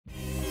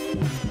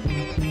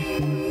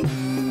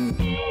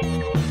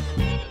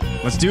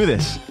Let's do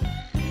this.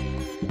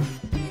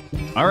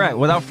 All right,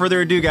 without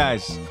further ado,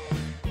 guys.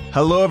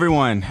 Hello,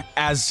 everyone.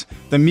 As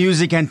the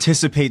music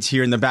anticipates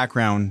here in the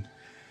background,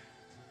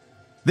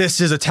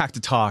 this is Attack the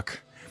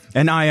Talk,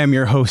 and I am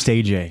your host,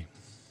 AJ.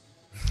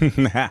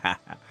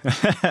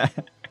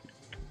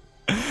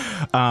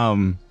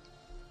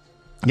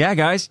 Yeah,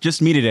 guys,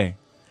 just me today.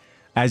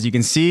 As you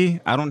can see,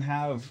 I don't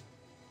have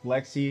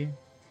Lexi.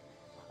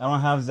 I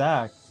don't have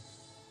Zach.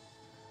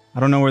 I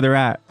don't know where they're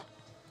at.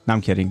 No,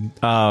 I'm kidding.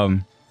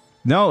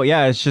 No,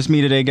 yeah, it's just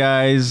me today,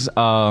 guys.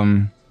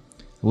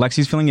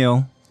 Lexi's feeling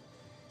ill.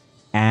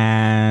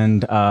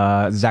 And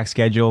Zach's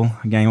schedule,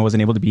 again, I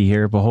wasn't able to be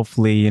here. But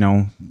hopefully, you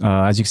know,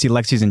 as you can see,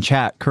 Lexi's in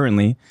chat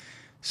currently.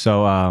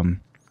 So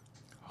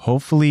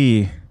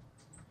hopefully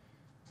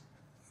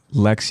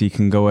Lexi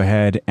can go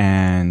ahead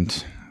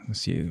and...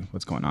 Let's see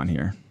what's going on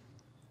here.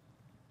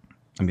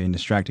 I'm getting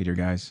distracted here,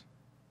 guys.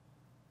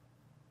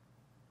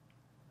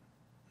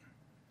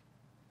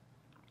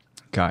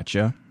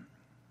 Gotcha.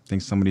 I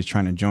think somebody's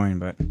trying to join,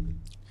 but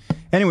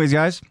anyways,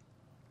 guys.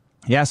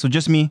 Yeah, so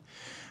just me.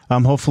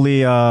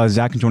 Hopefully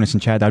Zach can join us in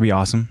chat. That'd be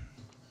awesome.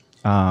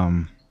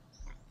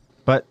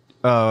 But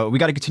we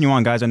got to continue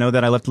on, guys. I know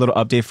that I left a little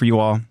update for you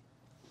all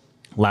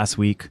last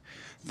week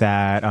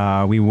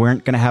that we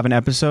weren't going to have an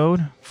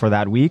episode for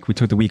that week. We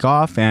took the week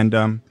off, and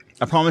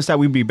I promised that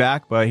we'd be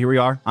back, but here we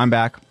are. I'm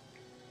back.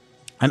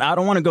 And I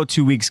don't want to go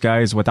 2 weeks,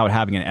 guys, without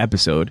having an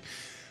episode.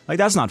 Like,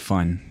 that's not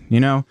fun,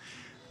 you know?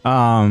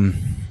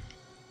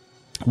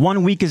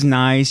 1 week is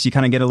nice. You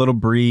kind of get a little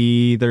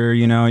breather,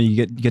 you know,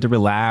 you get to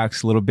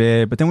relax a little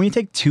bit. But then when you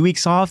take 2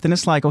 weeks off, then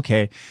it's like,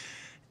 okay,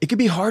 it could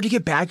be hard to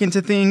get back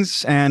into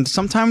things. And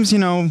sometimes, you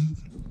know,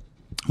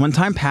 when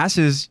time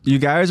passes, you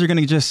guys are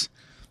going to just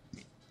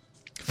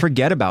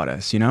forget about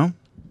us, you know?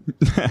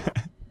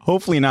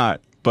 Hopefully not.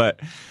 But,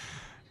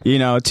 you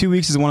know, 2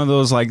 weeks is one of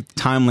those like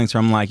time links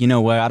where I'm like, you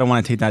know what? I don't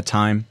want to take that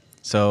time.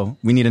 So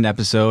we need an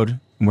episode.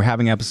 We're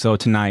having an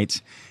episode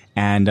tonight.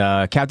 And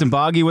Captain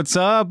Boggy, what's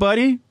up,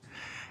 buddy?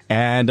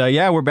 And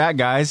yeah, we're back,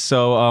 guys.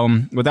 So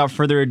without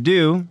further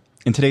ado,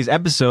 in today's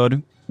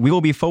episode, we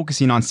will be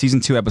focusing on Season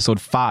 2, Episode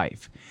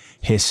 5,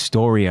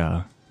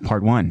 Historia,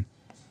 Part 1.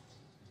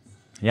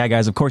 Yeah,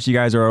 guys, of course you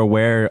guys are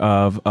aware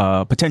of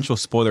potential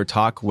spoiler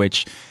talk,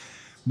 which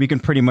we can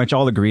pretty much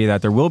all agree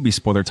that there will be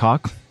spoiler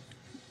talk.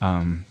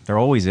 There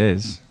always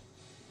is.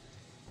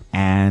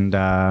 And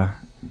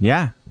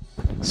yeah,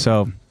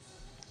 so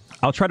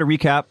I'll try to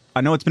recap.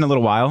 I know it's been a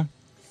little while.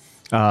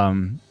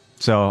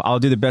 So I'll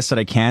do the best that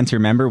I can to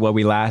remember what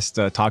we last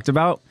talked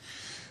about.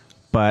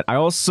 But I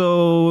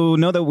also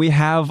know that we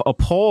have a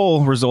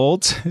poll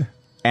result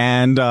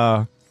and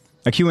a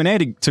Q&A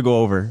to go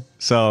over.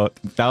 So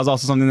that was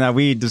also something that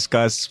we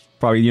discussed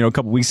probably, you know, a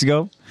couple weeks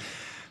ago.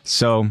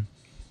 So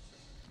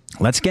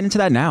let's get into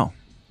that now.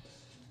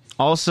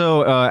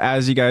 Also,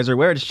 as you guys are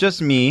aware, it's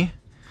just me.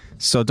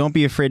 So don't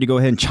be afraid to go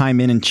ahead and chime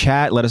in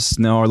chat. Let us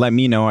know, or let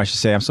me know, I should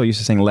say. I'm so used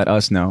to saying let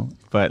us know.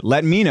 But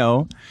let me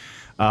know.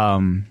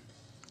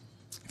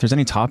 If there's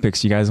any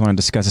topics you guys want to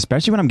discuss,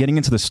 especially when I'm getting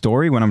into the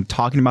story, when I'm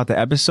talking about the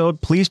episode,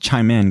 please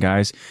chime in,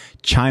 guys.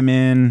 Chime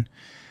in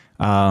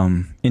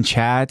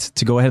chat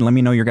to go ahead and let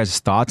me know your guys'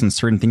 thoughts on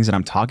certain things that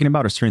I'm talking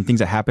about or certain things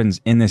that happens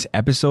in this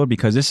episode,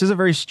 because this is a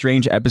very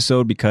strange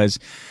episode because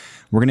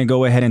we're going to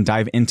go ahead and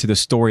dive into the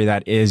story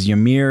that is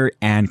Ymir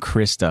and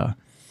Krista.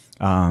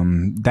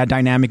 That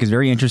dynamic is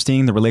very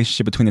interesting. The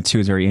relationship between the two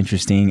is very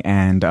interesting.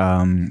 And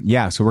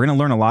yeah, so we're going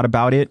to learn a lot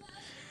about it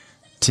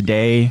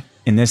today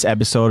in this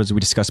episode as we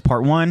discuss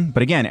part 1.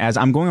 But again, as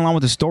I'm going along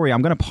with the story,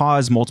 I'm going to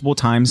pause multiple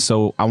times.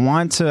 So I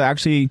want to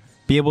actually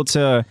be able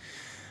to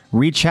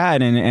read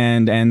chat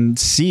and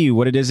see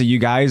what it is that you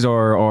guys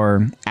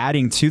are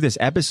adding to this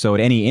episode.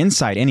 Any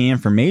insight, any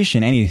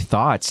information, any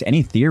thoughts,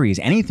 any theories,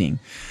 anything.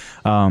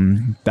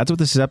 That's what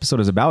this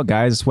episode is about,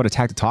 guys. It's what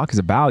Attack the Talk is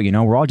about. You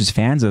know, we're all just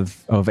fans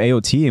of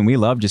AOT, and we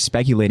love just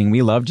speculating.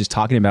 We love just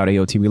talking about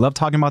AOT. We love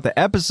talking about the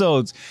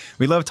episodes.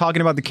 We love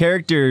talking about the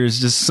characters.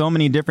 Just so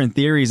many different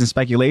theories and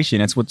speculation.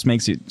 That's what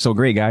makes it so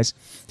great, guys.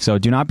 So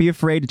do not be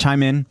afraid to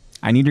chime in.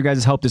 I need your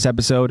guys' help this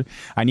episode.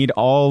 I need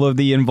all of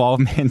the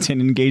involvement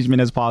and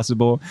engagement as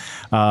possible.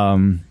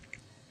 So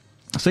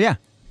yeah,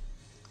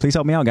 please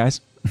help me out, guys.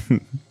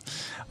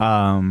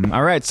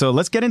 All right, so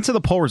let's get into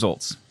the poll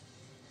results.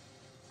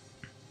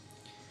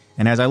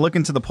 And as I look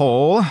into the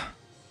poll,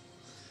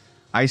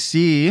 I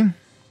see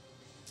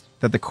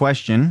that the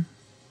question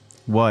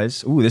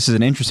was, ooh, this is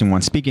an interesting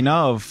one. Speaking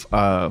of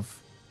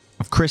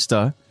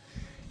Krista,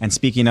 and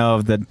speaking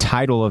of the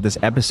title of this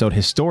episode,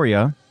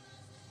 Historia,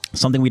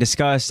 something we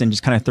discussed and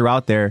just kind of threw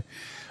out there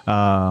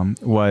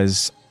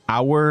was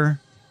our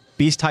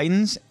Beast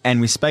Titans, and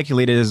we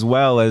speculated as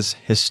well as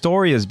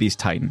Historia's Beast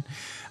Titan.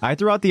 I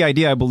threw out the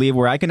idea, I believe,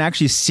 where I can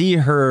actually see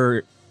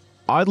her,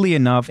 oddly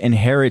enough,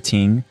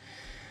 inheriting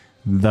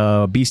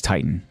the Beast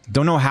Titan.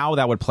 Don't know how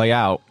that would play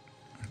out.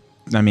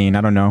 I mean,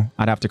 I don't know.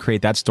 I'd have to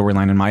create that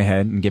storyline in my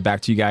head and get back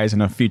to you guys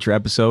in a future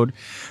episode.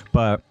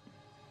 But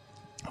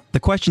The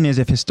question is,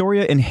 if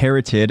Historia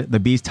inherited the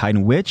Beast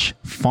Titan, which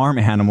farm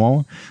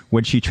animal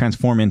would she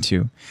transform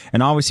into?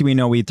 And obviously, we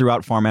know we threw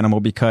out farm animal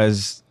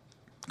because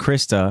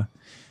Krista.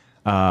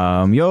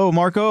 Yo,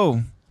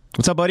 Marco,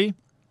 what's up, buddy?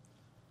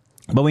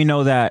 But we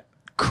know that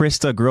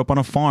Krista grew up on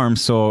a farm,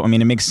 so I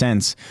mean, it makes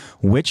sense.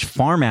 Which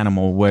farm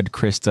animal would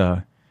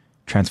Krista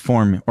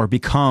transform or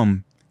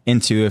become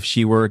into if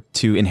she were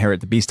to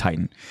inherit the Beast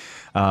Titan?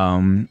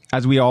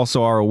 As we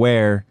also are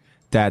aware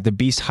that the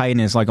Beast Titan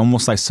is like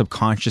almost like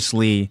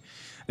subconsciously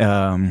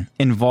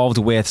involved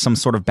with some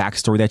sort of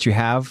backstory that you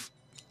have.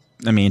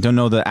 I mean, don't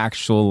know the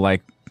actual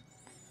like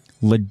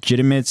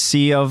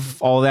legitimacy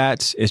of all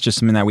that. It's just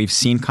something that we've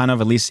seen kind of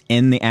at least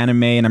in the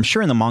anime, and I'm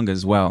sure in the manga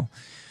as well.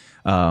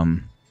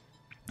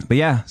 But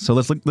yeah, so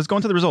let's go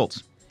into the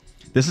results.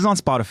 This is on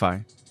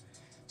Spotify.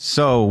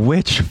 So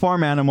which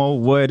farm animal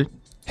would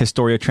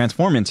Historia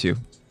transform into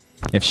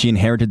if she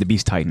inherited the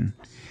Beast Titan?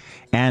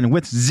 And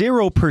with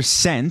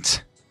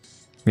 0%,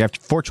 we have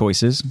 4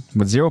 choices.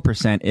 With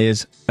 0%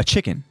 is a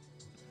chicken.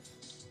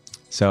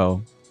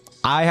 So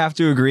I have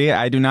to agree.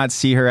 I do not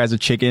see her as a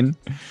chicken.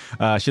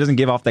 She doesn't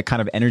give off that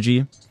kind of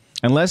energy.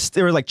 Unless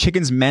there were like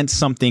chickens meant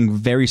something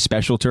very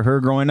special to her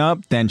growing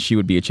up, then she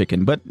would be a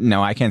chicken. But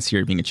no, I can't see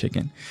her being a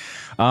chicken.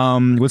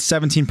 With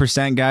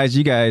 17%, guys,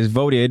 you guys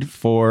voted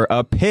for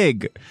a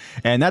pig.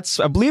 And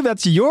I believe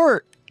that's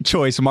your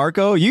choice,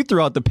 Marco. You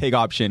threw out the pig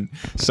option.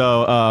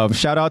 So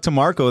shout out to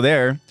Marco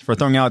there for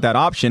throwing out that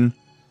option.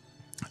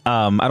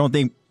 I don't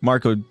think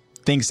Marco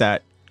thinks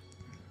that,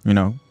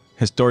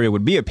 Historia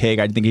would be a pig.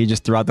 I think he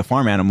just threw out the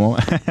farm animal.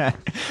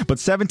 But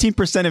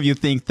 17% of you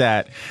think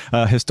that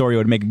Historia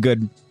would make a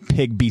good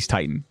pig Beast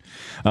Titan.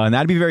 And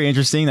that'd be very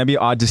interesting. That'd be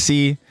odd to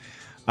see.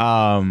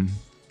 Funny,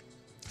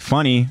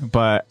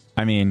 but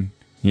I mean,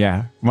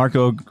 yeah.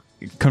 Marco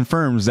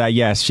confirms that,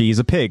 yes, she's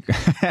a pig.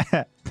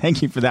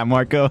 Thank you for that,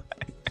 Marco.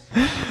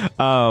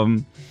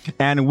 And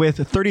with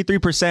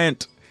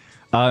 33%,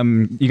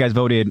 you guys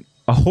voted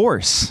a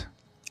horse.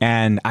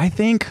 And I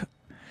think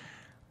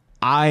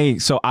I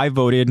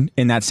voted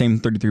in that same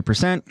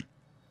 33%.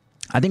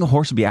 I think a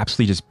horse would be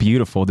absolutely just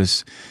beautiful.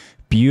 This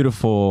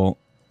beautiful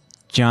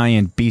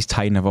giant Beast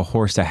Titan of a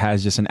horse that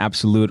has just an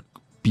absolute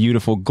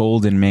beautiful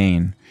golden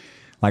mane.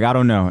 Like, I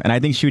don't know. And I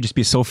think she would just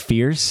be so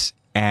fierce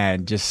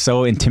and just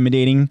so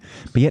intimidating,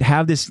 but yet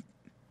have this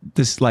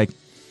like,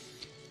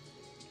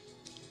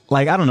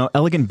 I don't know,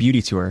 elegant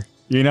beauty to her,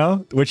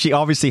 which she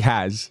obviously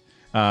has,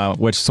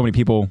 which so many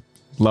people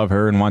love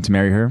her and want to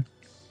marry her.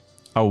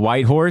 A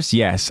white horse,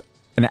 yes.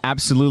 An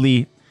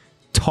absolutely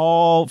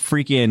tall,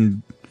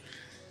 freaking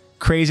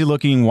crazy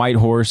looking white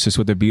horse just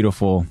with a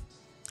beautiful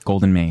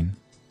golden mane.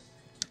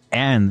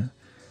 And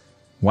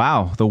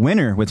wow, the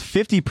winner with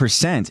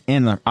 50%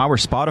 in our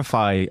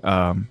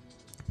Spotify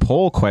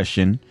poll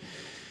question.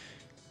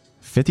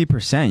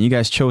 50%, you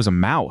guys chose a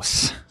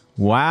mouse.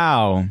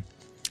 Wow.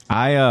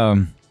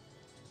 I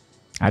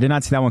did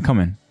not see that one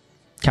coming.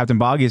 Captain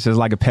Boggy says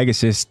like a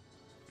Pegasus.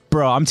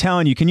 Bro, I'm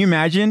telling you, can you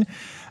imagine?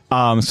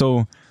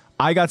 So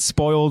I got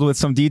spoiled with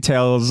some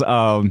details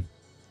on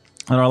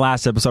our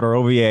last episode, our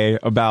OVA,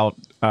 about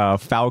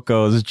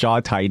Falco's Jaw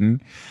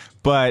Titan.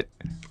 But,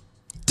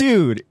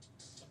 dude,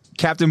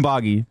 Captain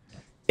Boggy,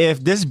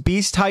 if this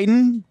Beast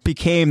Titan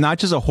became not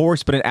just a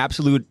horse, but an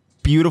absolute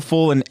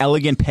beautiful and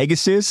elegant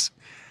Pegasus,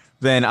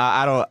 then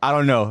I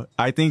don't know.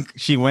 I think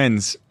she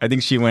wins.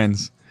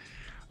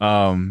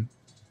 Yeah,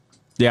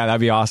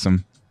 that'd be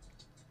awesome.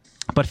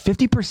 But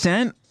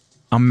 50%?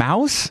 A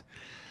mouse?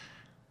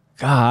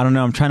 God, I don't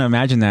know. I'm trying to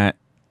imagine that.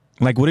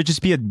 Like, would it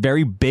just be a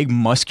very big,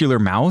 muscular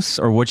mouse?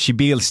 Or would she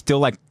be still,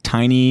 like,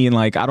 tiny and,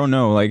 like, I don't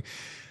know. Like,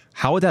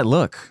 how would that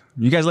look?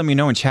 You guys let me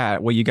know in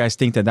chat what you guys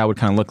think that would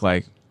kind of look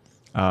like.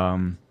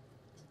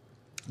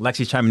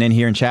 Lexi's chiming in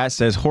here in chat,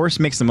 says, horse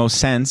makes the most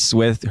sense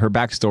with her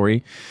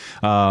backstory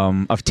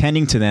of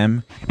tending to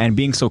them and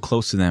being so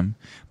close to them.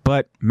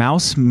 But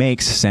mouse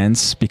makes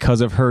sense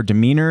because of her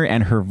demeanor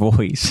and her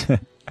voice.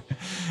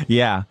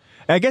 Yeah.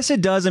 I guess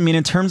it does. I mean,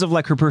 in terms of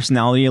like her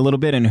personality a little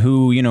bit and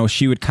who,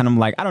 she would kind of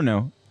like, I don't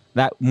know,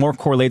 that more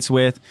correlates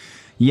with,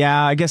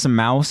 yeah, I guess a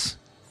mouse.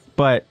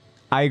 But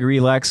I agree,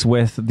 Lex,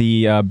 with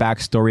the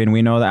backstory. And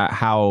we know that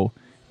how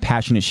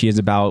passionate she is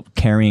about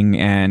caring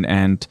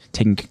and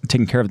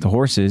taking care of the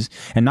horses.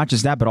 And not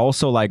just that, but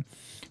also like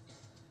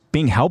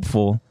being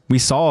helpful. We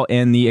saw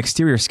in the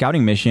exterior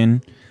scouting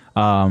mission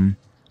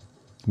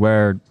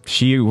where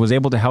she was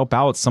able to help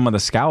out some of the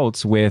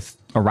scouts with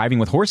arriving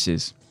with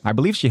horses. I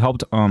believe she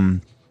helped,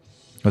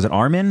 was it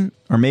Armin?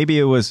 Or maybe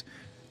it was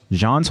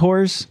Jean's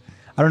horse?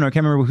 I don't know. I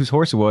can't remember whose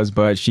horse it was,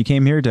 but she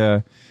came here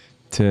to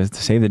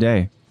save the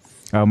day.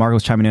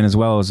 Marco's chiming in as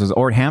well. It was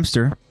Ort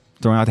Hamster,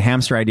 throwing out the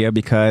hamster idea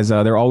because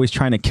they're always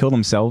trying to kill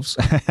themselves.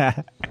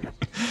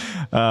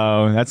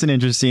 That's an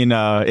interesting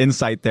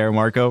insight there,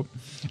 Marco.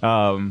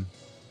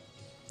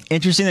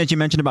 Interesting that you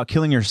mentioned about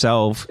killing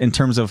yourself in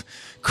terms of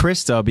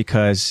Krista,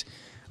 because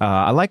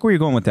I like where you're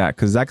going with that,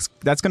 because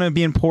that's going to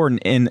be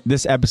important in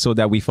this episode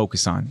that we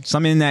focus on.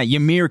 Something that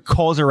Ymir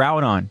calls her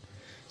out on.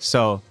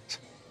 So,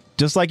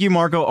 just like you,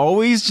 Marco,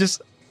 always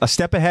just a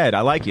step ahead.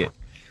 I like it.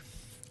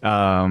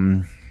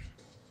 Yeah,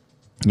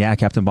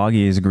 Captain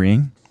Boggy is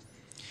agreeing.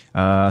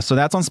 So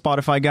that's on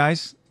Spotify,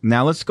 guys.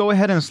 Now let's go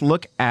ahead and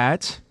look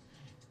at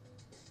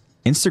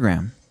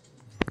Instagram.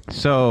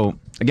 So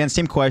again,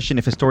 same question.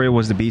 If Historia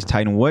was the Beast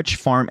Titan, which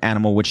farm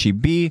animal would she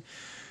be?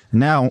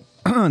 Now,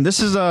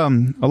 this is a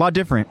lot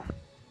different.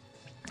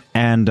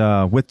 And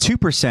with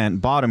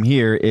 2%, bottom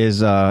here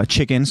is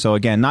chicken. So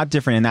again, not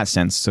different in that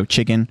sense. So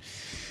chicken.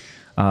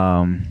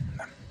 Actually,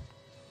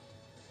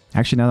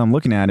 now that I'm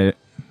looking at it,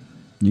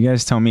 you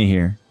guys tell me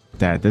here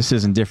that this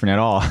isn't different at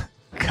all.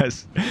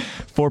 Because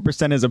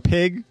 4% is a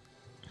pig.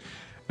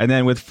 And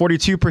then with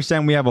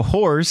 42%, we have a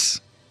horse.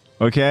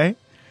 Okay?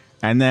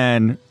 And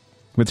then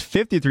with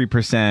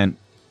 53%,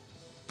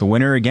 the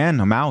winner again,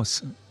 a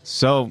mouse.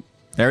 So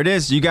there it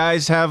is. You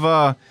guys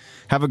have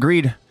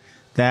agreed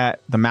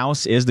that the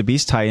mouse is the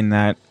Beast Titan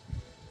that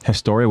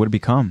Historia would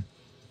become.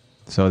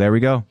 So there we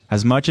go.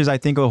 As much as I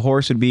think a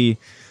horse would be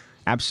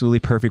absolutely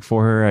perfect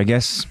for her, I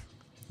guess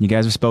you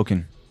guys have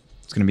spoken.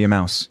 It's going to be a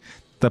mouse.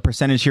 The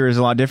percentage here is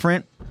a lot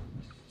different,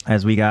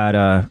 as we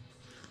got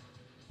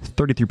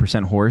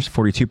 33% horse,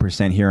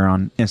 42% here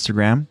on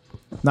Instagram.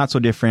 Not so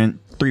different.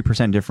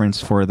 3%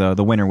 difference for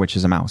the winner, which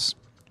is a mouse.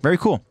 Very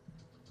cool.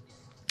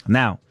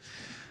 Now,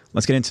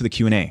 let's get into the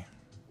Q&A.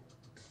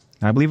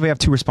 I believe we have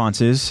 2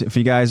 responses. If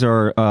you guys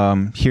are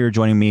here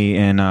joining me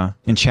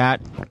in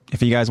chat,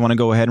 if you guys want to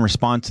go ahead and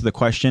respond to the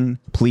question,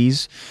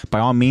 please, by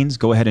all means,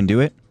 go ahead and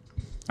do it.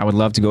 I would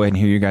love to go ahead and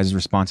hear your guys'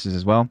 responses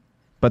as well.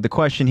 But the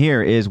question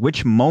here is,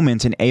 which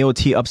moment in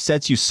AOT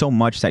upsets you so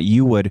much that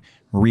you would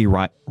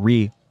rewrite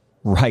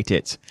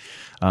it?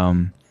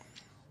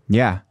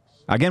 Yeah.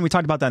 Again, we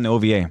talked about that in the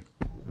OVA,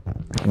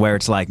 where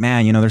it's like,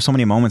 man, you know, there's so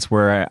many moments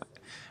where,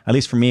 at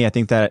least for me, I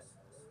think that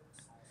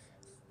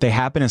they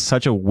happen in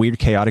such a weird,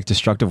 chaotic,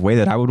 destructive way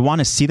that I would want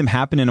to see them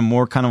happen in a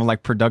more kind of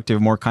like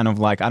productive, more kind of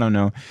like, I don't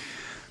know,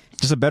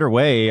 just a better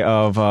way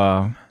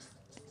of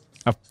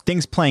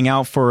things playing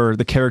out for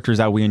the characters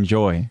that we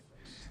enjoy.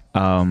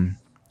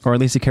 Or at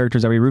least the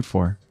characters that we root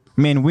for.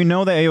 I mean, we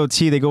know that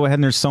AOT, they go ahead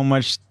and there's so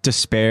much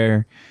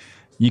despair.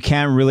 You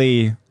can't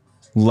really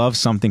love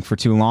something for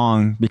too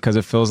long because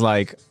it feels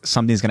like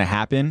something's going to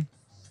happen.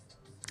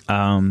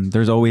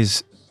 There's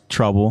always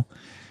trouble.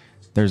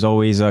 There's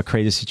always a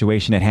crazy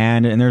situation at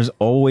hand. And there's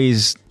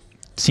always,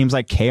 seems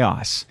like,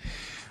 chaos.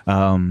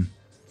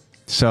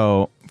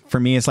 So for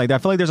me, it's like, I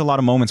feel like there's a lot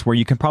of moments where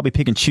you can probably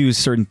pick and choose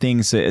certain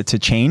things to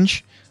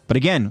change. But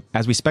again,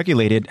 as we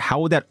speculated, how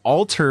would that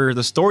alter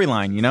the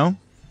storyline, you know?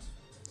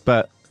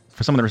 But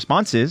for some of the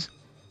responses,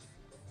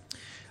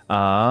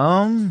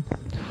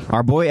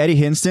 our boy Eddie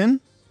Hinston,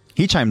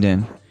 he chimed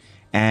in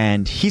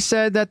and he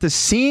said that the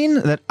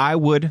scene that I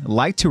would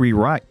like to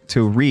rewrite,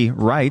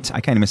 I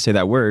can't even say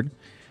that word,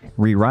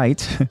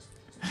 rewrite. It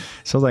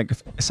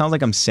sounds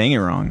like I'm saying it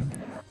wrong.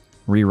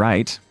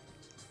 Rewrite.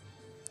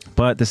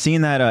 But the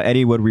scene that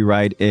Eddie would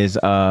rewrite is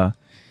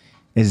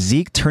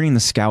Zeke turning the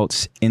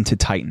scouts into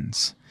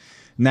Titans.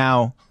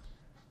 Now,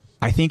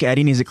 I think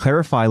Eddie needs to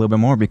clarify a little bit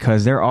more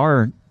because there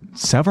are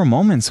several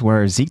moments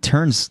where Zeke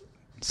turns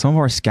some of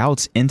our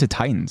scouts into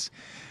Titans.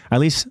 At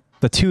least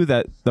the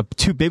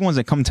two big ones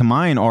that come to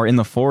mind are in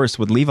the forest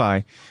with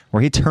Levi,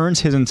 where he turns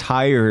his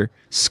entire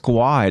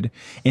squad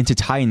into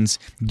Titans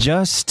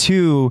just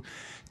to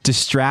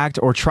distract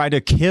or try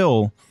to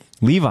kill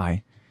Levi.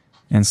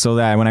 And so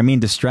that, when I mean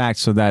distract,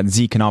 so that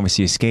Zeke can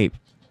obviously escape.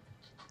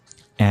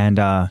 And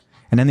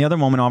then the other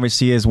moment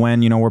obviously is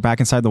when, you know, we're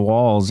back inside the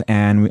walls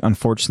and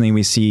unfortunately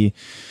we see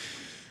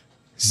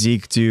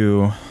Zeke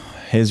do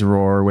his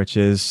roar, which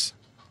is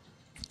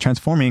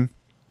transforming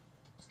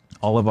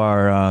all of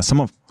our some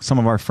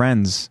of our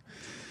friends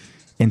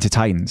into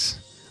Titans.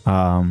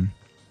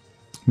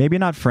 Maybe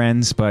not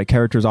friends, but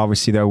characters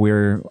obviously that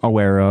we're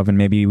aware of and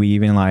maybe we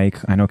even like.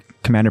 I know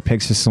Commander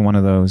Pixis is one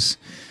of those,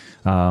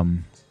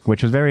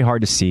 which was very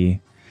hard to see.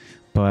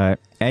 But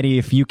Eddie,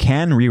 if you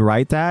can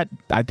rewrite that,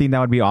 I think that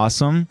would be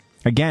awesome.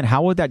 Again,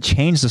 how would that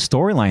change the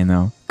storyline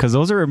though? Because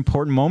those are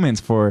important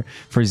moments for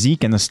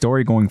Zeke and the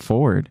story going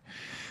forward.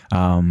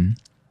 All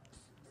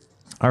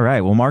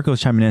right. Well,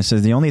 Marco's chiming in and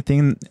says the only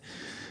thing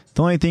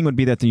would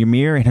be that the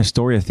Ymir and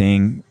Historia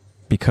thing,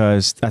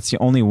 because that's the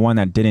only one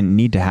that didn't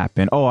need to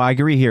happen. Oh, I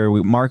agree here.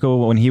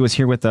 Marco, when he was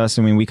here with us,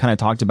 I mean, we kind of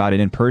talked about it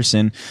in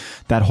person,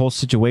 that whole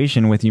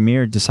situation with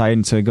Ymir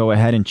deciding to go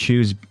ahead and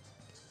choose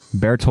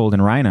Bertold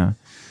and Rhina.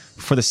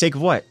 For the sake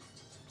of what?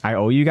 I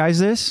owe you guys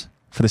this?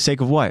 For the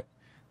sake of what?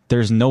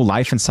 There's no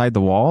life inside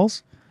the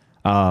walls?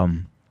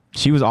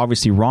 She was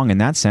obviously wrong in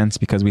that sense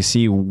because we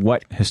see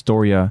what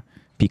Historia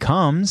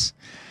becomes.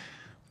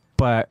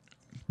 But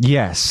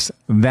yes,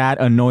 that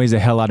annoys the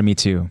hell out of me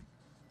too.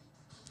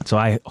 So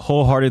I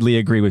wholeheartedly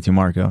agree with you,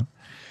 Marco.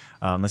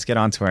 Let's get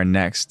on to our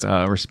next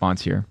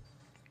response here.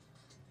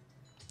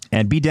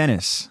 And B.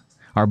 Dennis,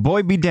 our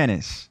boy B.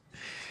 Dennis,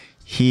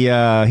 he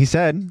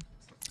said,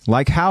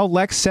 like how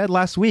Lex said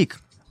last week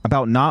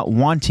about not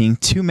wanting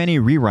too many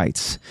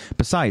rewrites.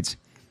 Besides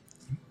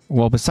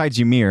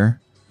Ymir,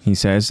 He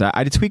says,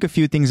 I'd tweak a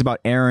few things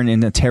about Eren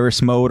in the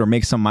terrorist mode or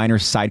make some minor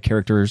side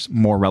characters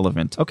more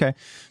relevant. Okay,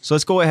 so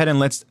let's go ahead and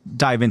let's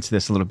dive into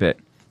this a little bit.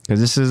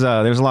 Because this is,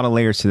 there's a lot of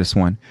layers to this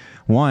one.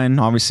 One,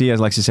 obviously, as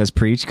Lexi says,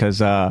 preach,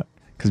 because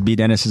B.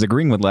 Dennis is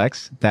agreeing with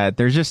Lex that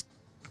there's just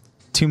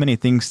too many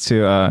things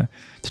to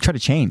try to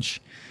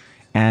change.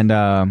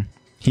 And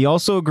he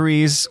also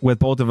agrees with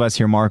both of us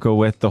here, Marco,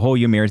 with the whole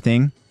Ymir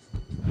thing.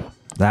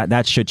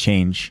 That should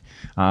change.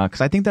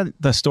 Because I think that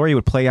the story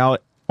would play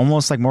out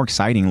almost like more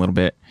exciting a little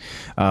bit.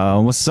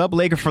 What's up,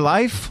 Laker for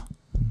life?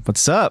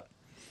 What's up?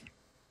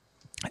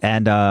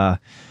 And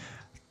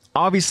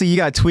obviously you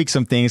gotta tweak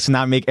some things to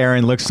not make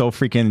Eren look so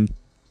freaking,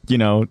 you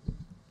know,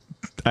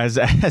 as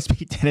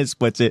Pete Dennis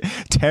puts it,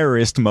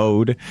 terrorist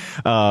mode.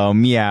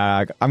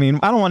 Yeah, I mean,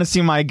 I don't want to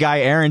see my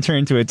guy Eren turn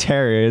into a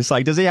terrorist.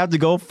 Like, does he have to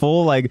go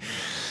full like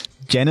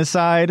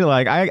genocide?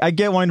 Like, I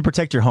get wanting to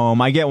protect your home.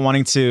 I get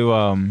wanting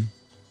to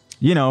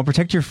you know,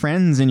 protect your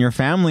friends and your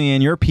family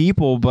and your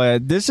people,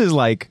 but this is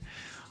like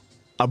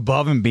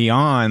above and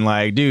beyond.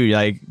 Like, dude,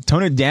 like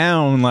tone it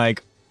down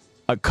like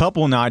a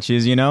couple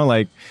notches, you know,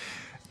 like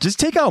just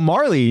take out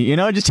Marley, you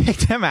know, just take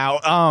them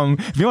out.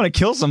 If you want to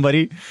kill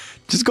somebody,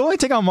 just go and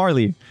take out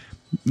Marley.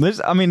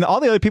 I mean,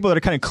 all the other people that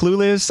are kind of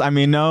clueless, I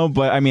mean, no,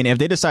 but I mean, if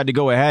they decide to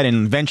go ahead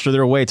and venture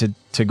their way to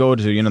go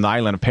to, you know, the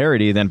island of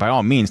Parody, then by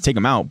all means, take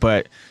them out,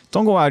 but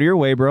don't go out of your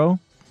way, bro.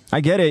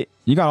 I get it.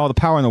 You got all the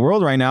power in the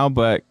world right now,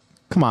 but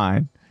come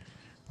on,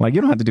 like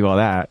you don't have to do all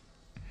that.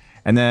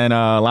 And then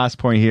last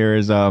point here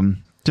is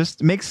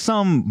just make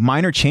some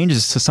minor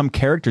changes to some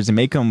characters and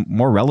make them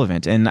more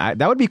relevant. And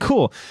that would be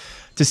cool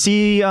to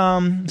see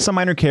some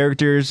minor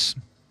characters.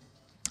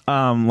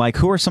 Like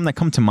who are some that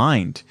come to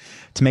mind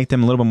to make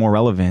them a little bit more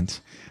relevant?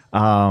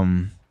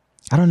 I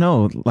don't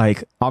know.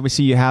 Like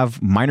obviously you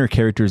have minor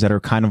characters that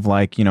are kind of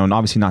like, you know, and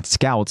obviously not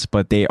scouts,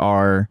 but they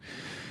are,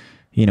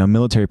 you know,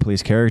 military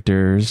police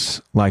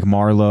characters like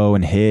Marlowe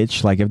and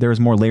Hitch. Like if there was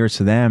more layers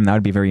to them, that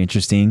would be very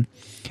interesting.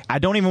 I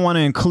don't even want to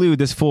include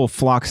this full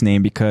Flock's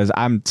name because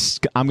I'm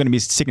going to be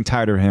sick and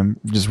tired of him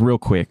just real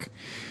quick.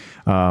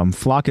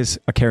 Flock is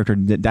a character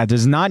that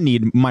does not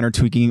need minor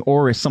tweaking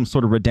or some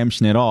sort of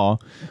redemption at all.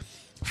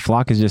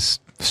 Flock is just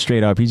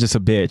straight up, he's just a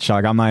bitch.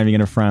 Like I'm not even going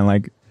to front.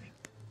 Like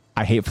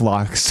I hate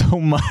Flock so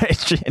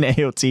much in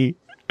AOT.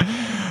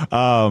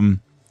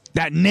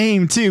 That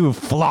name too,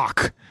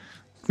 Flock.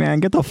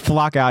 Man, get the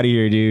Flock out of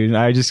here, dude.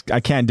 I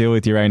can't deal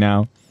with you right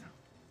now.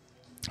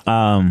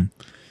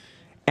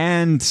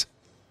 And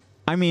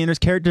I mean, there's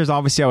characters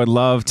obviously I would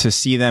love to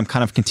see them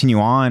kind of continue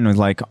on with,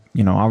 like,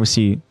 you know,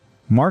 obviously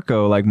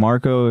Marco. Like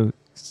Marco,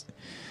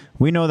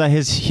 we know that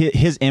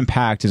his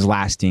impact is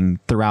lasting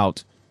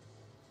throughout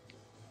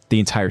the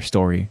entire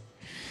story.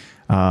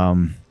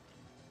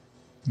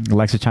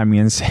 Alexa chiming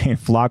in saying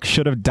Flock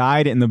should have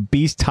died in the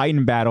Beast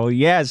Titan battle.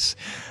 Yes,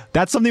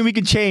 that's something we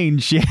could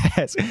change.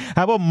 Yes.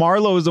 How about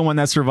Marlowe is the one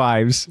that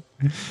survives?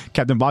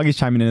 Captain Boggy's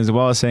chiming in as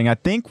well, saying, I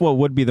think what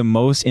would be the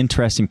most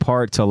interesting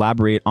part to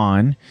elaborate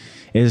on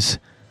is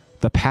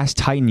the past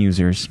Titan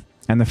users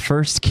and the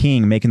first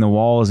king making the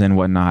walls and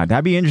whatnot.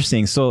 That'd be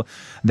interesting. So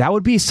that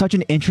would be such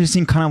an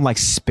interesting kind of like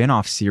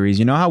spin-off series.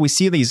 You know how we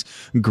see these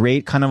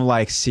great kind of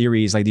like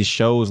series, like these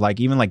shows, like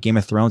even like Game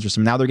of Thrones or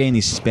something. Now they're getting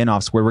these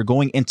spin-offs where we're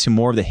going into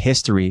more of the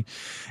history.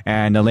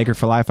 And Laker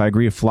for life, I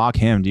agree. Flock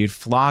him, dude.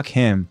 Flock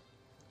him.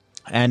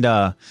 And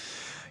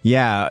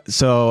yeah,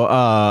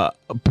 so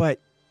but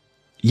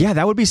yeah,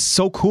 that would be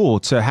so cool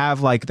to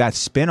have like that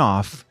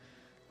spin-off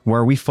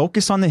where we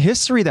focus on the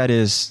history that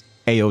is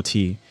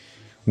AOT,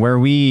 where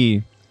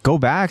we go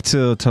back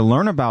to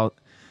learn about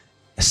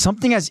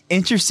something as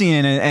interesting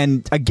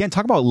and again,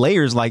 talk about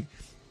layers. Like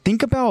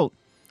think about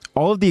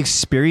all of the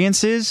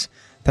experiences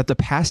that the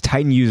past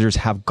Titan users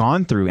have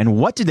gone through and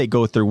what did they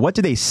go through? What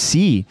did they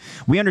see?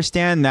 We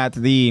understand that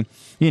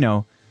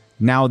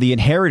now the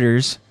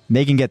inheritors,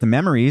 they can get the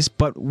memories,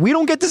 but we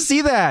don't get to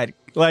see that.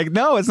 Like,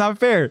 no, it's not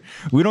fair.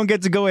 We don't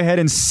get to go ahead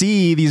and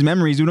see these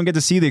memories. We don't get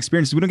to see the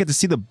experiences. We don't get to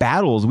see the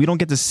battles. We don't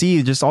get to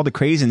see just all the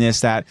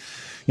craziness that,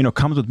 you know,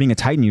 comes with being a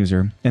Titan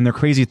user and their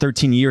crazy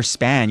 13-year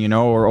span, you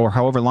know, or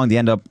however long they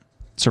end up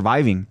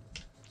surviving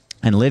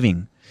and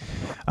living.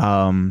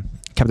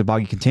 Captain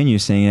Boggy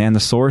continues saying, and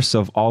the source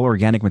of all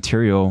organic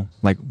material,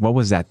 like, what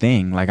was that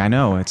thing? Like, I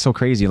know, it's so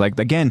crazy. Like,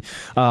 again,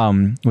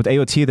 with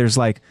AOT, there's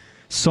like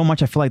so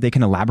much I feel like they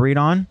can elaborate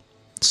on,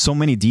 so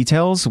many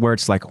details where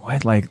it's like,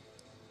 what? Like,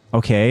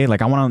 okay,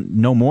 like I want to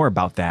know more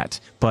about that.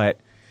 But,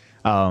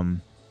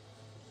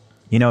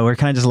 you know, we're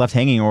kind of just left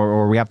hanging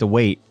or we have to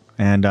wait.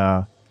 And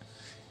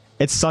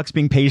it sucks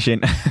being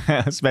patient,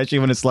 especially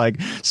when it's like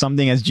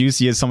something as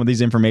juicy as some of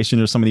these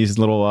information or some of these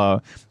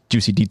little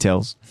juicy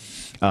details.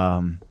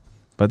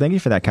 But thank you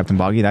for that, Captain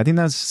Boggy. I think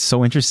that's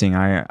so interesting.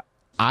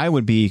 I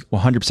would be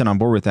 100% on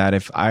board with that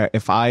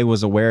if I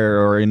was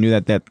aware or knew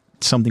that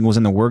something was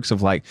in the works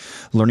of like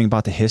learning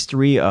about the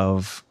history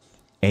of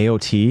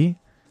AOT.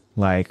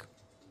 Like,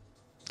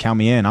 count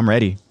me in. I'm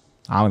ready.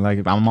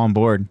 I'm on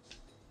board.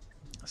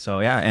 So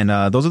yeah, and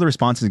those are the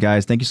responses,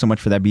 guys. Thank you so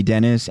much for that, B.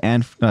 Dennis,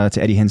 and to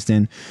Eddie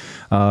Hinston.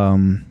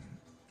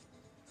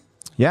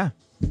 Yeah,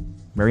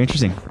 Very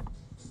interesting.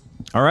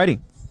 Alrighty.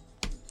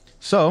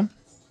 So,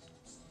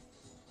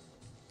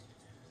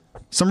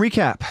 some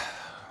recap.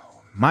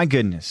 My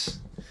goodness.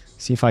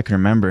 See if I can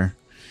remember.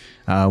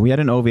 We had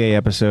an OVA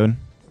episode.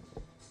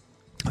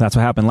 That's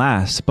what happened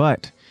last.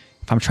 But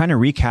if I'm trying to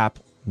recap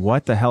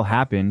what the hell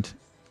happened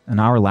in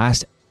our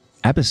last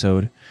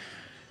episode,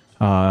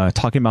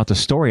 talking about the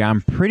story,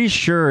 I'm pretty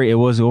sure it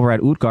was over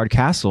at Utgard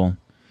Castle.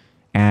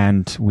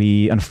 And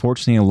we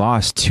unfortunately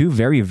lost two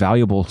very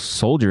valuable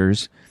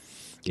soldiers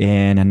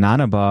in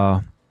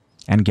Nanaba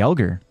and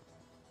Gelger.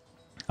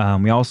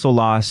 We also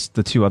lost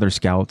the two other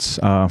scouts.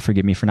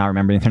 Forgive me for not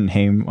remembering their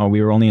name.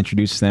 We were only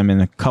introduced to them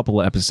in a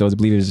couple of episodes. I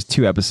believe it was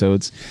 2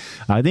 episodes.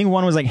 I think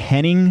one was like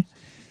Henning,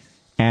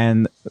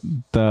 and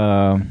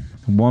the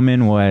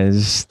woman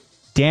was...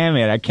 Damn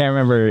it, I can't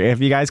remember.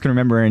 If you guys can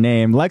remember her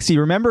name. Lexi,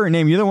 remember her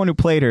name. You're the one who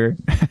played her.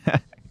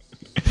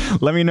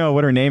 Let me know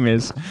what her name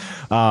is.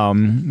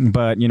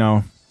 But, you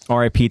know,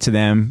 RIP to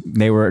them.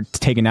 They were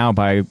taken out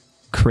by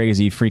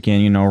crazy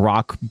freaking, you know,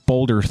 rock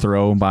boulder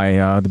throw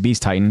by the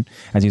Beast Titan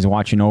as he's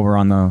watching over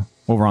on the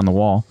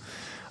wall.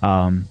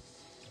 But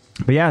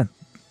yeah,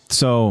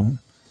 so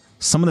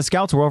some of the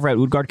scouts were over at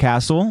Utgard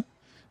Castle.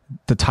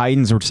 The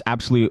Titans were just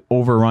absolutely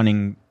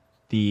overrunning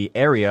the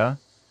area.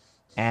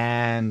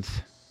 And...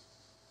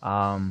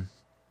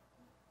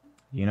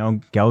 you know,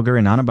 Gelger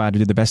and Nanaba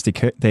did the best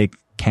they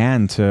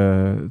can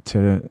to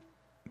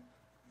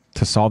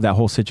solve that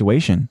whole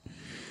situation.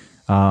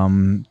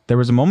 There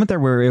was a moment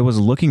there where it was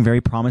looking very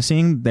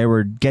promising. They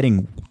were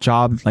getting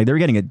they were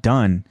getting it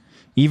done.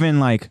 Even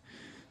like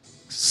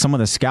some of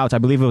the scouts, I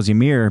believe it was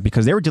Ymir,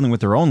 because they were dealing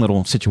with their own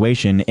little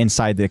situation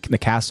inside the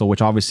castle,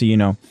 which obviously, you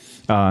know,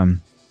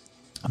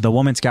 the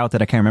woman scout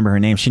that I can't remember her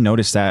name, she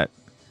noticed that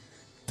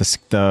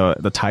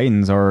the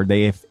Titans, or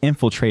they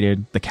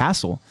infiltrated the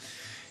castle,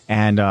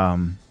 and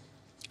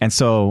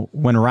so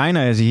when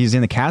Reina he's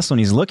in the castle and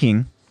he's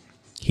looking,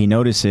 he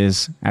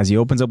notices as he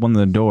opens up one of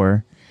the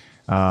door,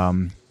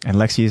 and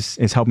Lexi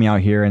is helping me out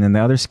here, and then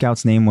the other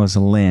scout's name was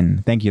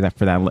Lynn. Thank you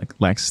for that,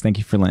 Lex. Thank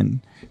you for Lynn,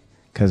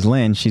 because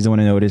Lynn, she's the one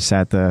who noticed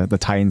that the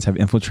Titans have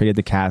infiltrated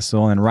the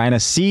castle, and Reina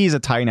sees a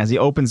Titan as he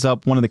opens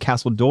up one of the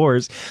castle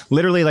doors,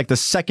 literally like the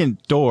second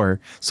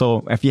door.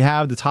 So if you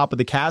have the top of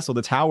the castle,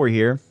 the tower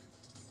here.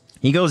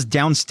 He goes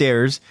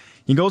downstairs.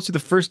 He goes to the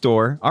first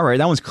door. All right,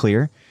 that one's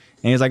clear.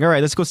 And he's like, all right,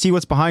 let's go see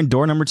what's behind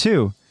door number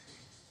 2.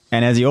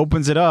 And as he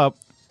opens it up,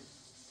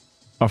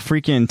 a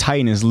freaking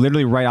Titan is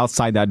literally right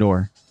outside that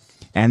door.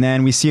 And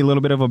then we see a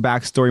little bit of a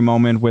backstory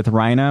moment with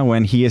Reina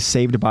when he is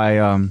saved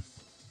by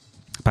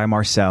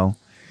Marcel.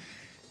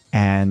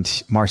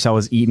 And Marcel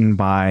is eaten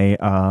by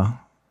a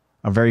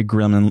very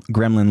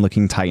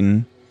gremlin-looking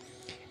Titan.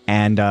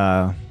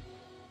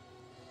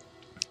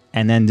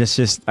 And then this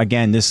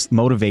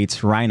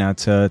motivates Reina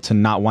to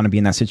not want to be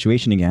in that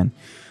situation again,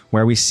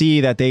 where we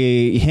see that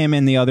him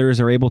and the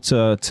others are able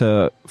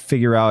to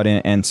figure out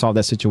and solve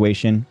that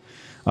situation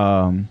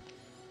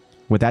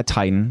with that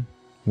Titan,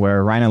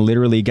 where Reina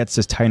literally gets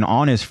this Titan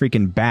on his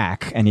freaking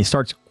back, and he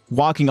starts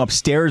walking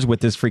upstairs with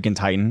this freaking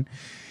Titan,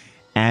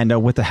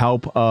 and with the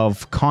help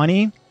of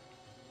Connie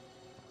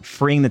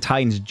freeing the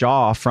Titan's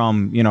jaw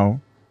from, you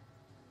know,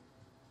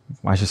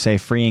 I should say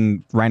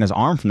freeing Reina's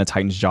arm from the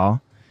Titan's jaw.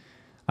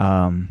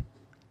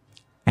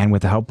 And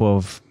with the help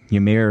of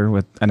Ymir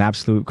with an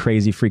absolute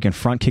crazy freaking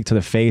front kick to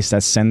the face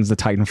that sends the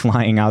Titan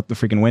flying out the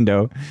freaking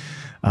window.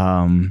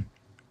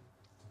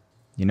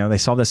 You know, they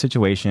solve that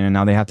situation, and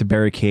now they have to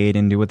barricade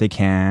and do what they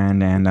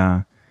can.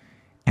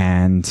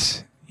 And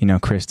you know,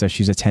 Krista,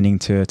 she's attending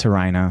to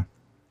Reina.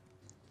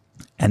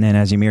 And then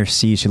as Ymir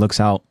sees, she looks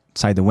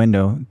outside the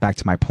window. Back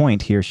to my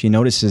point here, she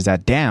notices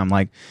that, damn,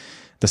 like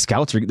the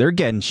scouts they're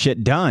getting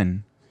shit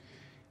done.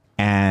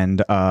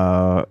 And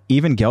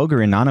even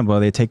Gelger and Nanaba,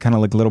 they take kind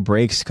of like little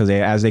breaks because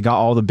as they got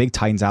all the big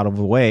Titans out of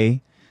the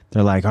way,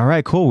 they're like, all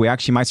right, cool. We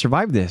actually might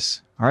survive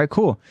this. All right,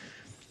 cool.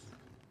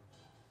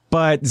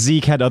 But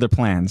Zeke had other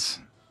plans.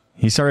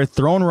 He started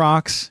throwing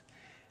rocks,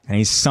 and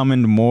he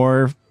summoned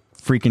more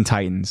freaking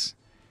Titans.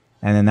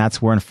 And then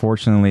that's where,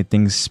 unfortunately,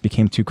 things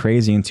became too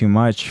crazy and too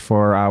much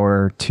for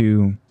our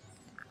 2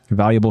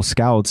 valuable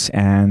scouts,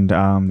 and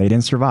they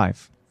didn't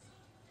survive.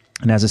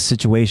 And as the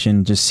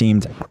situation just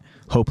seemed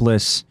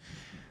hopeless,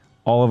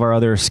 all of our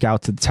other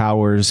scouts at the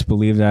towers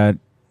believe that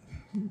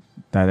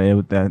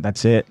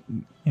that's it.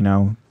 You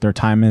know, their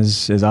time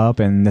is up,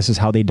 and this is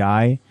how they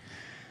die.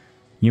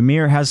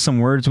 Ymir has some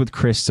words with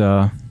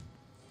Krista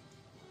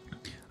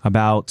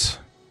about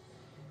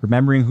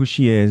remembering who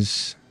she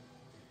is,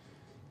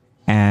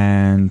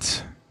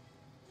 and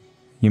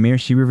Ymir,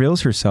 she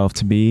reveals herself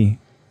to be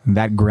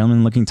that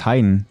gremlin-looking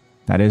Titan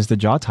that is the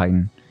Jaw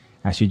Titan,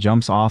 as she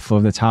jumps off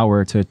of the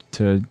tower to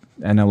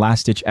in a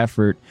last-ditch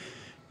effort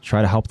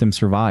try to help them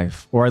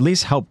survive, or at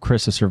least help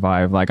Krista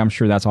survive. Like, I'm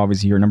sure that's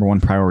obviously your number one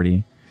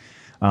priority.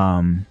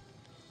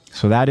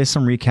 So that is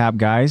some recap,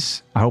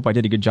 guys. I hope I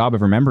did a good job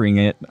of remembering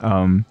it.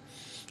 And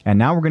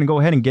now we're going to go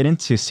ahead and get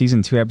into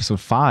Season 2, Episode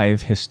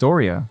 5,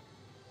 Historia.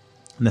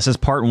 And this is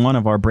Part 1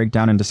 of our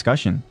breakdown and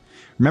discussion.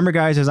 Remember,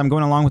 guys, as I'm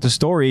going along with the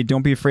story,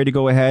 don't be afraid to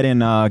go ahead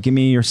and give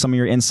me some of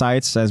your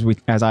insights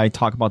as I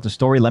talk about the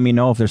story. Let me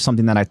know if there's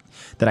something that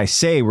I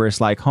say where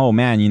it's like, oh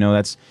man,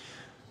 that's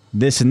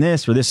this and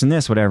this or this and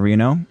this, whatever,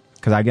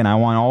 Because again, I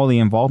want all the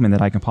involvement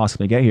that I can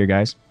possibly get here,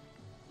 guys.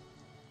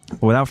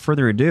 But without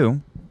further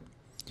ado,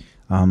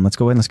 let's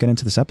go ahead and let's get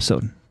into this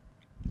episode.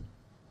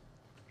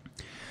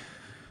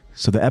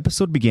 So the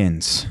episode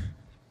begins,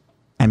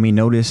 and we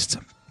notice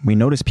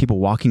people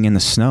walking in the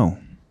snow.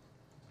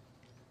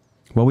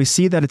 Well, we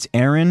see that it's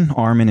Eren,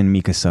 Armin, and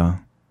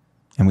Mikasa,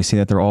 and we see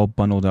that they're all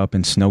bundled up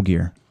in snow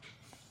gear.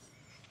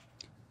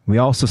 We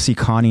also see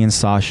Connie and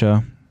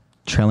Sasha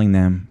trailing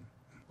them,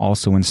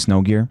 also in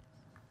snow gear.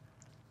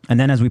 And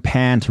then as we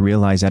pan to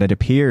realize that it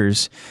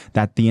appears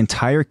that the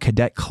entire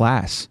cadet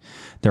class,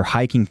 they're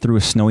hiking through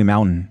a snowy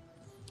mountain,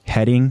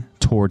 heading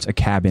towards a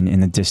cabin in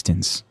the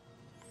distance.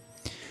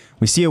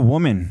 We see a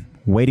woman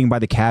waiting by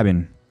the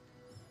cabin,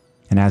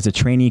 and as the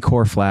trainee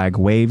corps flag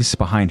waves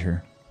behind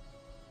her.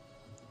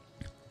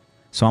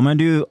 So I'm going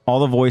to do all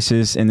the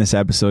voices in this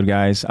episode,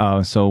 guys.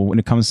 So when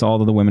it comes to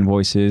all of the women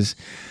voices,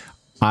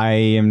 I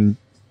am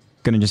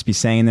going to just be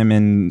saying them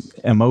in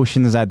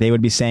emotions that they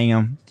would be saying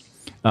them.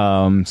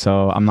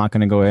 So I'm not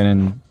going to go ahead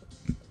and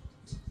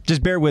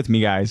just bear with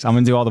me, guys. I'm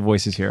going to do all the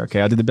voices here.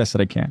 Okay. I'll do the best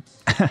that I can.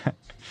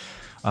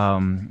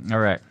 All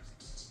right.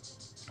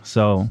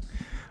 So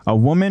a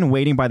woman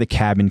waiting by the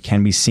cabin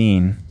can be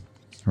seen,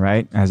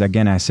 right? As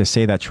I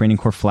say, that training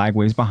corps flag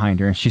waves behind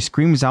her, and she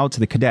screams out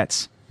to the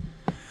cadets,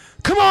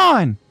 "Come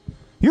on!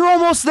 You're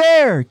almost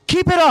there!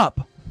 Keep it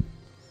up!"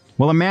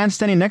 Well, a man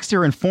standing next to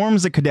her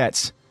informs the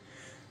cadets,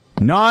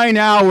 9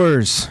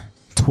 hours,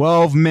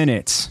 12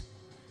 minutes.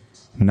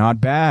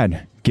 Not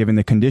bad, given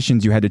the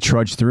conditions you had to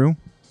trudge through.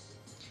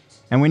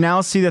 And we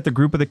now see that the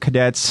group of the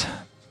cadets,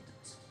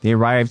 they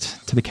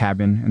arrived to the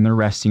cabin, and they're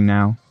resting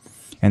now.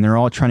 And they're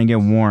all trying to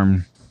get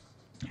warm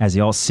as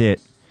they all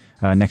sit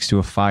next to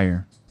a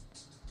fire.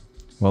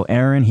 Well,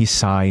 Eren, he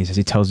sighs as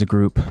he tells the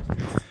group,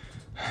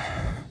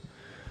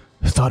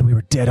 "I thought we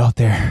were dead out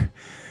there.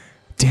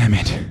 Damn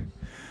it.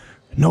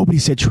 Nobody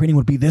said training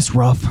would be this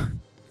rough."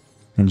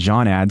 And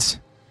John adds,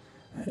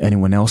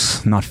 "Anyone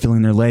else not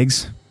feeling their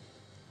legs?"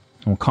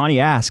 Well, Connie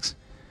asks,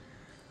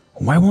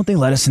 "Why won't they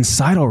let us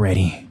inside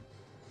already?"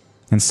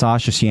 And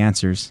Sasha, she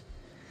answers,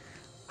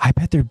 "I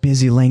bet they're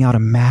busy laying out a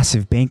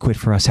massive banquet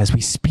for us as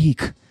we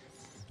speak."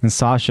 And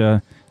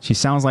Sasha, she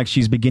sounds like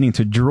she's beginning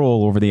to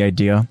drool over the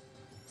idea.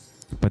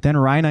 But then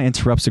Reiner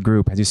interrupts the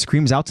group as he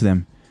screams out to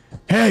them,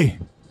 "Hey!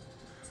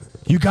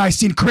 You guys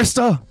seen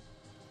Krista?"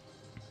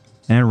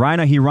 And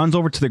Reiner, he runs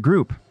over to the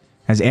group,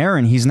 as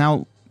Eren, he's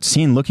now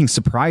seen looking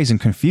surprised and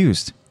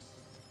confused.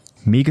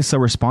 Mikasa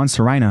responds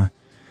to Reiner,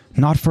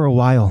 "Not for a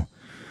while.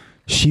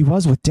 She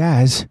was with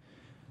Daz,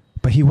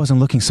 but he wasn't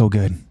looking so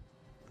good."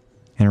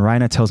 And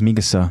Reiner tells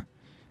Mikasa,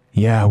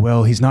 "Yeah,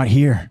 well, he's not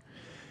here.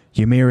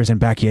 Ymir isn't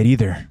back yet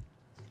either."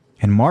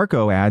 And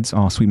Marco adds,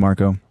 oh, sweet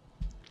Marco.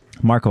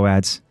 Marco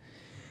adds,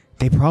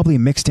 "They probably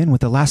mixed in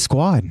with the last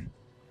squad."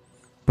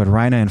 But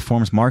Reiner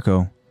informs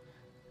Marco,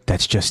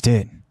 "That's just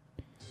it.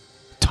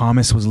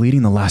 Thomas was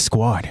leading the last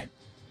squad.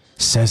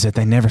 Says that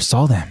they never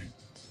saw them."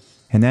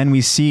 And then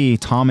we see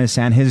Thomas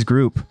and his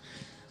group.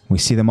 We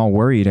see them all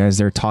worried as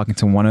they're talking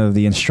to one of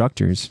the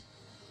instructors.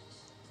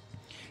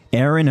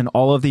 Eren and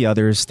all of the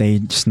others, they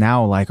just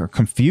now are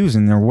confused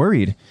and they're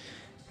worried.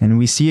 And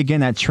we see again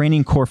that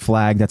training corps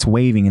flag that's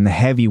waving in the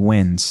heavy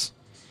winds.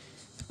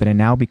 But it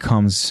now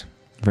becomes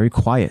very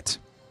quiet.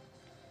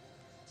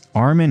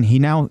 Armin, he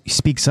now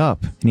speaks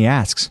up and he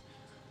asks,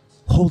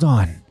 "Hold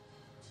on.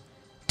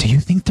 Do you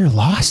think they're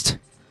lost?"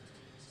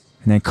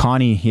 And then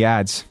Connie, he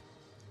adds,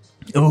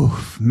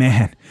 "Oof,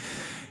 man.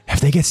 If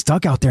they get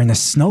stuck out there in the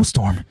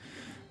snowstorm,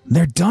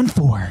 they're done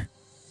for."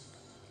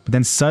 But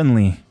then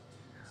suddenly,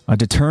 a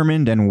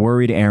determined and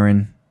worried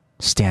Eren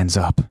stands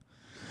up.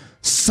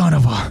 "Son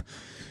of a..."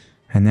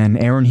 And then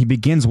Eren, he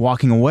begins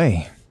walking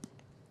away.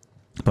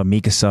 But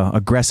Mikasa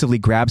aggressively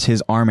grabs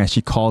his arm as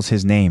she calls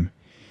his name.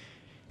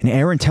 And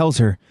Eren tells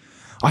her,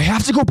 "I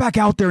have to go back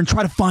out there and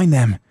try to find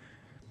them."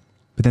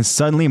 But then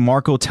suddenly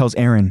Marco tells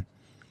Eren,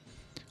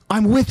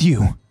 "I'm with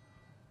you."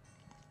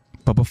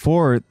 But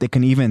before they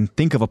can even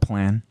think of a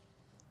plan,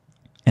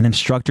 an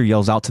instructor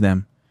yells out to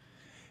them,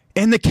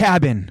 "In the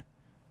cabin,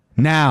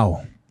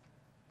 now."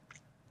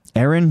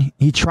 Eren,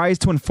 he tries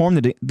to inform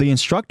the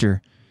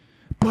instructor,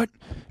 "But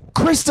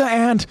Krista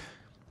and..."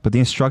 But the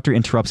instructor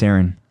interrupts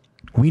Eren.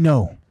 "We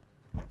know.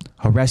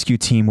 A rescue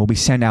team will be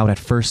sent out at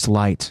first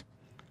light."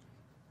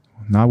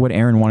 Not what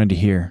Eren wanted to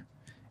hear,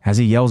 as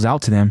he yells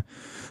out to them,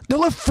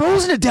 "They'll have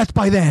frozen to death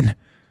by then."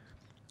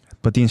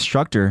 But the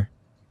instructor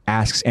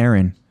asks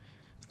Eren,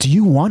 "Do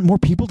you want more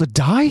people to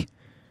die?"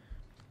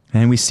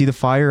 And we see the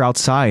fire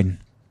outside,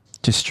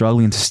 just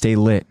struggling to stay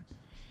lit,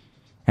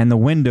 and the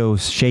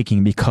windows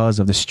shaking because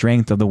of the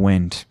strength of the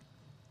wind.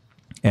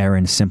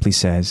 Eren simply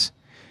says,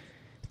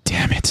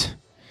 "Damn it."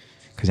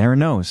 Because Eren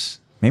knows,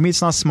 maybe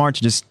it's not smart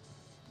to just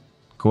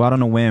go out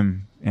on a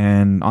whim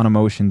and on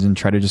emotions and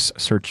try to just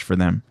search for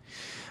them.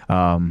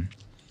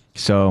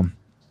 So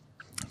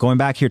going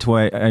back here to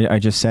what I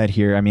just said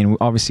here, I mean,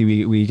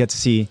 obviously we get to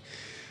see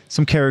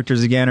some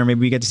characters again, or maybe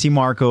we get to see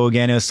Marco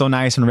again. It was so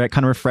nice and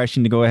kind of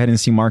refreshing to go ahead and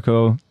see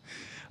Marco.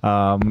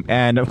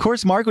 And of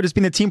course, Marco, just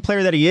being the team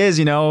player that he is,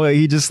 you know,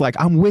 he just like,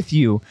 I'm with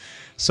you.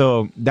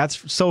 So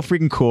that's so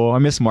freaking cool. I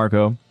miss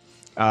Marco.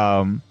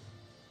 But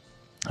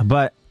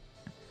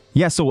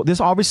yeah, so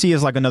this obviously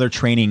is like another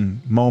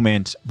training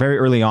moment very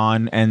early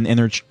on, and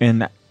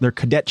in their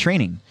cadet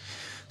training.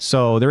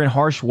 So they're in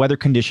harsh weather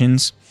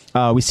conditions.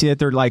 We see that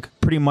they're like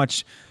pretty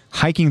much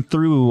hiking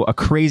through a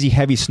crazy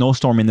heavy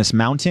snowstorm in this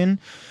mountain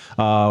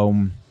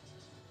to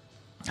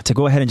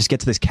go ahead and just get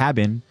to this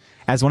cabin.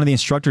 As one of the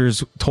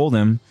instructors told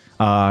him,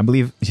 I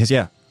believe, he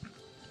says,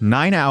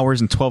 9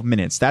 hours and 12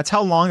 minutes. That's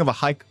how long of a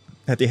hike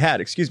that they had.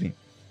 Excuse me.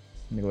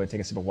 Let me go ahead and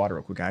take a sip of water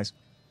real quick, guys.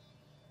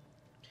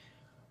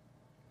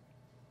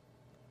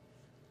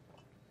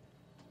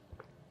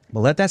 But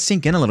let that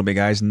sink in a little bit,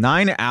 guys.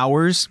 9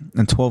 hours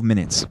and 12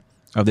 minutes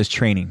of this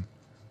training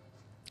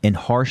in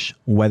harsh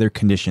weather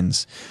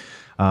conditions.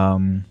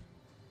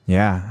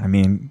 Yeah, I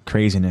mean,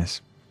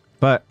 craziness.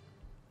 But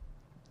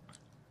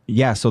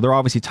yeah, so they're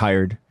obviously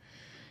tired.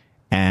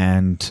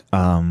 And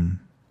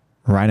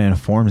Reiner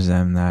informs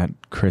them that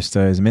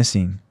Krista is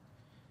missing.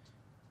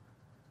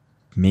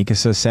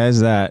 Mikasa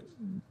says that,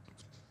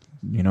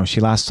 you know,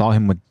 she last saw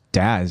him with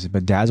Daz,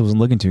 but Daz wasn't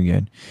looking too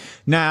good.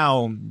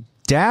 Now,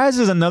 Daz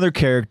is another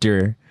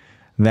character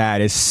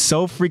that is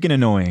so freaking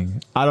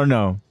annoying. I don't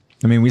know.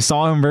 I mean, we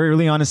saw him very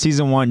early on in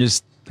season 1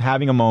 just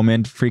having a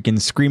moment,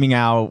 freaking screaming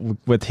out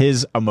with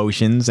his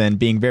emotions and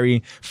being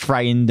very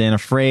frightened and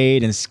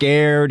afraid and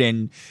scared,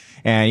 and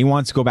he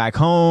wants to go back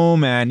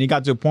home, and he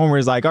got to a point where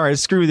he's like, all right,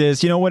 screw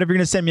this. You know what? If you're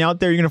going to send me out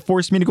there, you're going to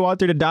force me to go out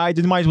there to die,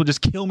 you might as well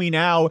just kill me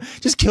now.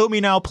 Just kill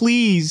me now,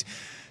 please.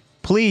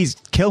 Please,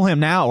 kill him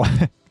now.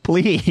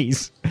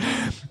 Please.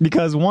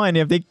 Because one,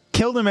 if they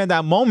killed him at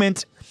that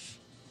moment,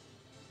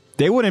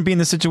 they wouldn't be in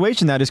the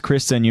situation that is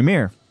Krista and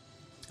Ymir,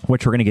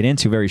 which we're going to get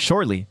into very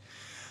shortly.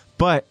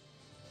 But,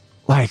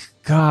 like,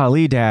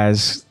 golly,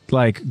 Daz,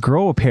 like,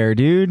 grow a pair,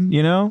 dude,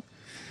 you know?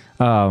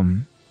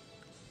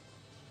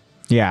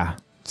 Yeah.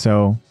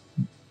 So,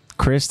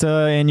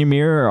 Krista and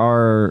Ymir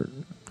are,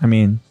 I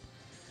mean,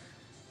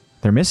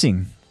 they're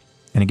missing.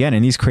 And again,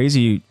 in these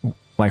crazy,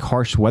 like,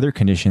 harsh weather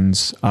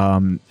conditions,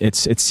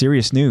 it's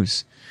serious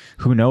news.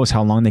 Who knows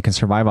how long they can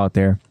survive out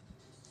there.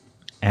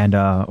 And,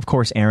 of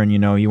course, Eren, you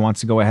know, he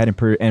wants to go ahead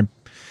and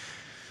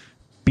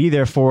be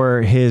there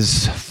for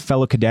his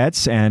fellow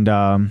cadets. And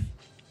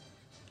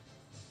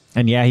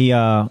yeah, he,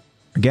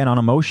 again, on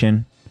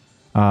emotion,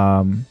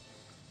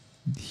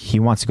 he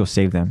wants to go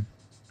save them.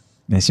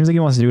 And it seems like he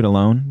wants to do it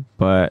alone,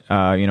 but,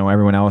 you know,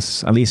 everyone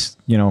else, at least,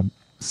 you know,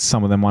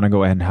 some of them want to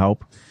go ahead and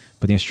help.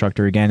 But the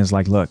instructor, again, is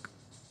like, look,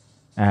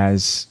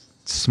 as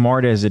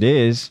smart as it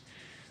is,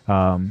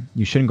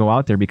 you shouldn't go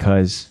out there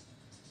because,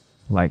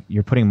 like,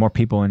 you're putting more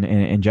people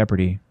in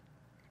jeopardy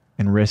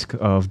and risk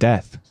of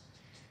death.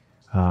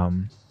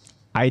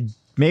 I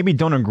maybe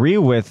don't agree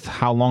with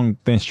how long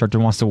the instructor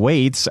wants to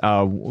wait.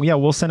 Yeah,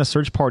 we'll send a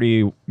search party,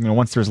 you know,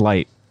 once there's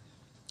light.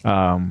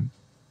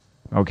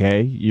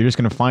 Okay, you're just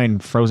going to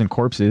find frozen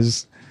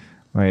corpses.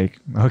 Like,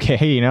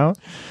 okay, you know?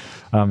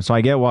 So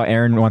I get why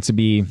Eren wants to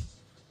be,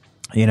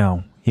 you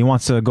know, he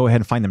wants to go ahead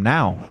and find them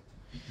now.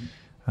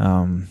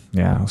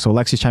 Yeah, so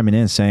Lexi's chiming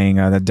in saying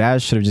that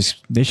Daz should have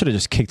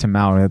just kicked him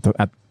out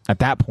at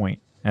that point.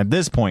 At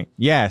this point,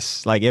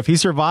 yes. Like, if he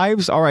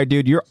survives, all right,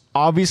 dude, you're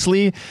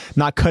obviously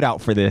not cut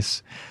out for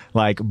this.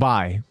 Like,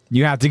 bye.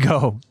 You have to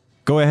go.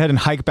 Go ahead and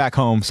hike back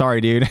home. Sorry,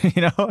 dude.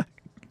 You know?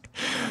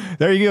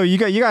 There you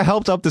go. You got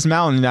helped up this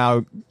mountain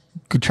now.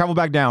 Travel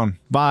back down.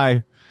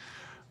 Bye.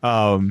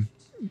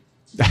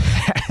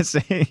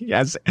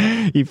 Yes,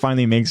 he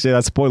finally makes it.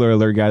 That's spoiler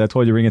alert, guys. I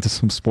told you we're going to get to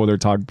some spoiler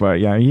talk, but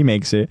yeah, he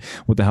makes it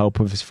with the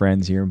help of his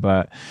friends here.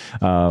 But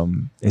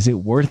is it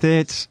worth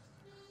it?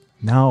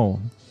 No,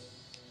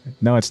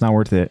 it's not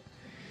worth it.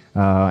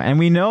 And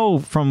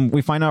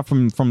we find out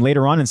from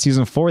later on in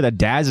season 4 that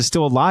Daz is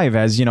still alive.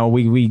 As you know,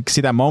 we see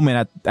that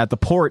moment at the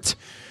port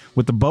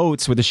with the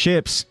boats, with the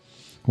ships,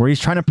 where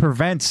he's trying to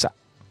prevent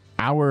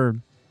our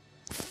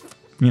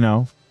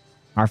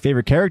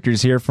favorite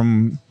characters here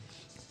from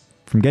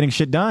getting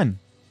shit done.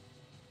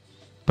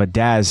 But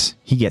Daz,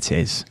 he gets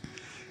his.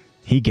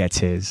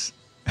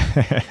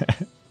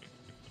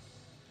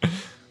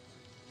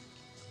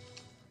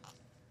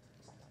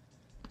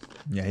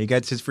 Yeah, he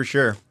gets his for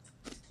sure.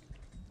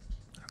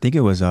 I think it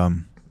was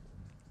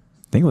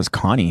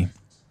Connie,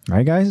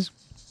 right, guys?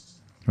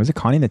 Was it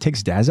Connie that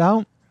takes Daz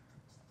out?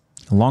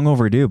 Long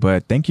overdue,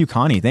 but thank you,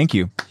 Connie. Thank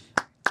you.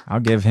 I'll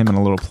give him a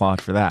little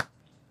applaud for that.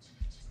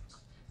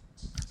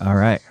 All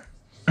right.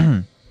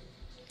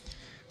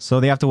 So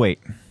they have to wait.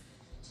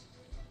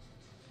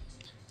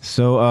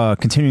 So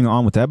continuing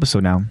on with the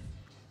episode now.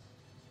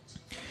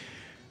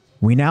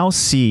 We now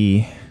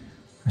get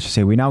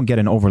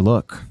an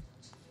overlook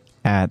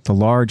at the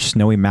large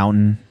snowy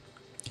mountain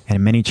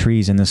and many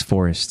trees in this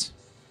forest.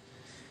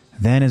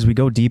 Then as we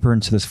go deeper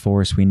into this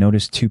forest, we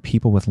notice 2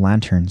 people with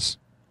lanterns.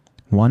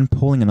 One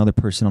pulling another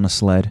person on a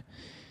sled,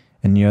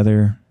 and the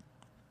other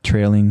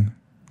trailing,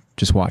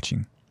 just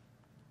watching.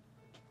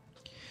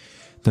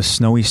 The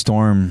snowy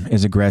storm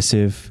is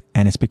aggressive,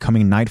 and it's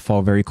becoming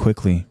nightfall very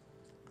quickly.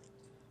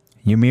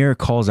 Ymir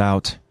calls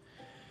out,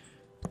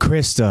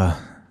 "Krista,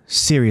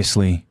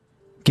 seriously,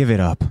 give it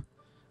up.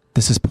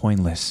 This is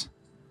pointless."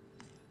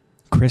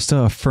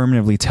 Krista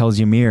affirmatively tells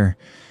Ymir,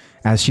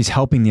 as she's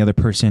helping the other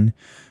person,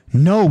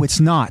 "No, it's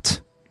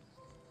not."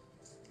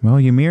 Well,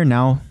 Ymir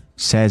now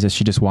says as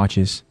she just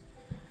watches,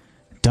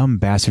 "Dumb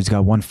bastard's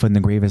got one foot in the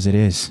grave as it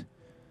is.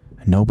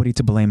 Nobody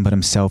to blame but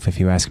himself, if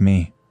you ask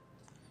me.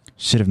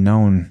 Should have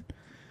known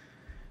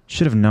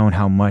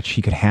how much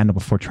he could handle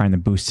before trying to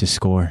boost his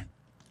score.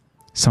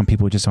 Some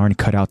people just aren't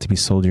cut out to be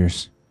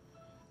soldiers.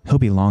 He'll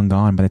be long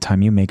gone by the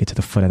time you make it to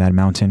the foot of that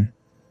mountain.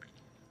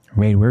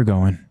 Raid we're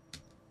going,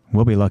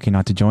 we'll be lucky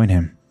not to join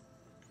him.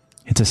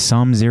 It's a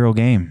sum-zero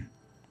game.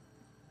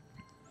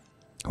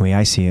 The way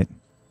I see it,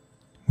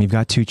 we've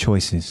got two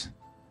choices.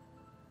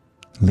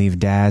 Leave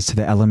Daz to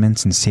the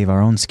elements and save our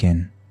own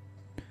skin,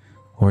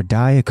 or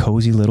die a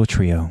cozy little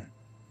trio.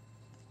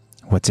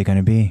 What's it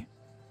gonna be?"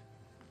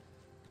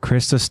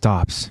 Krista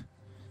stops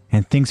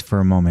and thinks for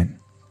a moment,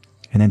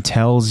 and then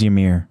tells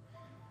Ymir,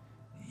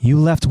 "You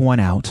left one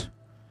out.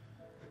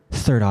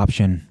 Third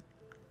option.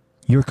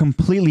 You're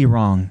completely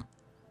wrong.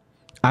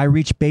 I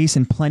reached base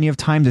in plenty of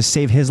time to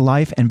save his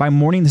life, and by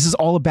morning this is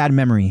all a bad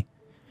memory.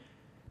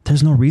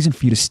 There's no reason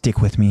for you to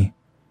stick with me.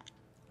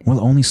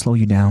 We'll only slow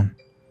you down.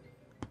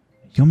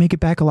 You'll make it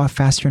back a lot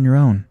faster on your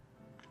own.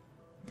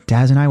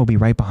 Daz and I will be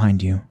right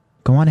behind you.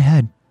 Go on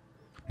ahead."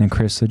 And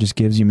Krista just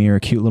gives Ymir a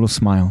cute little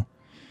smile,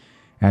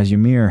 as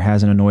Ymir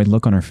has an annoyed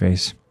look on her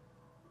face.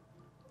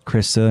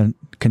 Krista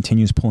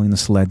continues pulling the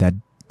sled that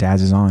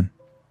Daz is on.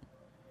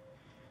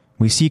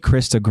 We see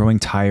Krista growing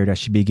tired as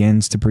she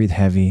begins to breathe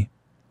heavy,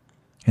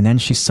 and then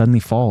she suddenly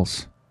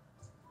falls.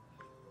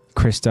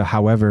 Krista,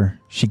 however,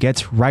 she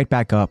gets right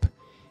back up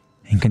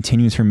and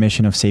continues her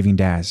mission of saving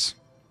Daz.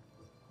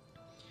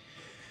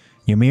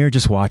 Ymir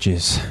just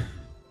watches,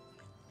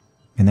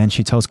 and then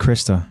she tells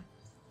Krista,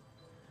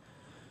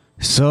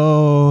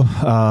 "So,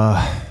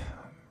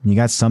 you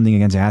got something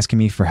against asking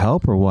me for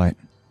help or what?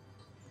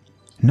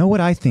 Know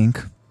what I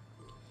think?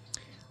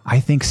 I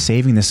think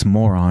saving this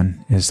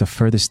moron is the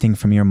furthest thing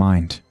from your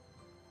mind."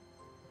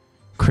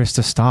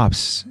 Krista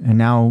stops, and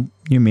now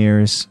Ymir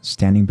is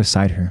standing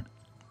beside her.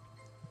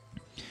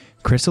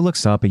 Krista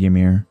looks up at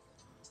Ymir,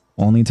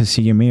 only to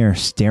see Ymir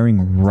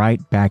staring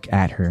right back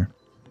at her.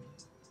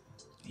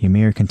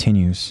 Ymir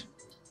continues,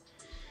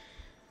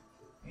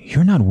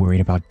 "You're not worried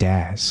about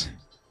Daz.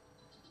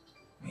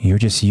 You're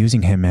just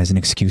using him as an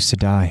excuse to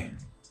die.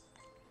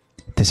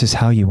 This is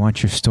how you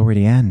want your story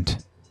to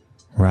end,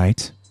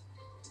 right?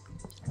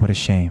 What a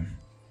shame.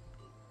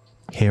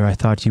 Here I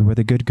thought you were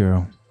the good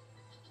girl.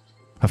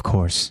 Of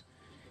course,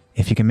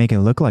 if you can make it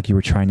look like you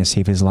were trying to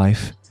save his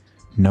life,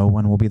 no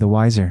one will be the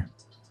wiser.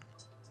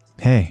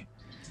 Hey,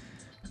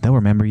 they'll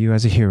remember you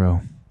as a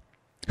hero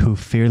who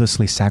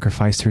fearlessly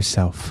sacrificed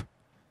herself.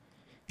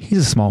 He's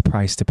a small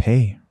price to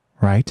pay,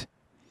 right?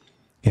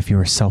 If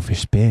you're a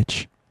selfish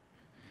bitch."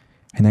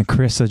 And then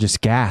Krista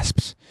just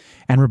gasps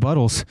and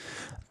rebuttals,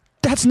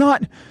 "That's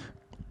not...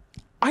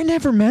 I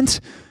never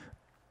meant...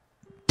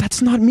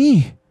 That's not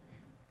me."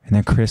 And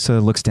then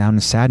Krista looks down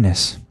in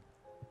sadness.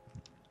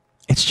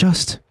 "It's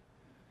just..."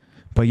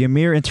 But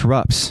Ymir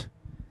interrupts.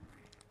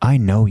 "I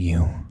know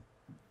you.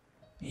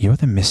 You're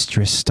the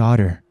mistress'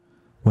 daughter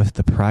with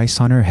the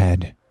price on her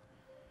head."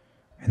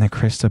 And then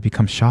Krista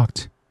becomes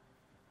shocked.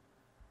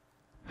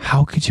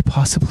 "How could you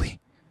possibly..."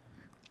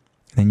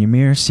 And then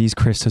Ymir sees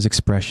Krista's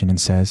expression and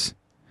says,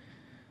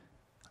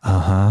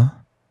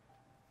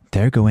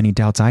 "There go any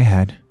doubts I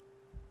had.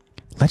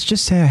 Let's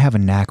just say I have a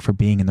knack for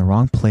being in the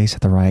wrong place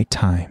at the right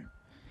time."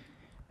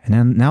 And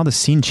then now the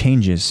scene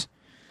changes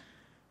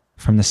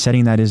from the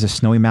setting that is a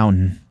snowy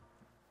mountain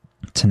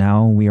to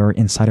now we are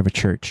inside of a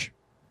church.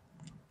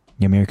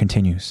 Ymir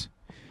continues,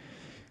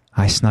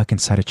 "I snuck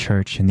inside a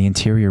church in the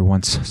interior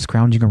once,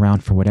 scrounging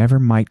around for whatever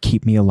might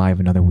keep me alive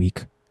another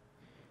week.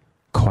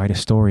 Quite a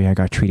story I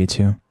got treated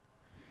to.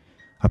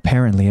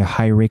 Apparently, a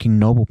high-ranking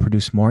noble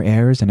produced more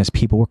heirs than his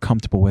people were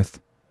comfortable with.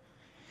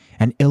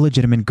 An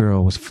illegitimate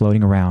girl was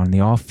floating around, and they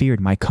all feared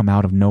might come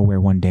out of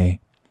nowhere one day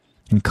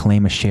and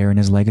claim a share in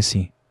his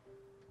legacy.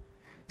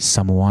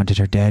 Some wanted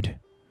her dead.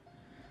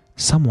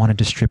 Some wanted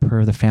to strip her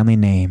of the family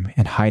name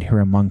and hide her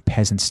among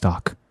peasant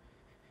stock.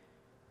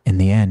 In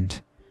the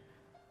end,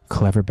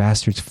 clever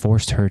bastards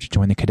forced her to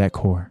join the cadet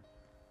corps.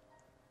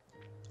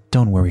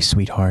 Don't worry,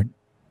 sweetheart.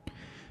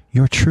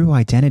 Your true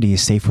identity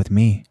is safe with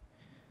me.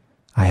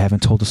 I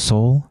haven't told a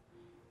soul,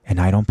 and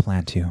I don't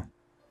plan to."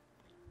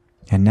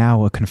 And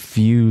now a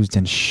confused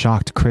and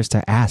shocked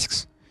Krista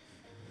asks,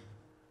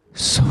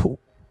 So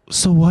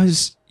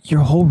was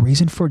your whole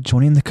reason for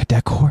joining the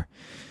cadet corps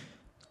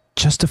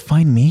just to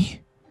find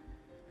me?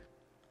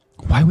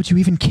 Why would you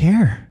even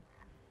care?"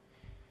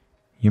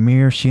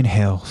 Ymir, she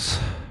inhales.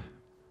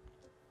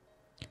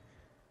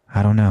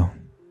 "I don't know.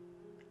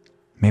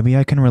 Maybe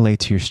I can relate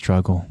to your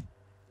struggle."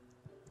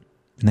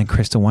 And then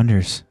Krista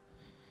wonders,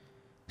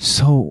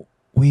 "So,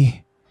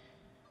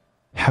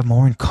 have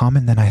more in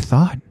common than I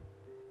thought.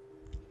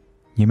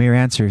 Ymir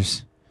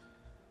answers,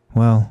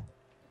 well,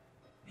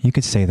 you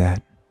could say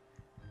that.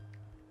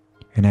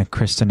 And then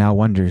Krista now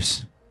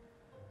wonders,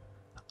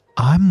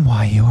 I'm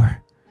why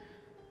you're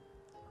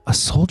a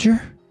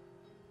soldier?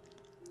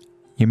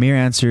 Ymir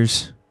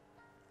answers,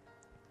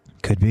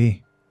 could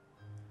be.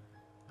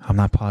 I'm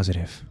not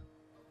positive.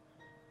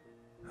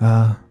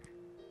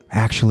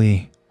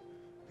 Actually,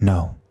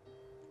 no.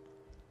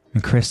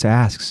 And Krista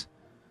asks,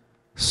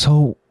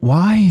 so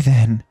why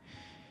then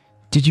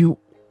did you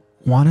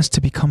want us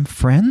to become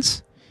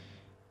friends?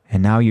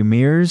 And now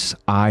Ymir's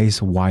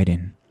eyes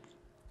widen.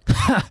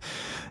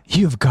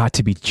 You've got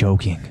to be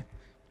joking.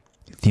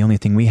 The only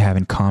thing we have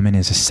in common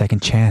is a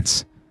second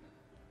chance.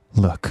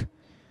 Look,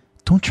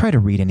 don't try to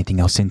read anything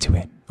else into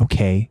it,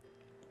 okay?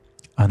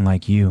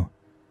 Unlike you,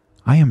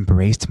 I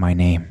embraced my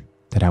name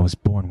that I was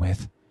born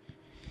with.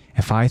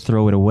 If I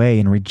throw it away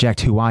and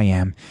reject who I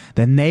am,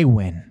 then they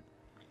win.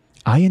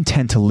 I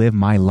intend to live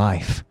my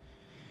life.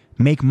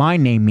 Make my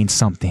name mean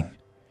something.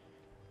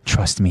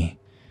 Trust me,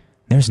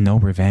 there's no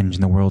revenge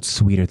in the world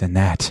sweeter than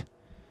that.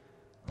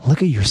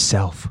 Look at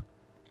yourself,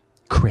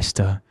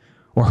 Krista,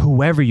 or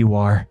whoever you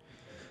are.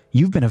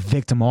 You've been a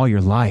victim all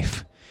your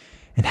life.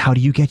 And how do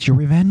you get your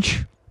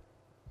revenge?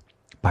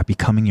 By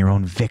becoming your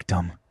own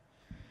victim.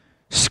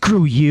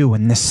 Screw you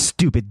and this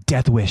stupid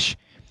death wish.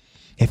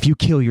 If you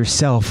kill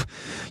yourself,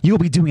 you'll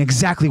be doing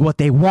exactly what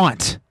they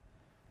want.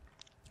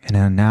 And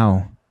then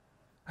now,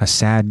 a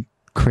sad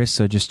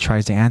Krista just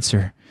tries to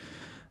answer.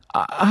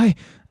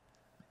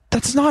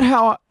 That's not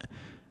how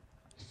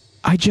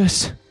I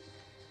just...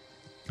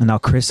 And now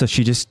Krista,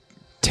 she just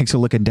takes a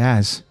look at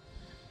Daz.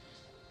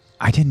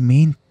 I didn't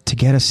mean to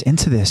get us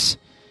into this.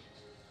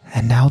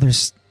 And now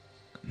there's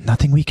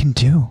nothing we can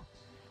do.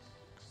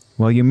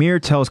 Well, Ymir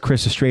tells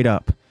Krista straight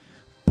up,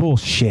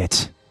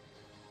 bullshit.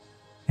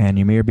 And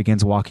Ymir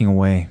begins walking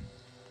away.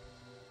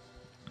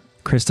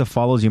 Krista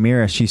follows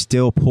Ymir as she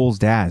still pulls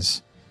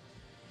Daz.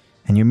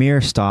 And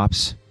Ymir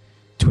stops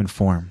to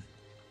inform.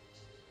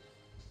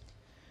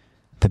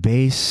 The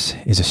base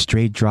is a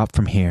straight drop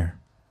from here.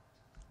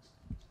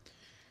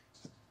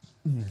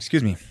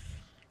 Excuse me.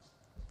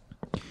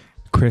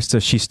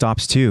 Krista, she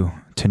stops too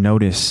to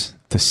notice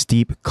the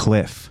steep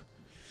cliff.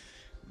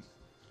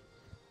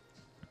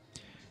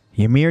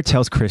 Ymir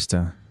tells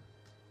Krista,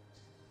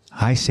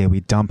 I say we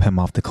dump him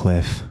off the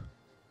cliff.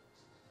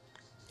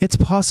 It's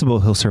possible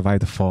he'll survive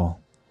the fall.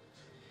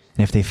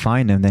 And if they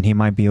find him, then he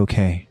might be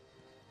okay.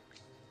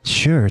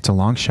 Sure, it's a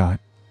long shot.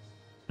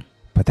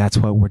 But that's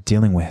what we're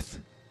dealing with.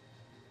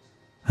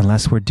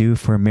 Unless we're due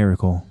for a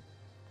miracle.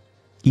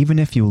 Even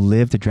if you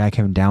live to drag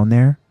him down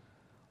there,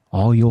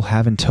 all you'll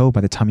have in tow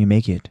by the time you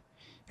make it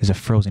is a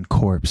frozen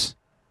corpse.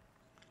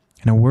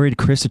 And a worried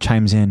Krista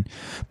chimes in,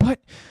 but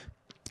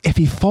if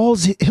he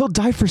falls, he'll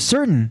die for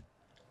certain.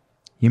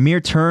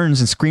 Ymir turns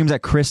and screams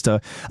at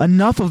Krista,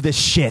 enough of this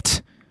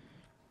shit.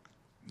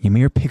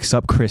 Ymir picks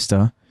up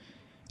Krista,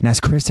 and as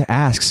Krista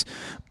asks,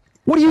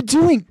 what are you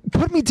doing?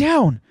 Put me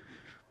down.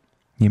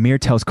 Ymir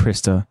tells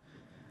Krista,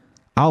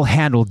 I'll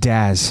handle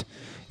Daz.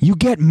 You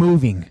get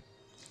moving.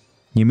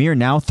 Ymir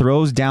now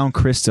throws down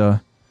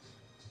Krista,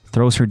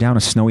 throws her down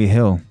a snowy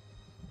hill.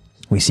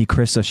 We see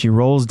Krista, she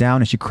rolls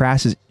down and she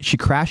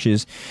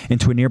crashes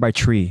into a nearby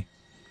tree,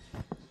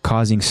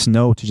 causing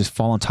snow to just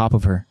fall on top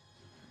of her.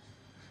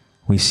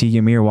 We see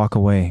Ymir walk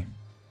away.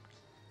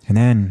 And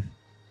then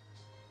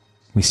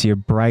we see a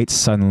bright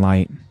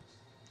sunlight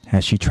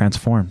as she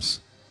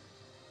transforms.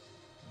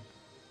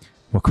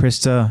 Well,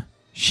 Krista,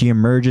 she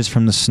emerges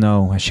from the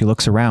snow as she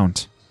looks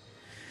around.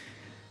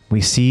 We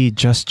see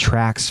just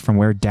tracks from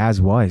where Daz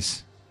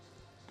was.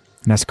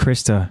 And as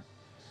Krista,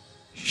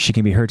 she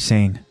can be heard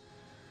saying,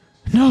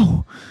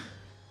 no!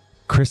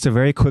 Krista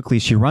very quickly,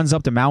 she runs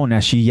up the mountain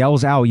as she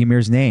yells out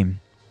Ymir's name.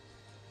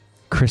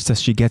 Krista,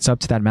 she gets up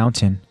to that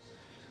mountain,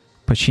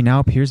 but she now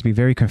appears to be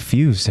very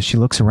confused as she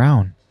looks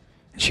around.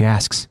 And she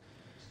asks,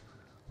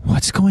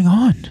 what's going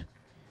on?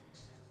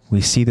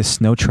 We see the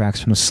snow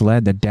tracks from the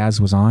sled that Daz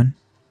was on,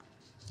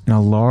 and a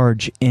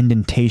large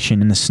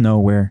indentation in the snow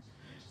where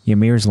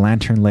Ymir's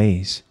lantern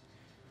lays.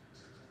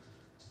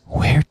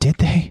 Where did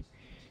they?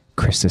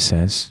 Krista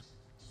says.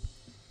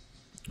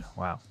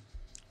 Wow.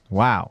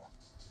 Wow.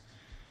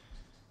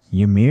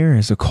 Ymir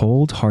is a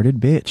cold-hearted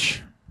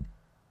bitch.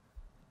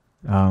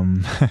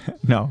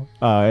 No.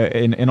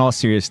 In all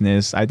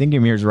seriousness, I think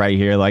Ymir's right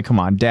here. Like, come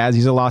on, Daz,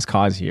 he's a lost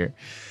cause here.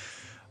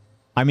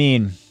 I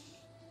mean,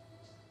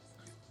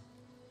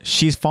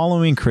 she's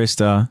following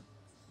Krista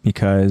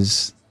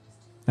because,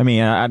 I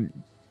mean,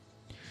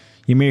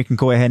 Ymir can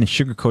go ahead and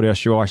sugarcoat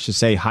it, or I should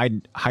say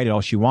hide it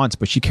all she wants,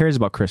 but she cares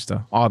about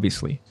Krista,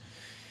 obviously.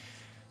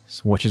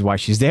 So, which is why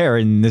she's there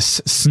in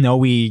this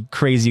snowy,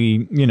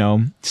 crazy,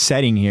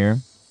 setting here.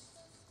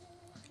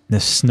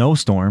 This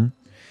snowstorm.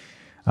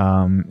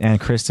 And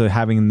Krista,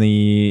 having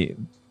the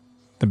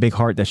big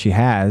heart that she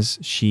has,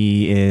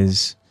 she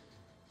is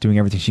doing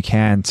everything she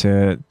can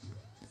to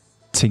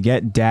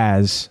get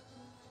Daz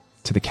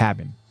to the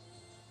cabin.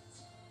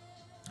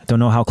 I don't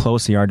know how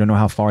close they are. I don't know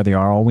how far they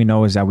are. All we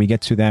know is that we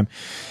get to them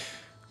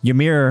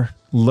Ymir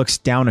looks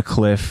down a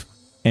cliff,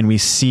 and we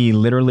see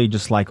literally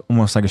just like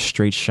almost like a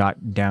straight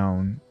shot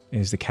down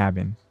is the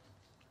cabin.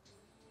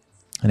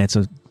 And it's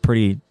a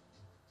pretty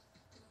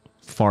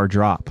far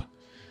drop.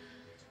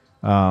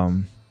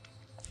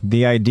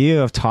 The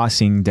idea of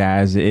tossing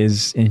Daz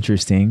is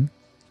interesting,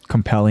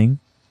 compelling.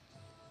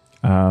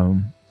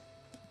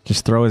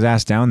 Just throw his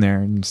ass down there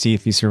and see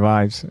if he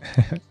survives.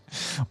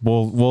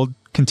 We'll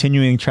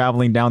continuing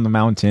traveling down the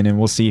mountain, and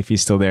we'll see if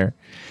he's still there.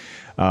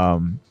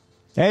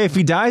 Hey, if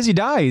he dies, he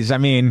dies. I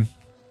mean,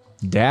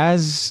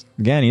 Daz,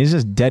 again, he's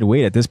just dead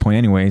weight at this point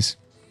anyways.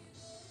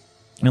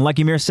 And like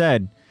Ymir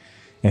said,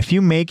 if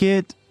you make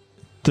it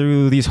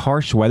through these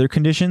harsh weather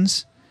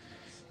conditions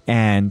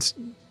and,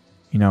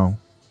 you know,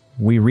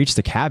 we reach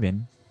the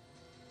cabin,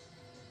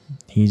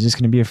 he's just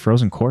going to be a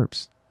frozen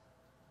corpse.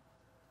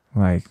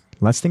 Like,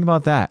 let's think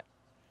about that.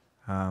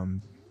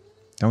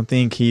 Don't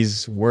think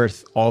he's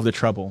worth all the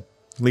trouble,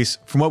 at least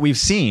from what we've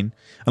seen.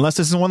 Unless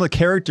this is one of the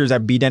characters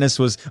that B. Dennis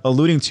was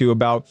alluding to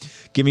about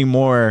giving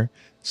more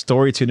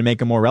story to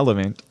make him more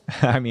relevant.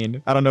 I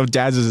mean, I don't know if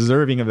Daz is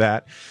deserving of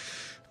that,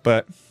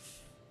 but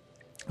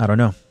I don't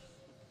know.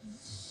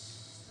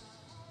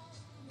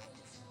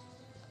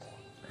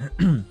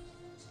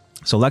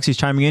 So Lexi's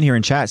chiming in here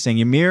in chat saying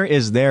Ymir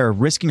is there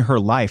risking her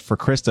life for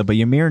Krista, but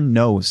Ymir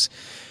knows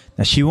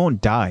that she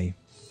won't die,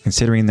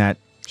 considering that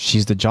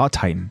she's the Jaw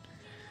Titan.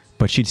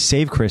 But she'd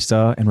save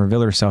Krista and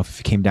reveal herself if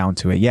it came down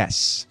to it.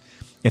 Yes.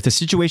 If the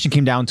situation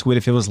came down to it,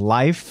 if it was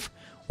life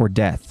or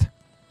death,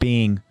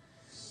 being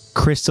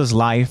Krista's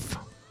life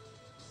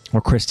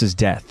or Krista's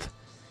death,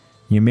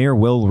 Ymir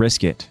will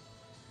risk it.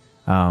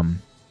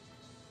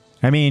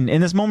 I mean,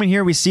 in this moment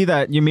here, we see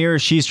that Ymir,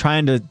 she's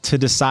trying to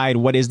decide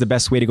what is the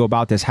best way to go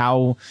about this.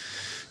 How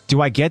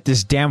do I get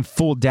this damn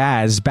fool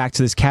Daz back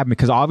to this cabin?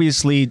 Because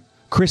obviously,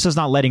 Krista's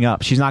not letting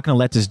up. She's not going to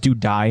let this dude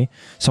die.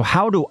 So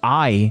how do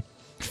I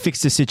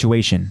fix this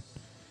situation?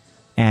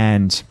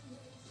 And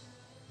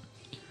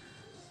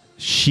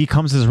she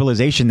comes to this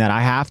realization that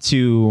I have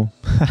to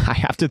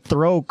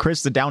throw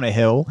Krista down a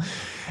hill.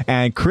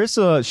 And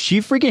Krista, she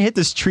freaking hit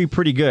this tree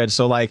pretty good.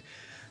 So like,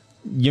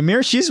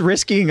 Ymir, she's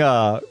risking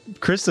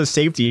Krista's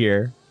safety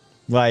here.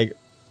 Like,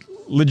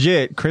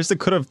 legit, Krista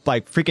could have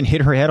like freaking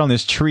hit her head on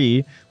this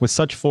tree with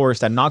such force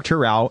that knocked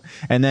her out.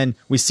 And then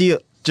we see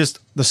just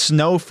the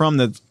snow from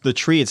the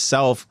tree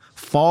itself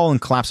fall and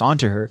collapse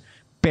onto her,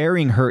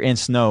 burying her in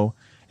snow.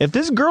 If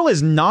this girl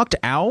is knocked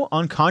out,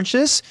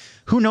 unconscious,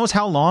 who knows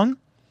how long?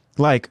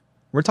 Like,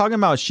 we're talking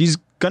about she's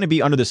going to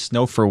be under the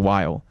snow for a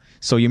while.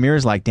 So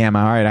Ymir's like, damn,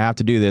 all right, I have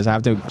to do this.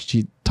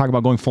 She talk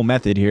about going full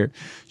method here.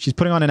 She's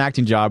putting on an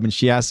acting job and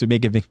she has to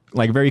make it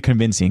like very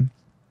convincing.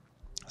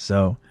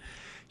 So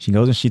she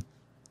goes and she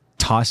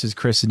tosses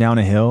Krista down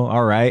a hill.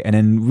 All right. And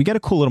then we get a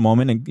cool little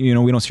moment, and you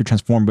know, we don't see her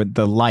transform, but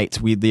the light,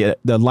 the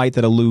light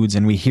that alludes,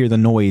 and we hear the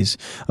noise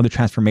of the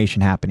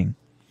transformation happening.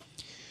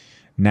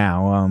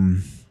 Now,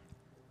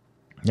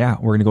 yeah,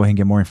 we're going to go ahead and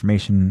get more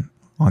information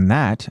on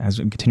that as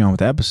we continue on with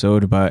the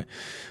episode, but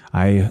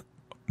I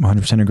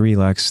 100% agree,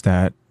 Lex,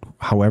 that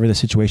however the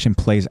situation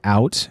plays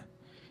out,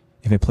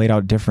 if it played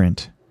out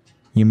different,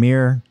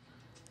 Ymir,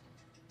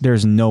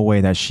 there's no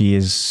way that she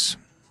is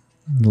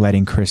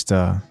letting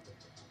Krista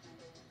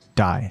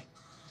die.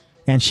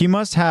 And she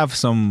must have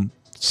some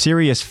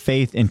serious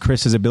faith in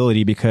Krista's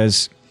ability,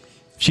 because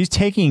she's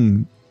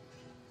taking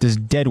this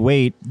dead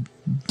weight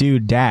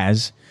dude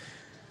Daz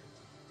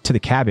to the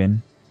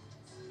cabin.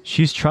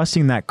 She's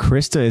trusting that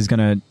Krista is going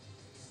to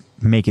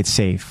make it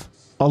safe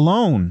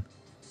alone.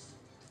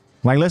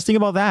 Like, let's think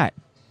about that.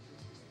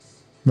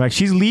 Like,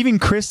 she's leaving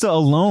Krista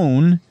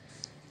alone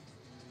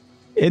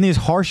in these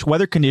harsh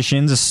weather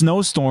conditions, a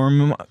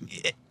snowstorm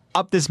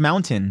up this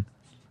mountain.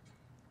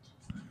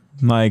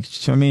 Like,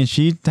 I mean,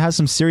 she has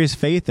some serious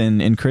faith in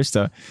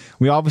Krista.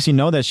 We obviously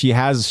know that she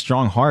has a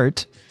strong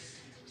heart,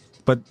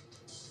 but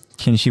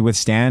can she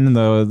withstand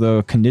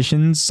the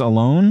conditions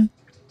alone?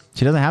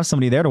 She doesn't have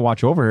somebody there to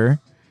watch over her.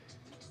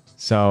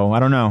 So, I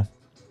don't know.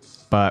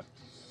 But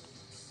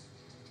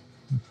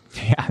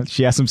yeah,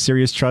 she has some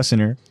serious trust in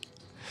her.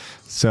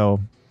 So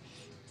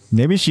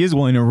maybe she is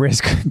willing to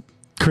risk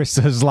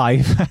Krista's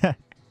life.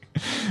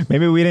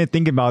 Maybe we didn't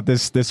think about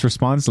this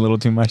response a little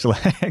too much,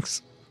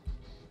 Lex.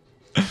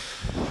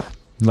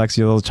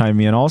 Lexi will chime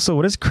in. Also,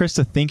 what is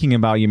Krista thinking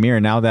about Ymir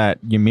now that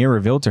Ymir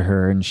revealed to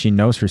her and she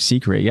knows her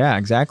secret? Yeah,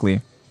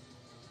 exactly.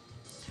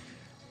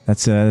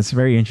 That's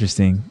very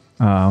interesting.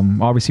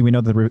 Obviously, we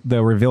know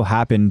the reveal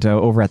happened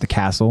over at the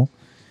castle.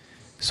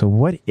 So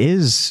what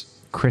is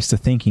Krista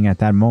thinking at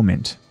that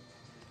moment?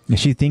 Is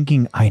she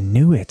thinking, I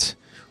knew it?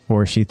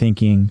 Or is she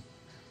thinking,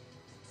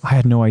 I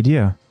had no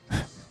idea?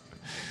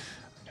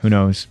 Who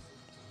knows?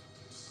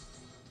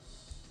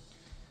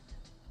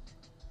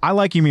 I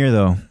like Ymir,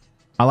 though.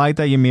 I like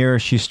that Ymir,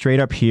 she's straight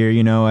up here,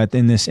 you know,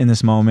 in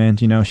this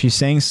moment. You know, she's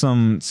saying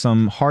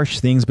some harsh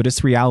things, but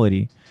it's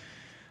reality.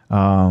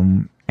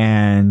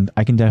 And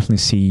I can definitely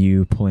see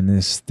you pulling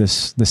this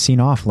scene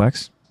off,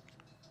 Lex.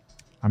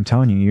 I'm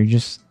telling you,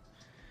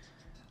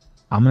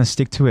 I'm going to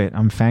stick to it.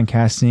 I'm fan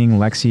casting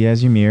Lexi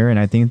as Ymir, and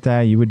I think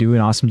that you would do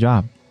an awesome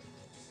job.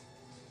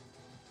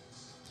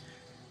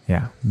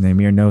 Yeah,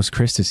 Ymir knows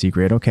Krista's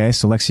secret. Okay,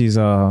 so Lexi's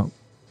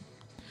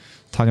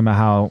talking about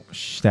how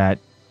that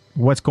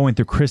what's going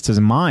through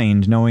Krista's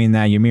mind, knowing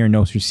that Ymir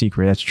knows her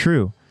secret. That's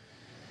true.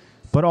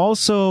 But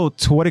also,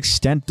 to what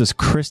extent does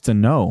Krista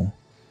know?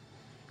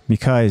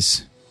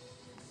 Because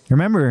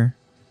remember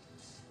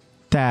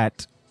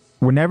that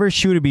whenever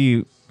she would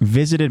be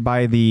visited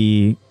by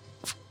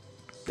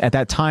at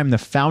that time, the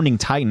founding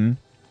Titan,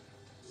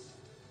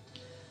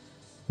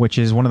 which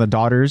is one of the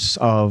daughters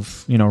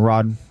of,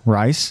 Rod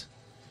Reiss,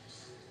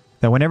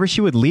 that whenever she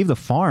would leave the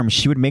farm,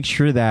 she would make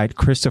sure that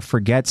Krista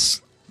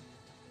forgets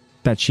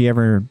that she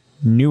ever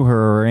knew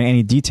her or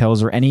any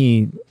details or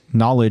any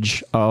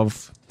knowledge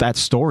of that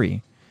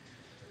story.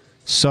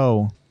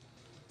 So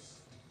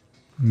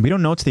we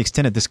don't know to the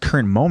extent at this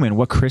current moment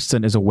what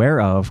Krista is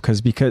aware of,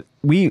 because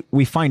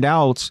we find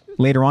out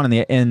later on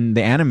in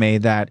the anime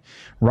that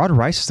Rod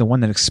Reiss is the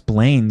one that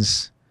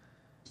explains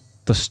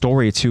the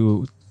story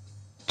to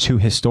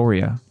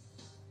Historia,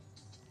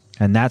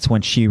 and that's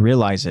when she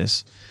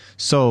realizes.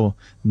 So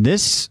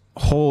this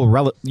whole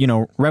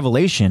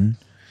revelation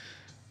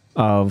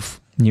of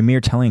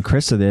Ymir telling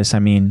Krista this, I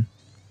mean,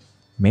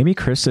 maybe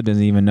Krista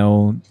doesn't even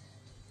know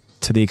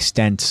to the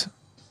extent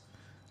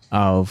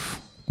of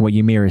what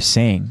Ymir is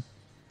saying.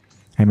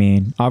 I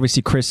mean,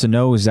 obviously Krista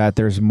knows that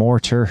there's more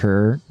to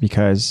her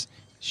because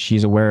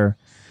she's aware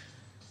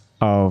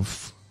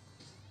of,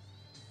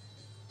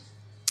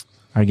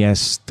 I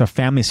guess, the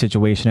family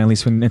situation, at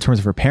least in terms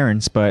of her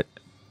parents, but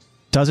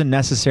doesn't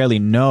necessarily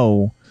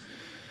know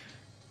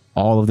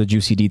all of the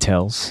juicy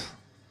details,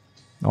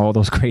 all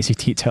those crazy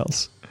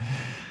details.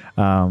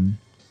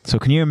 So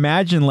can you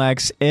imagine,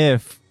 Lex,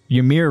 if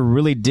Ymir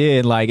really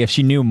did, if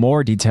she knew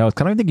more details?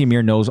 I don't think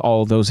Ymir knows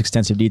all of those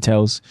extensive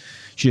details.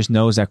 She just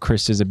knows that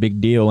Krista is a big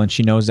deal, and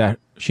she knows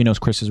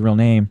Krista's real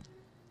name.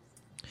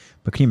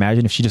 But can you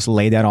imagine if she just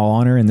laid that all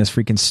on her in this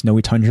freaking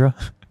snowy tundra?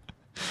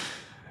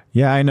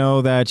 Yeah, I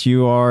know that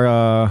you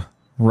are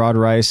Rod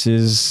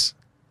Reiss's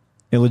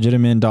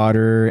illegitimate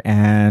daughter,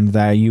 and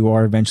that you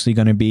are eventually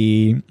going to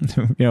be,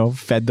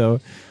 fed the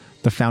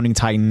founding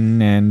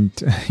Titan, and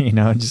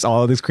just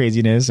all of this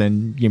craziness.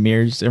 And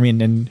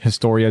and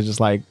Historia's just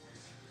like,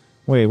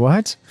 wait,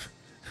 what?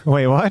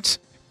 Wait, what?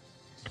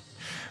 I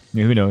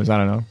mean, who knows? I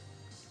don't know.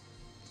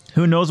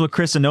 Who knows what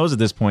Krista knows at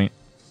this point?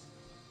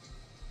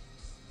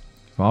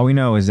 All we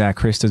know is that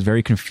Krista's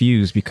very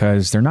confused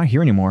because they're not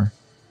here anymore.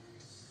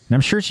 And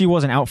I'm sure she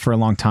wasn't out for a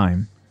long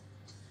time.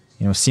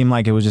 It seemed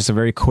like it was just a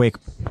very quick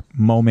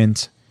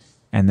moment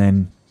and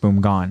then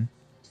boom, gone.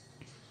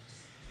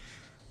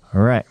 All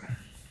right.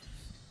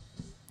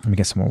 Let me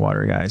get some more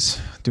water,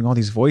 guys. Doing all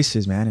these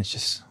voices, man, it's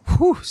just,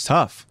 it's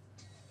tough.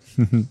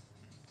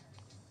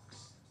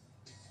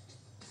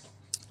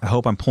 I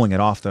hope I'm pulling it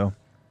off, though,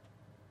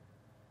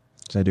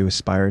 because I do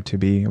aspire to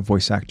be a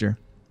voice actor.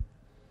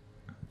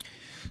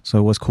 So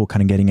it was cool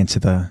kind of getting into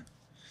that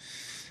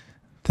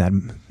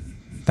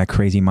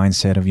crazy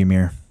mindset of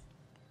Ymir.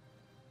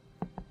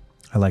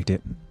 I liked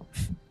it.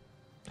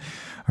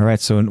 All right,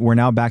 so we're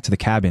now back to the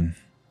cabin.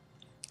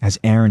 As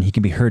Eren, he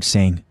can be heard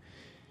saying,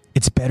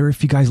 "It's better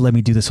if you guys let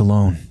me do this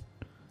alone.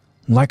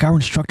 Like our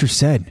instructor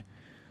said,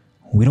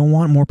 we don't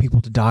want more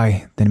people to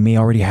die than we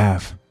already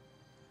have."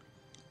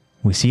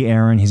 We see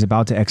Eren, he's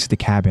about to exit the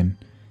cabin,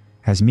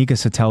 as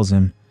Mikasa tells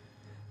him,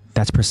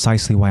 "That's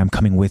precisely why I'm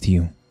coming with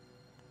you."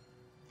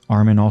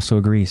 Armin also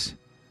agrees.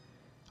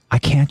 "I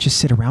can't just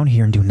sit around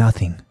here and do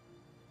nothing."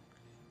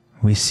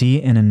 We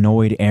see an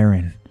annoyed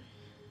Eren.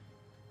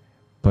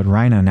 But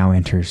Reina now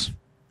enters.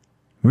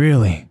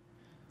 "Really?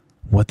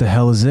 What the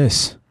hell is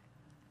this?"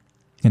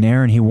 And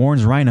Eren, he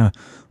warns Reina,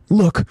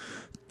 "Look,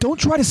 don't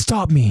try to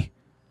stop me."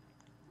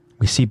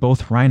 We see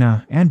both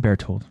Reina and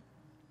Bertold,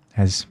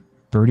 as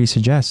Birdie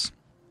suggests.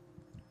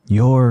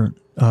 "You're,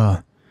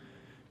 gonna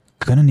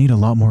need a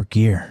lot more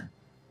gear."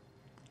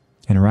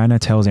 And Reina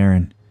tells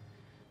Eren,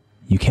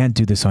 "You can't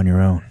do this on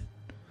your own.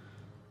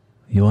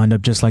 You'll end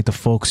up just like the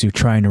folks you're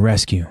trying to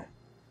rescue."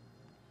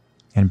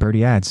 And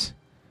Birdie adds,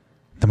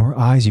 "The more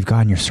eyes you've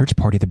got in your search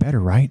party, the better,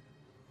 right?"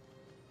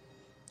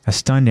 A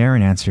stunned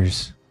Eren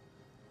answers,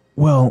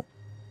 "Well,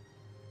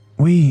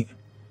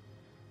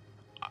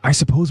 I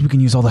suppose we can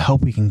use all the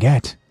help we can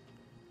get."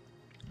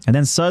 And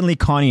then suddenly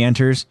Connie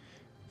enters.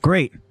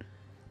 "Great,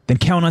 then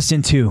count us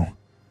in too."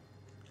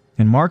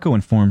 And Marco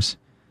informs,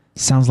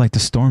 "Sounds like the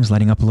storm's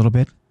letting up a little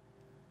bit.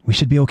 We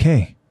should be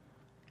okay."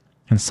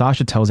 And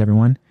Sasha tells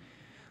everyone,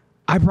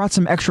 "I brought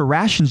some extra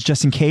rations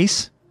just in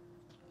case."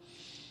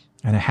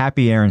 And a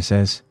happy Eren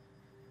says,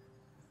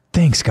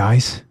 "Thanks,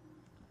 guys."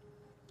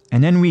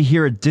 And then we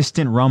hear a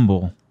distant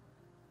rumble.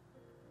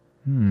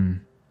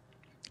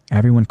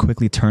 Everyone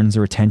quickly turns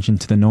their attention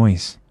to the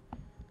noise.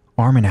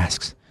 Armin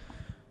asks,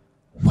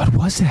 "What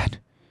was that?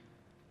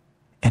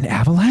 An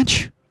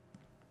avalanche?"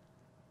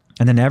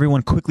 And then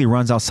everyone quickly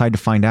runs outside to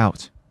find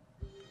out.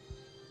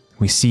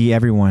 We see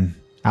everyone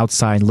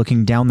outside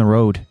looking down the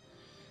road.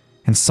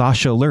 And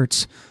Sasha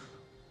alerts,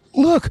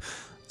 "Look,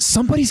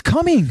 somebody's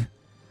coming."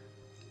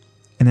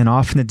 And then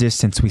off in the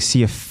distance, we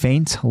see a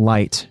faint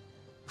light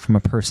from a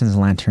person's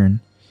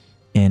lantern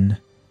in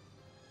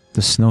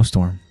The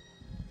snowstorm.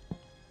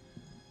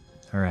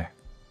 All right.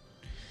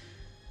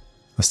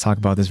 Let's talk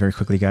about this very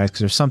quickly, guys, because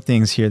there's some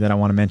things here that I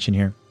want to mention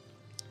here.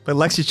 But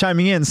Lexi's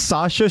chiming in.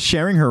 Sasha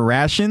sharing her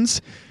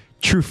rations.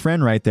 True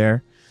friend right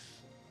there.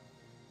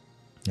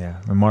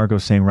 Yeah. And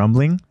Margot's saying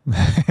rumbling.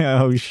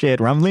 Oh,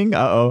 shit. Rumbling?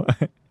 Uh-oh.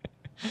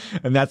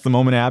 And that's the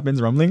moment it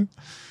happens, rumbling.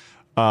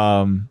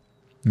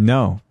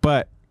 No.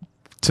 But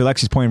to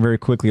Lexi's point very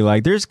quickly,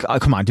 like, there's...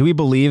 come on. Do we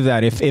believe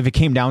that if it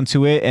came down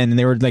to it and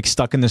they were, like,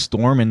 stuck in the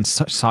storm and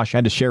Sasha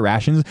had to share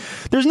rations,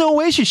 there's no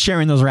way she's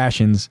sharing those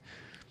rations.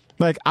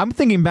 Like, I'm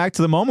thinking back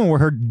to the moment where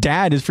her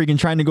dad is freaking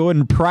trying to go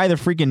and pry the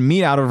freaking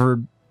meat out of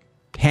her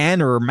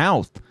hand or her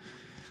mouth.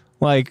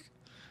 Like,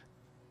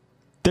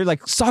 they're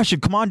like, Sasha,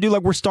 come on, dude.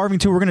 Like, we're starving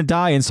too. We're going to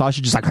die. And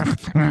Sasha just like,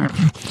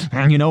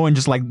 you know, and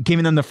just like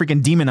giving them the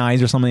freaking demon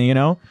eyes or something, you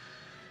know?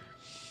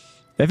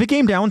 If it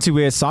came down to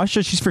it,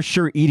 Sasha, she's for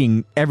sure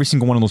eating every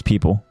single one of those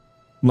people.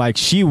 Like,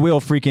 she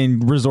will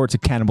freaking resort to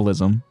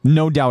cannibalism.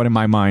 No doubt in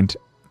my mind.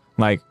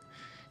 Like,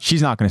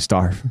 she's not going to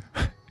starve.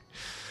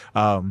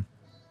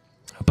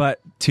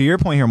 But to your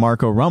point here,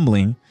 Marco,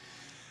 rumbling.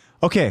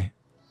 Okay,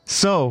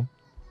 so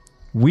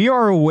we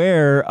are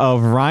aware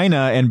of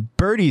Rhaina and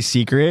Birdie's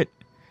secret.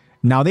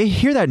 Now they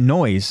hear that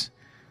noise.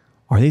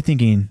 Are they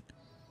thinking,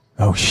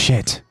 oh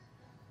shit,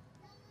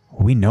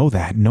 we know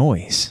that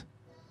noise?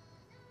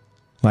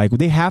 Like,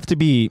 they have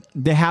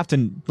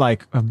to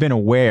like have been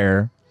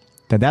aware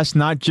that that's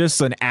not just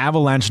an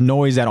avalanche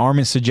noise that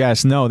Armin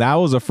suggests. No, that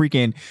was a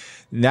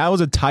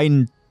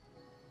Titan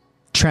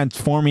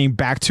transforming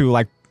back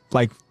to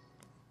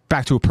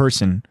back to a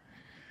person.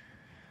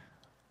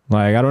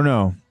 Like, I don't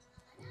know.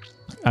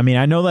 I mean,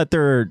 I know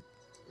that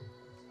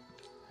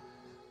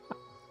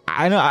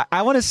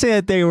I want to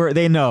say that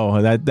they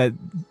know that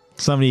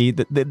somebody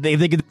that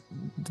they could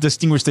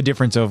distinguish the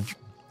difference of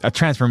a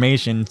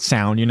transformation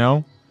sound, you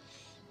know?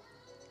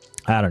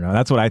 I don't know.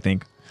 That's what I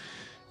think.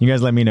 You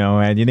guys let me know.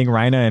 And do you think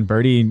Rhaina and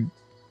Birdie,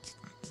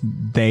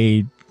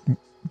 they,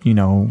 you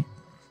know,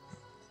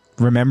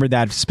 remember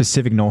that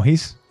specific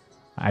noise?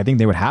 I think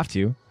they would have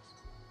to.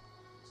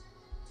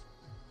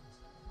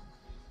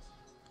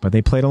 But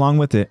they played along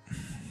with it.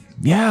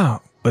 Yeah,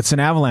 it's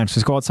an avalanche.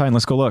 Let's go outside and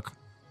let's go look.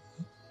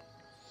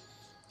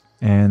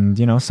 And,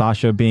 you know,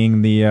 Sasha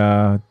being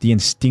the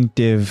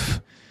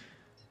instinctive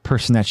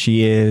person that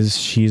she is,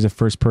 she's the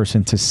first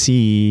person to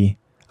see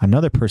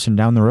another person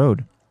down the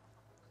road.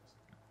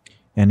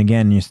 And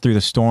again, through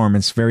the storm,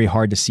 it's very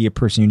hard to see a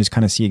person. You just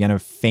kind of see, again, a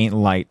faint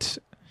light.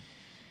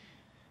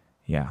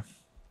 Yeah.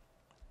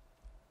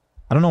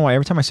 I don't know why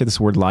every time I say this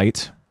word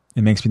light,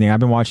 it makes me think. I've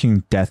been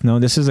watching Death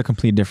Note. This is a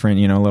complete different,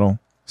 you know, little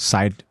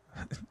side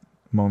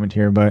moment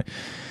here, but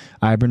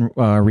I've been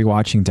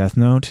rewatching Death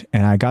Note,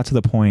 and I got to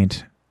the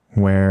point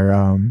where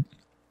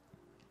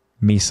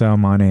Misa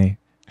Mane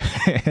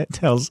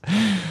tells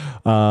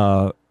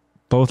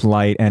both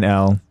Light and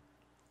L,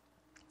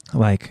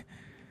 like,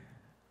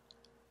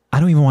 I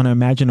don't even want to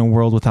imagine a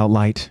world without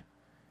light.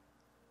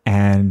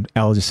 And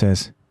L just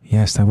says,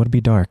 yes, that would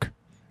be dark.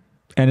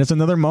 And it's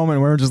another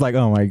moment where we're just like,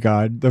 oh my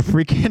god, the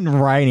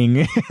freaking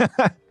writing.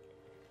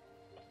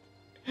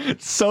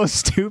 It's so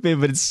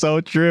stupid, but it's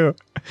so true.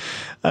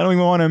 I don't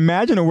even want to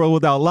imagine a world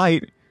without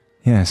light.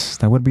 Yes,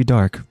 that would be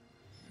dark.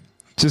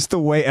 Just the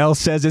way L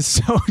says it's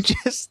so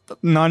just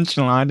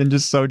nonchalant and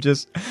just so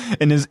just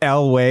in his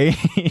L way.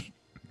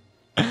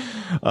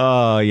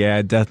 Oh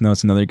yeah, Death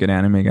Note's another good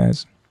anime,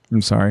 guys.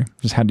 I'm sorry.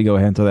 Just had to go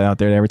ahead and throw that out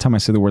there. Every time I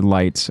say the word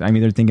light, I'm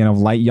either thinking of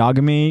Light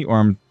Yagami or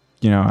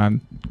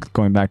I'm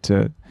going back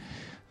to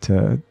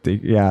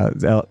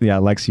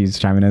Lexi's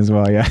chiming in as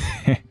well. Yeah.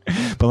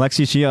 But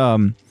Lexi,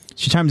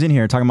 she chimes in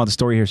here talking about the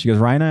story here. She goes,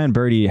 Rhaina and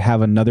Birdie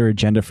have another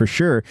agenda for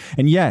sure.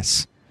 And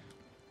yes,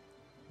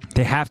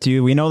 they have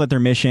to. We know that their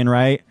mission,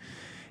 right?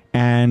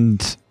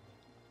 And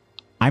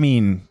I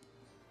mean,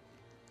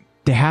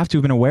 they have to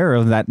have been aware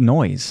of that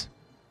noise.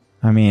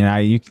 I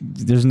mean,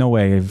 there's no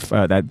way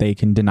that they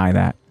can deny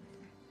that.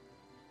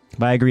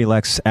 But I agree,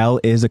 Lex. L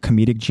is a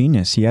comedic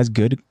genius. He has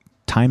good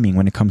timing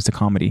when it comes to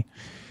comedy.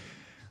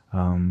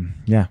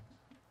 Yeah.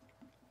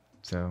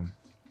 So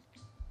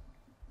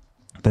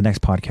the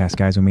next podcast,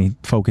 guys, when we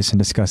focus and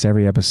discuss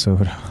every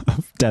episode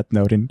of Death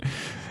Note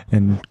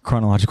in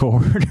chronological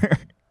order.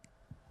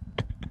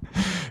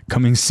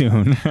 Coming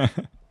soon.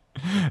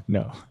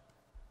 No.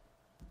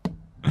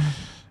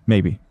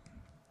 Maybe.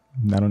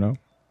 I don't know.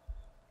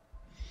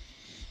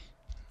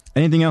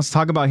 Anything else to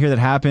talk about here that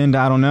happened?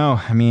 I don't know.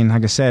 I mean,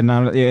 like I said,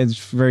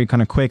 it's very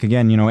kind of quick.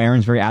 Again, you know,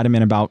 Aaron's very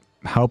adamant about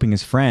helping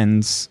his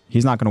friends.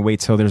 He's not going to wait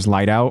till there's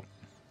light out.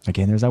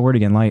 Again, there's that word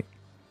again, light.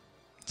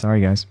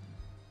 Sorry, guys.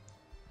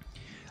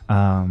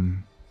 But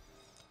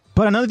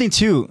another thing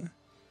too,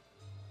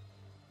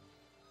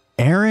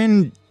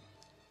 Aaron,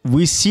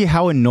 we see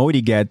how annoyed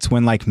he gets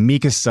when like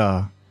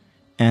Mikasa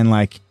and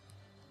like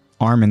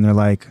Armin, they're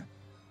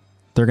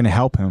going to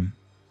help him.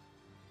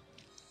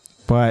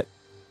 But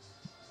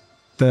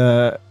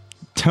the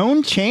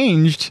tone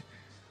changed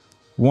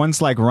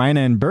once like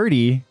Rhaina and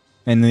Birdie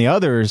and the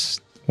others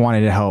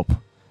wanted to help.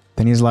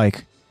 Then he's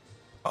like,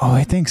 oh,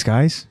 hey, thanks,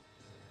 guys.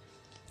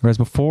 Whereas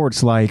before,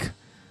 it's like,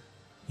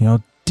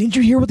 didn't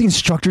you hear what the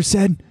instructor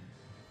said?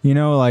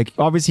 Like,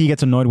 obviously he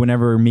gets annoyed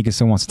whenever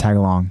Mikasa wants to tag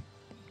along.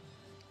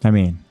 I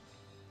mean,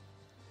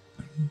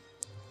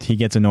 he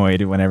gets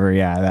annoyed whenever,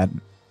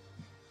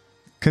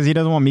 because he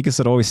doesn't want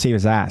Mikasa to always save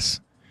his ass.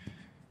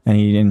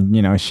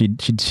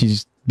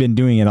 She's been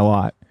doing it a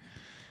lot.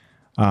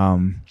 I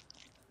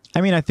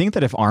mean, I think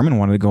that if Armin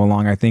wanted to go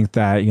along, I think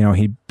that,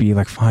 he'd be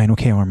like, fine,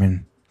 okay,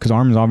 Armin. Because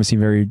Armin's obviously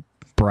very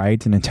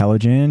bright and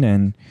intelligent,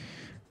 and,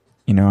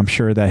 I'm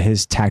sure that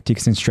his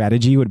tactics and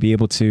strategy would be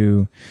able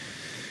to,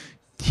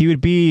 he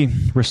would be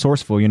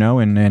resourceful,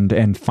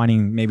 and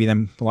finding maybe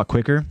them a lot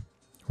quicker.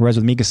 Whereas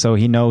with Mikasa,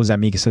 he knows that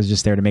Mikasa is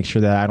just there to make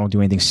sure that I don't do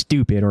anything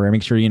stupid, or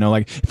make sure,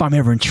 like, if I'm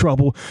ever in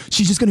trouble,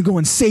 she's just going to go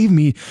and save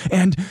me.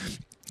 And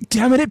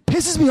damn it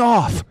pisses me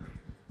off.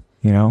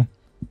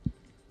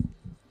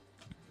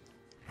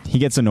 He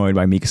gets annoyed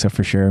by Mikasa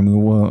for sure.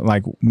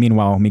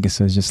 Meanwhile,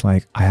 Mikasa is just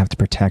like, I have to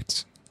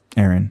protect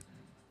Eren.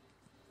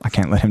 I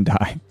can't let him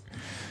die.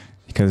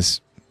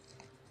 Because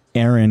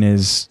Eren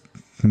is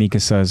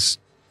Mikasa's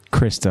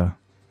Krista.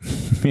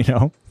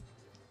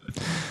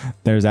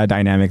 There's that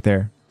dynamic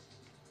there.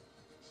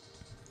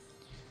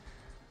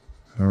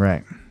 All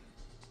right.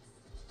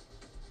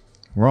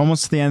 We're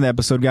almost to the end of the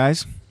episode,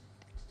 guys.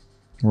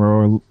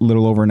 We're a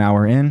little over an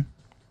hour in.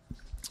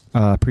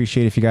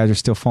 Appreciate if you guys are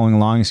still following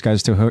along. You guys are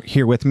still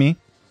here with me.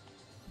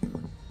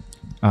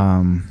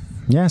 So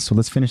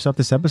let's finish up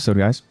this episode,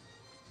 guys.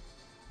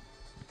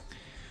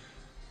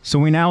 So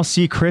we now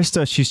see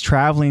Krista. She's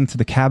traveling to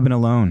the cabin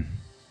alone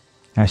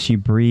as she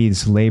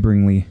breathes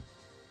laboringly.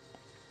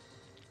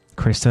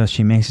 Krista,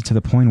 she makes it to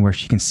the point where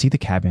she can see the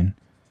cabin,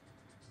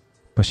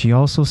 but she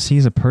also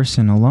sees a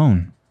person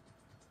alone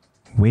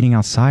waiting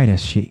outside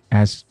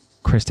as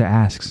Krista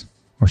asks,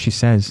 or she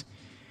says,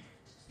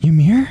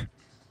 Ymir?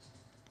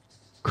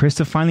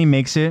 Krista finally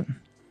makes it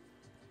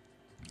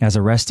as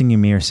a resting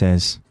Ymir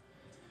says,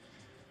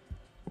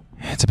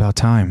 it's about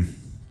time.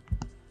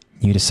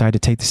 You decide to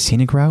take the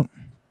scenic route?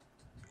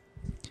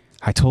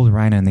 I told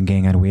Reiner and the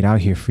gang I'd wait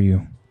out here for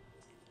you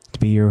to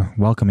be your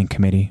welcoming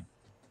committee.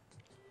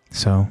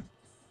 So,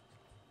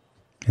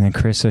 and then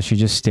Krista, she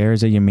just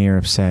stares at Ymir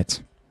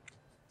upset.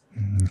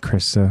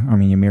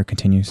 Ymir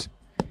continues.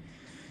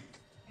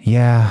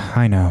 Yeah,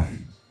 I know.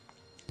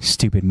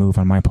 Stupid move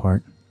on my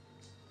part.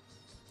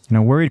 And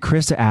a worried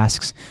Krista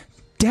asks,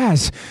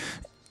 Daz,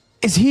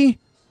 is he?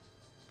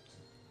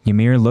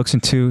 Ymir looks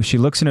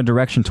in a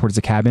direction towards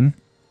the cabin,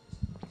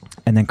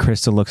 and then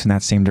Krista looks in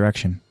that same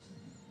direction.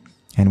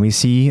 And we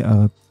see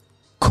a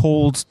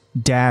cold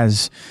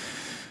Daz.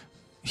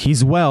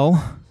 He's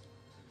well,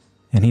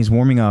 and he's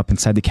warming up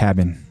inside the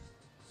cabin.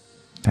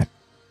 That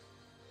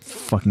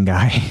fucking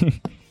guy.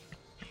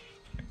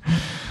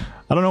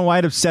 I don't know why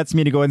it upsets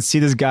me to go and see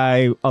this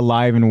guy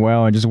alive and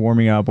well and just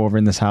warming up over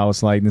in this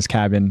house, like in this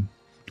cabin,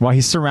 while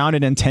he's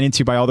surrounded and tended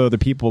to by all the other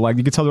people. Like,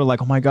 you could tell they're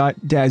like, oh my God,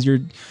 Daz, you're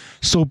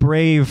so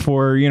brave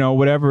for,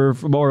 whatever,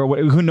 or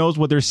who knows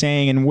what they're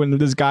saying. And when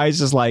this guy's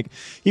just like,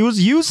 he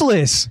was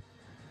useless.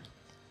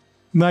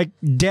 Like,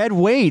 dead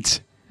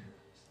weight.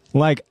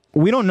 Like,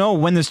 we don't know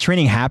when this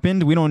training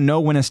happened. We don't know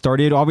when it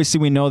started.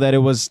 Obviously, we know that it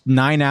was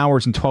 9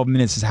 hours and 12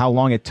 minutes is how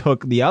long it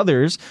took the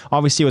others.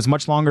 Obviously, it was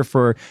much longer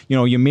for,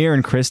 Ymir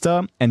and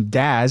Krista and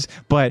Daz.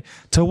 But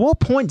to what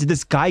point did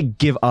this guy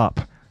give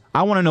up?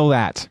 I want to know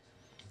that.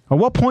 At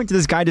what point did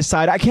this guy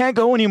decide, I can't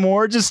go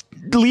anymore, just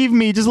leave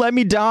me, just let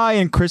me die?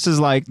 And Chris is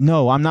like,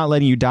 no, I'm not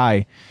letting you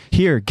die.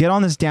 Here, get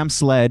on this damn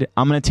sled.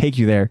 I'm going to take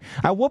you there.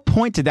 At what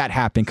point did that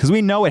happen? Because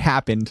we know it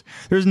happened.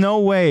 There's no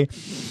way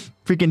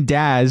freaking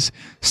Daz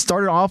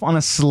started off on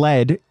a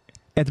sled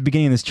at the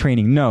beginning of this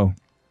training. No.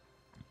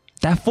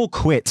 That fool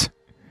quit.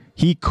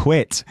 He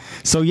quit.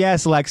 So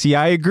yes, Lexi,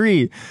 I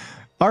agree.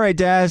 All right,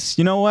 Daz,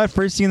 you know what?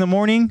 First thing in the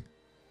morning,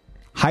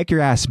 hike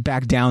your ass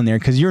back down there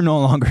because you're no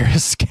longer a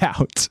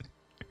scout.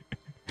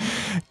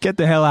 Get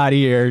the hell out of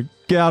here.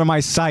 Get out of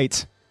my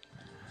sight.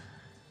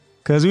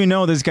 Because we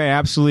know this guy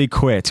absolutely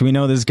quit. We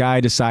know this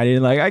guy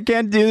decided, like, I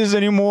can't do this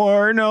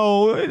anymore.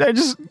 No,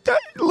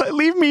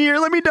 leave me here.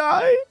 Let me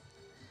die.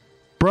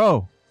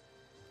 Bro.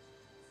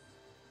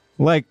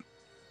 Like,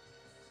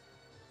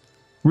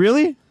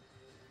 really?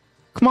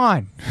 Come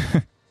on.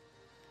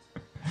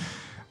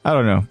 I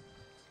don't know.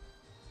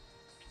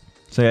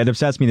 So it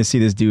upsets me to see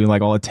this dude,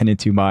 like, all attended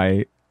to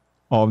by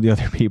all of the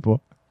other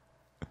people.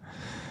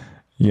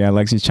 Yeah,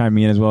 Lexi's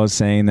chiming in as well as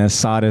saying that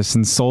Sada's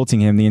insulting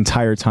him the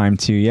entire time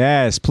too.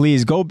 Yes,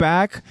 please go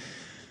back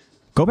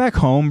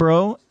home,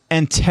 bro,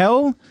 and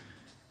tell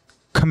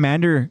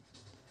Commander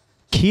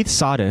Keith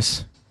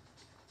Sadas.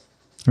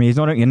 I mean, he's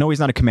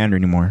not a commander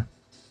anymore,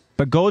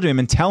 but go to him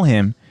and tell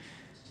him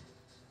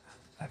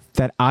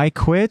that I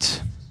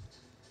quit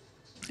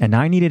and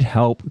I needed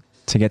help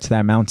to get to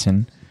that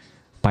mountain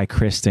by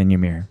Krista and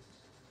Ymir.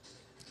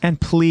 And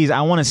please,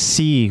 I want to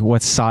see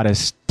what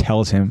Sadas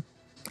tells him.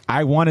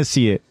 I want to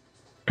see it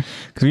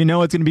because we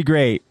know it's going to be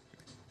great.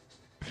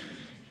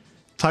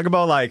 Talk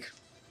about like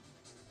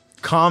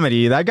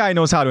comedy. That guy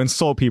knows how to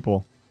insult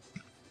people.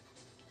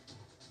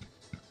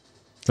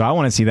 So I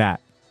want to see that.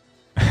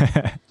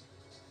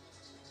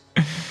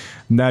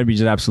 That'd be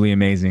just absolutely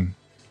amazing.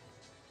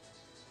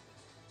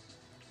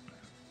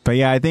 But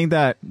yeah, I think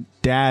that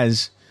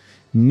Daz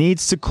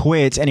needs to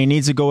quit, and he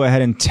needs to go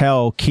ahead and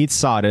tell Keith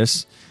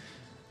Sodus,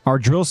 our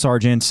drill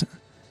sergeant,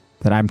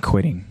 that I'm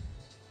quitting.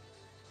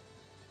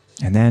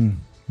 And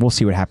then we'll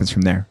see what happens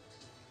from there.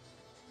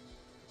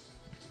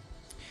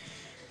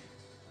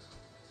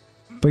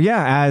 But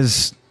yeah,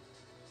 as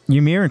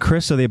Ymir and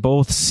Krista, they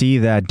both see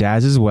that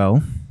Daz is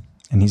well,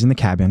 and he's in the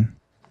cabin.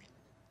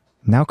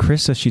 Now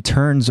Krista, she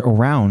turns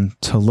around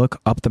to look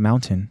up the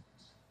mountain.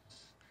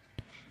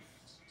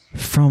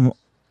 From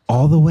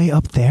all the way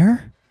up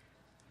there?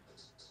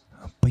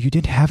 But you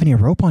didn't have any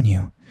rope on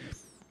you.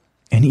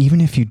 And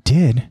even if you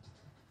did,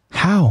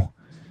 how?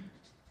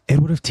 It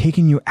would have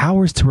taken you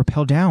hours to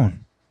rappel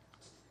down.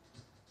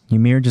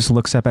 Ymir just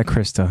looks up at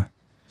Krista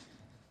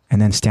and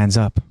then stands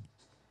up.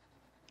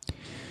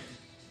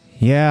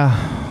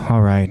 Yeah,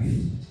 all right.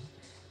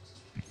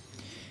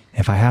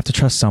 If I have to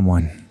trust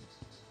someone,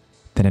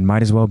 then it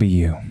might as well be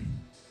you.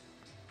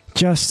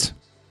 Just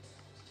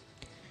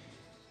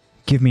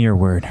give me your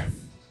word.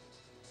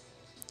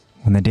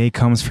 When the day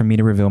comes for me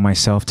to reveal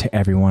myself to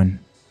everyone,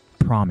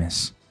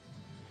 promise.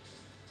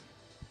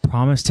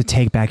 Promise to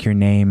take back your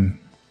name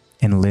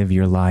and live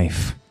your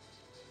life.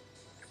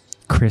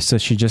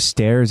 Krista, she just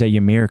stares at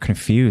Ymir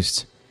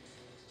confused.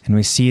 And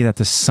we see that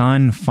the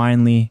sun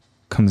finally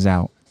comes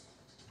out.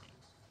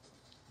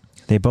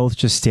 They both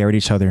just stare at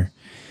each other.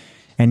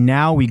 And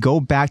now we go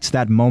back to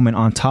that moment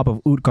on top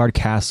of Utgard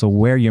Castle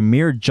where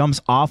Ymir jumps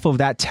off of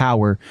that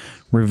tower,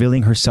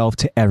 revealing herself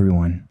to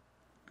everyone.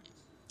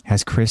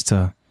 As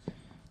Krista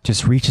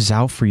just reaches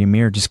out for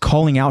Ymir, just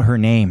calling out her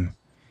name,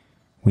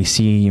 we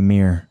see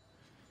Ymir,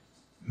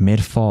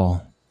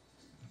 mid-fall,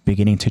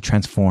 beginning to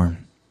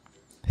transform,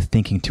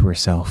 thinking to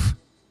herself,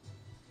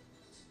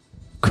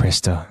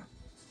 Krista,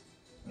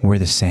 we're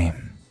the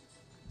same.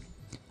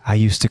 I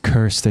used to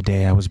curse the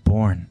day I was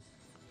born,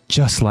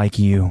 just like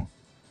you.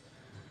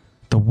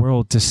 The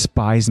world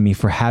despised me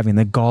for having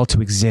the gall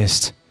to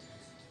exist.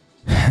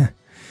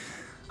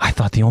 I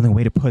thought the only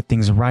way to put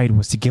things right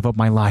was to give up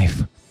my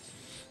life.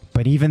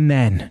 But even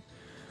then,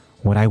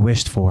 what I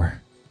wished for,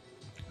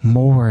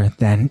 more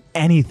than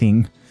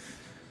anything,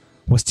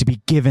 was to be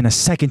given a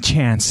second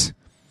chance.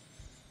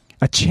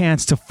 A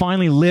chance to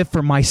finally live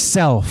for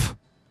myself.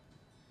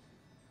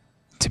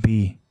 To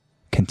be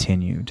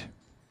continued.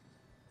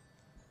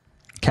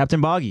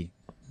 Captain Boggy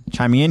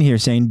chiming in here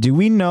saying, do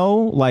we know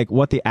like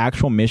what the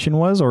actual mission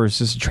was, or is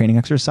this a training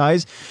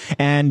exercise?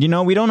 And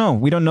we don't know.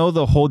 We don't know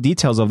the whole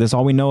details of this.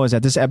 All we know is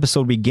that this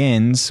episode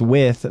begins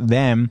with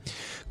them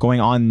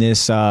going on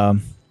this, or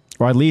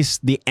at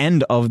least the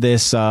end of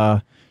this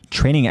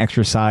training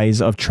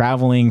exercise of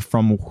traveling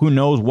from who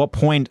knows what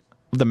point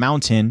of the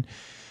mountain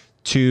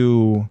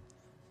to,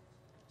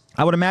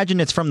 I would imagine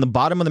it's from the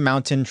bottom of the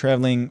mountain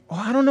traveling. Oh,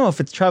 I don't know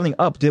if it's traveling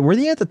up. Were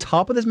they at the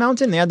top of this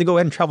mountain? They had to go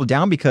ahead and travel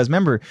down because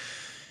remember,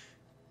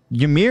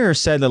 Ymir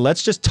said that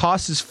let's just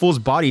toss this fool's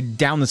body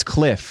down this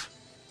cliff.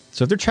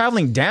 So if they're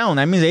traveling down,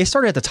 that means they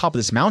started at the top of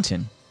this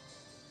mountain.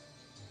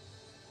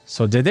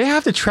 So did they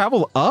have to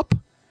travel up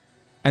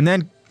and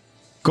then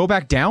go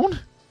back down?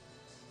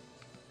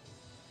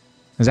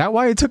 Is that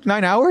why it took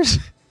 9 hours?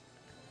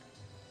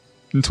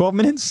 And 12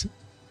 minutes?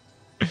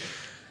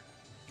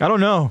 I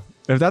don't know.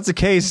 If that's the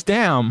case,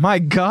 damn, my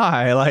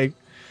guy, like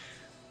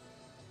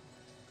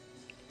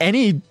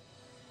any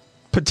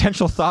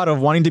potential thought of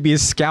wanting to be a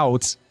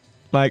scout,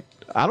 like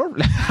I don't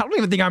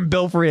even think I'm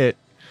built for it.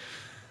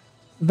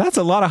 That's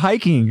a lot of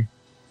hiking.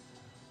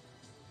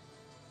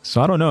 So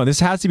I don't know. This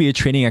has to be a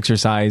training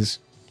exercise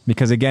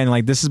because again,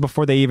 like this is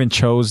before they even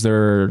chose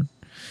their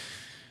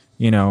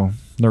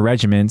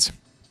regiment.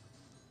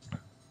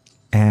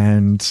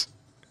 And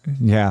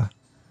yeah,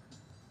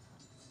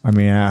 I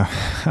mean,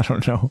 I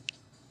don't know.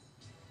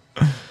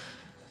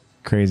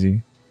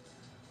 Crazy.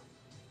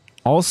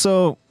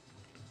 Also,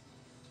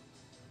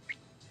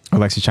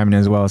 Alexi chiming in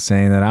as well,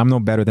 saying that I'm no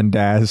better than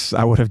Daz.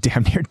 I would have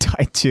damn near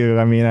died too.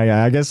 I mean,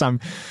 I guess I'm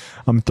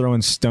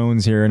throwing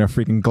stones here in a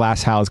freaking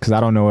glass house because I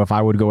don't know if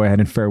I would go ahead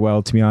and fare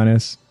well, to be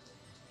honest.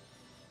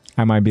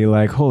 I might be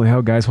like, holy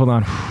hell, guys, hold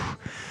on.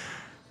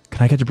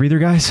 Can I catch a breather,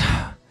 guys?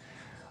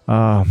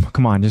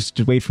 Come on, just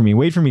wait for me.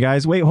 Wait for me,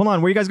 guys. Wait, hold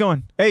on. Where are you guys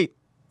going? Hey,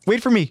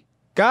 wait for me,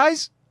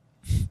 guys.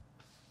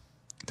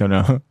 Don't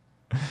know.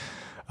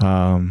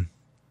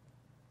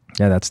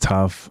 Yeah, that's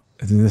tough.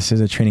 This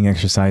is a training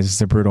exercise. It's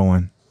a brutal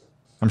one.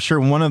 I'm sure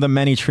one of the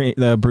many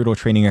the brutal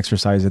training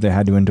exercises that they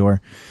had to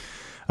endure.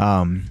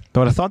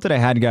 But a thought that I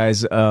had,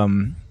 guys,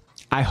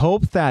 I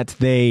hope that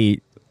they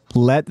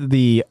let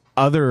the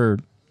other,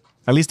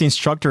 at least the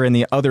instructor and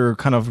the other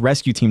kind of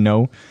rescue team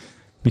know,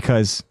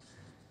 because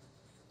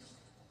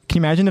can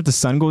you imagine if the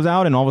sun goes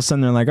out and all of a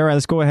sudden they're like, all right,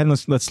 let's go ahead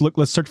and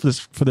let's search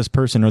for this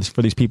person or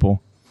for these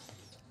people,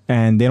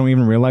 and they don't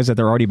even realize that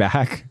they're already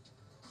back.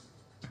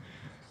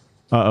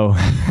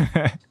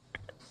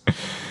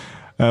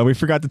 We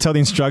forgot to tell the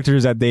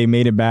instructors that they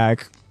made it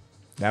back.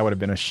 That would have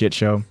been a shit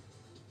show.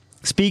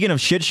 Speaking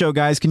of shit show,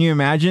 guys, can you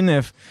imagine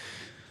if,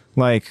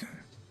 like,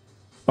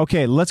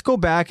 Okay, let's go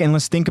back and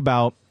let's think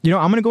about, I'm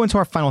going to go into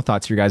our final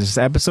thoughts here, guys. This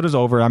episode is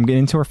over. I'm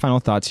getting into our final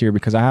thoughts here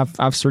because I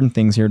have certain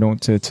things here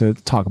to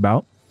talk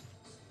about.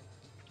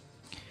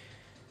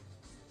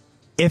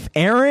 If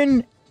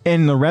Eren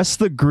and the rest of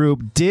the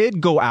group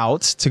did go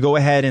out to go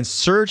ahead and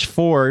search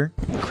for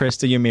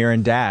Krista, Ymir,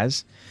 and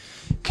Daz,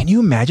 can you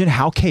imagine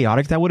how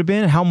chaotic that would have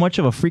been? How much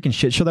of a freaking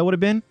shit show that would have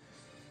been?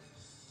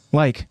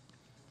 Like,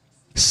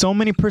 so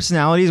many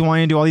personalities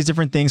wanting to do all these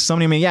different things. So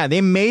many,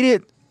 they made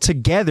it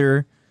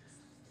together,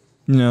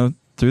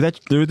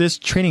 through this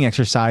training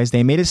exercise.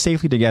 They made it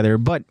safely together.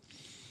 But,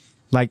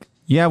 like,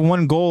 you have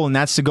one goal, and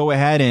that's to go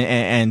ahead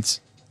and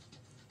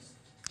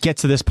get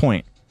to this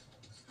point.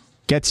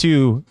 Get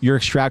to your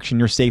extraction,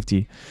 your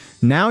safety.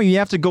 Now you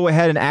have to go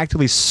ahead and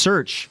actively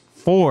search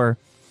for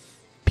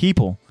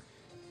people.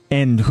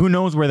 And who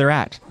knows where they're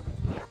at.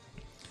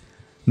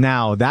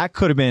 Now, that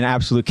could have been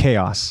absolute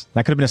chaos.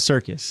 That could have been a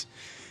circus.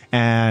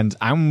 And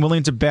I'm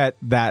willing to bet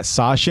that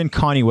Sasha and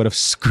Connie would have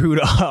screwed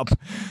up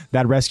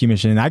that rescue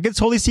mission. And I could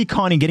totally see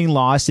Connie getting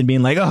lost and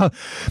being like,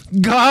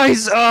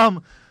 guys, I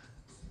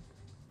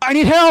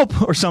need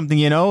help or something,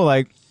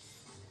 like,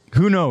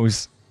 who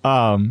knows?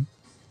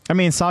 I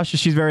mean, Sasha,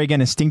 she's very, again,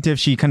 instinctive.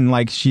 She can,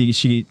 like,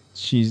 she's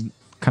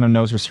kind of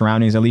knows her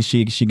surroundings. At least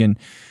she can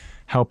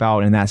help out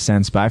in that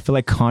sense. But I feel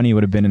like Connie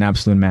would have been an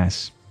absolute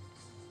mess.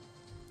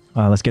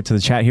 Let's get to the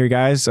chat here,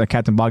 guys.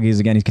 Captain Boggy is,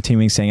 again, he's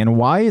continuing saying, and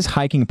why is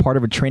hiking part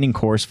of a training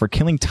course for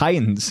killing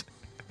Titans?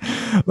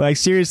 Like,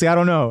 seriously, I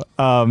don't know.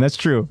 That's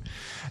true.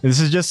 This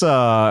is just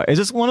it's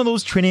just one of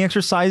those training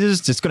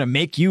exercises. It's going to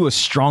make you a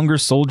stronger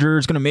soldier.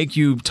 It's going to make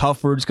you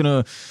tougher. This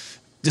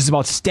is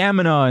about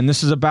stamina, and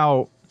this is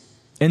about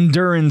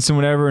endurance and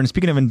whatever. And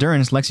speaking of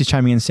endurance, Lexi's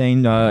chiming in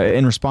saying,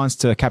 in response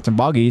to Captain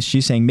Boggy,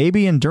 she's saying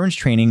maybe endurance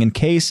training in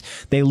case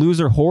they lose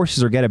their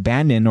horses or get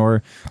abandoned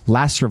or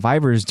last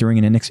survivors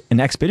during an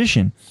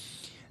expedition.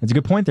 That's a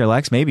good point there,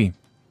 Lex. Maybe.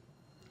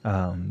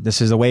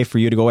 This is a way for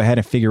you to go ahead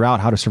and figure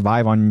out how to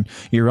survive on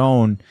your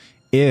own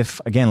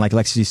if, again, like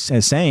Lexi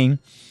is saying,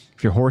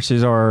 if your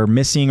horses are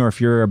missing or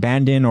if you're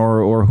abandoned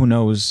or who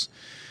knows.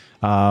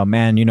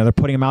 And, they're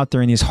putting them out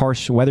there in these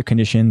harsh weather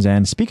conditions.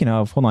 And speaking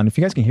of, hold on, if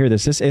you guys can hear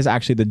this is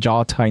actually the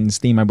Jaw Titans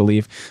theme, I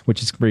believe,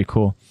 which is very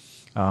cool.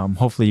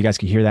 Hopefully you guys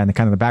can hear that in the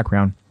kind of the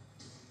background.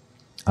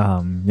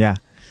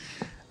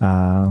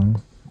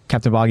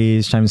 Captain Boggy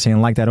is trying to say,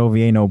 like that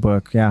OVA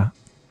notebook. Yeah.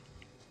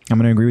 I'm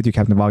going to agree with you,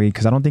 Captain Boggy,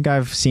 because I don't think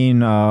I've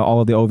seen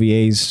all of the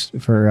OVAs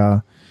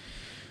for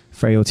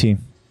AOT.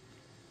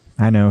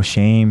 I know.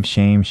 Shame.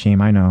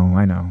 I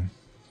know.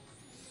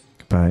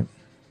 But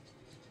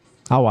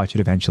I'll watch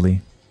it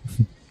eventually.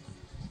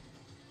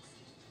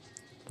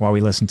 While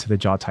we listen to the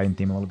Jaw Titan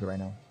theme a little bit right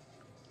now.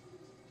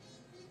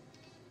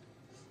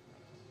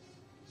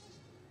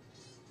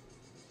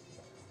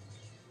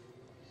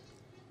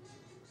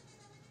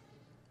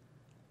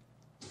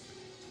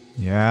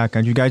 Yeah,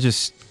 can't you guys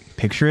just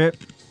picture it?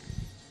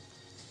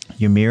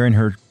 Ymir in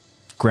her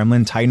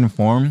gremlin Titan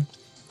form,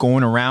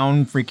 going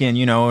around freaking,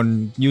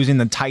 and using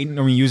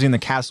the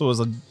castle as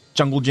a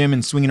jungle gym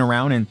and swinging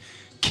around and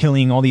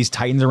killing all these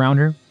Titans around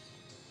her.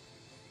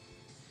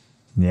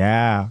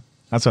 Yeah,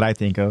 that's what I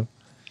think of.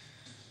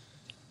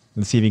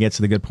 Let's see if he gets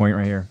to the good point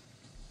right here.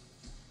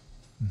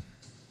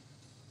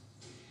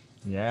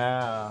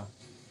 Yeah.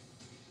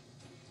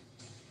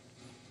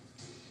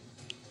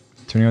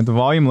 Turning up the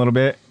volume a little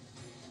bit.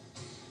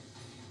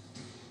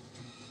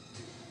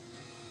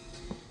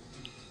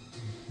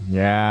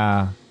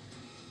 Yeah.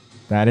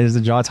 That is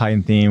the Jaw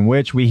Titan theme,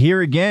 which we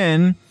hear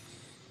again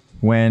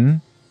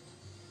when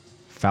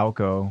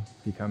Falco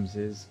becomes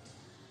his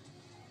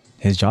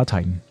Jaw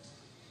Titan.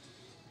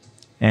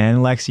 And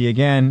Lexi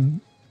again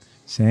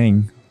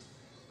saying,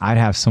 I'd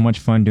have so much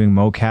fun doing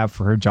mocap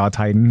for her Jaw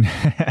Titan.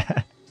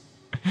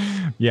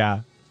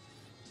 Yeah.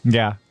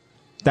 That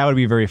would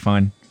be very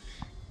fun.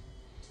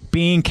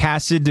 Being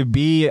casted to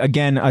be,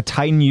 again, a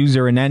Titan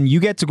user, and then you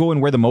get to go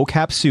and wear the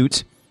mocap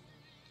suit,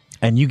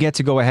 and you get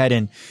to go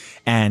ahead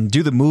and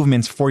do the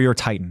movements for your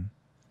Titan.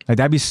 Like,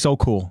 that'd be so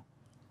cool.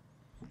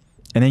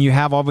 And then you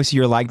have, obviously,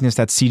 your likeness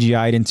that's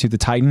CGI'd into the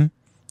Titan.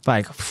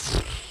 Like,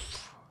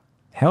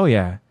 hell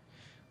yeah.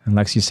 And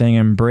Lexi's saying,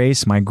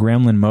 embrace my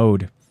gremlin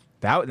mode.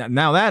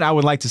 Now that I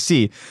would like to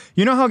see.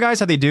 You know how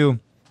they do,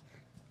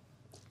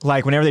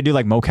 like, whenever they do,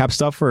 like, mocap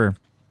stuff for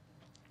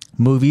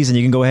movies, and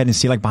you can go ahead and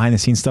see, like, behind the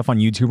scenes stuff on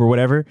YouTube or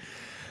whatever.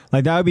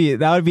 Like, that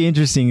would be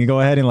interesting. You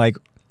go ahead and, like,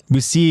 we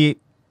see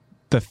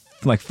the,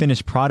 like,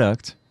 finished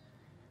product,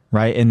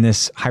 right, in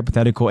this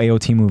hypothetical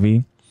AOT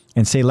movie,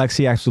 and say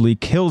Lexi actually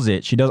kills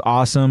it. She does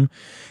awesome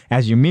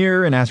as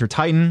Ymir and as her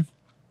Titan.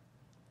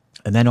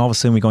 And then all of a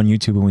sudden we go on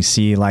YouTube and we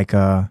see, like,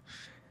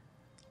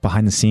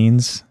 behind the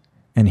scenes,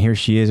 and here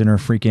she is in her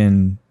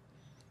freaking,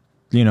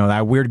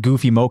 that weird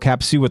goofy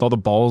mocap suit with all the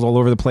balls all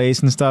over the place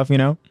and stuff,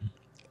 and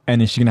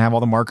then she's gonna have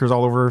all the markers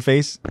all over her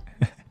face.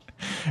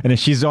 And then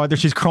she's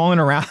crawling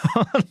around.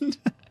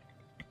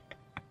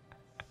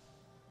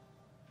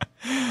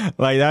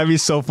 Like, that'd be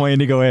so funny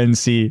to go ahead and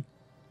see.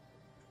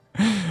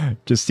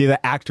 Just see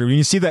the actor. When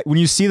you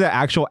see the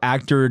actual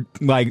actor,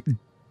 like,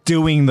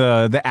 doing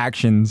the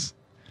actions.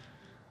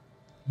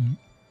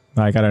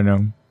 Like, I don't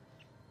know.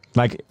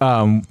 Like,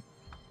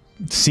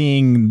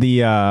 seeing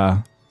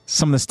the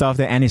some of the stuff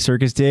that Andy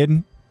Serkis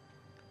did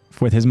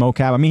with his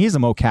mocap. I mean, he's a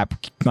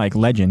mocap like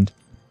legend,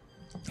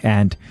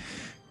 and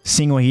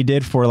seeing what he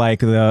did for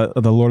like the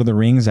Lord of the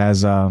Rings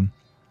as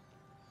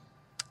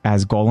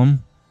Gollum,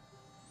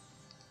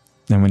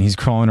 and when he's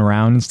crawling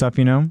around and stuff,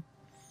 you know,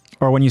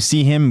 or when you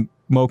see him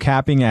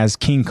mocapping as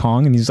King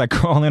Kong and he's like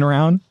crawling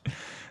around.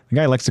 The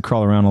guy likes to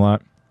crawl around a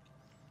lot.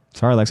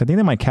 Sorry, Lex. I think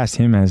they might cast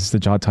him as the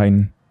Jaw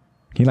Titan.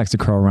 He likes to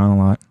crawl around a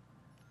lot.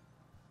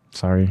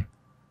 Sorry.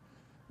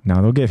 No,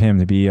 they'll give him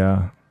to be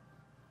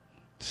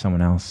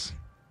someone else.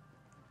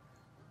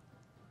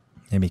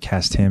 Maybe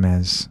cast him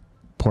as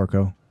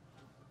Porco.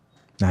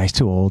 Nah, he's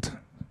too old.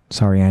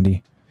 Sorry,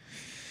 Andy.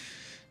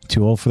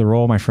 Too old for the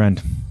role, my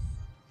friend.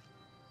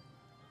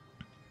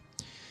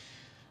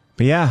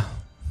 But yeah,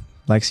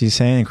 Lexi's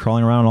saying,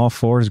 crawling around on all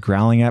fours,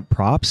 growling at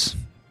props.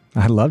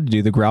 I'd love to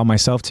do the growl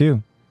myself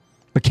too.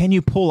 But can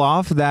you pull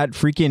off that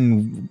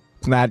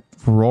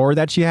roar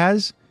that she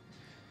has?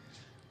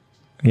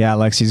 Yeah,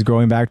 Lexi's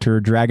going back to her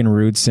dragon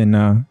roots in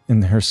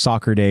her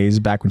soccer days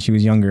back when she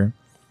was younger.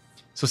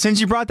 So since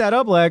you brought that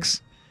up,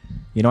 Lex,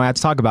 you know I have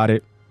to talk about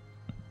it.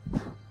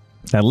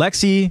 That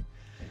Lexi,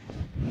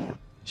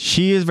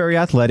 she is very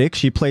athletic.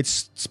 She played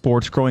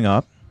sports growing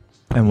up.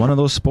 And one of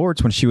those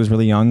sports when she was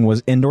really young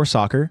was indoor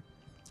soccer.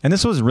 And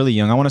this was really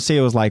young. I want to say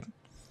it was like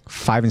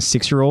 5 and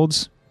 6 year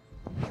olds.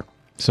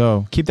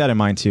 So keep that in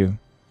mind too.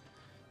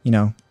 You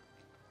know,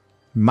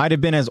 might have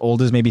been as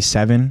old as maybe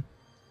 7.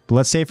 But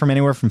let's say from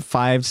anywhere from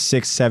 5,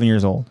 6, 7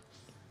 years old.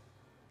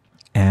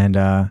 And,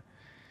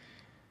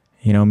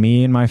 you know,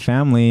 me and my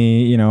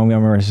family, you know, I'm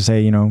going to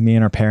say, you know, me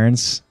and our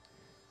parents,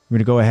 we're going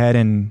to go ahead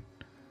and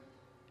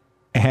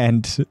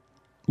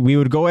we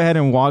would go ahead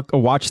and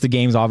watch the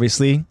games,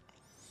 obviously.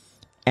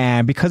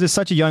 And because it's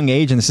such a young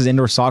age and this is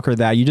indoor soccer,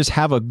 that you just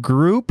have a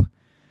group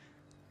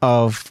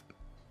of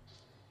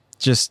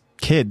just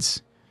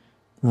kids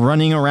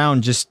running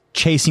around just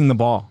chasing the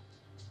ball.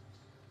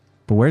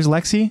 But where's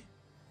Lexi?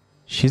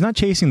 She's not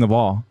chasing the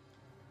ball.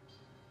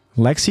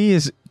 Lexi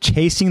is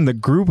chasing the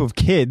group of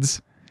kids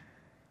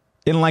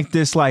in like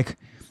this like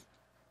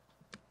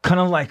kind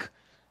of like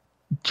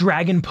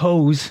dragon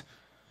pose.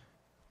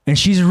 And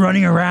she's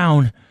running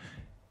around.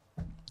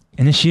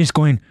 And then she's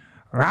going,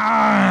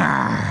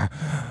 "Rah!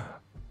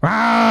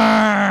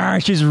 Rah!"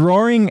 She's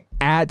roaring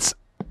at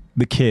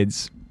the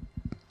kids.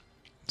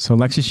 So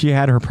Lexi, she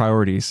had her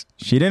priorities.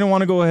 She didn't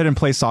want to go ahead and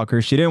play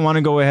soccer. She didn't want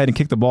to go ahead and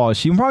kick the ball.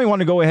 She probably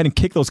wanted to go ahead and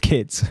kick those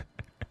kids.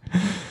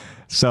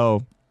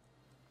 So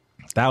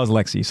that was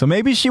Lexi. So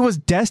maybe she was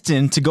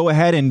destined to go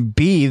ahead and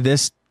be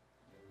this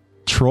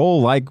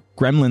troll-like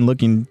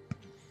gremlin-looking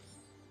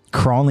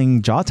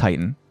crawling Jaw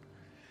Titan.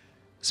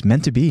 It's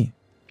meant to be.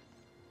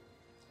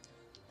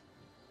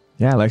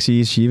 Yeah,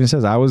 Lexi, she even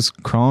says, I was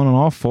crawling on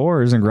all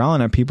fours and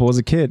growling at people as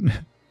a kid.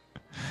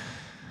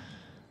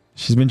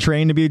 She's been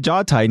trained to be a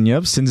Jaw Titan,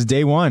 yep, since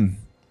day one.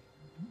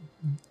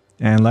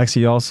 And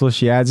Lexi also,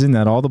 she adds in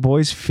that all the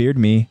boys feared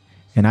me,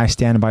 and I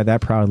stand by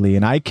that proudly.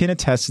 And I can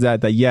attest to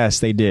that yes,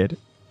 they did.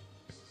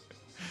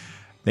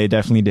 They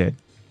definitely did.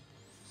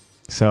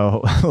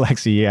 So,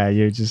 Lexi, yeah,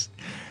 you're just...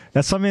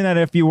 That's something that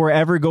if you were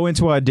ever going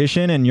to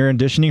audition and you're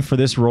auditioning for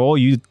this role,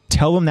 you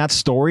tell them that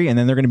story, and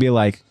then they're going to be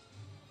like,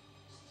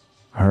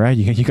 all right,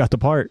 you got the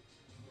part.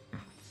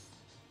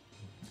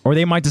 Or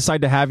they might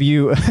decide to have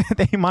you,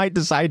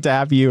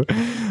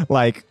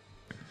 like,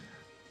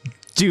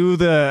 do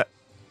the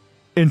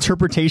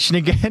interpretation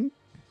again.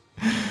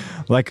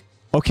 Like,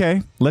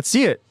 okay, let's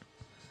see it.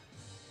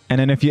 And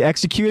then if you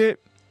execute it,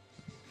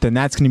 then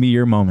that's going to be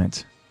your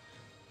moment.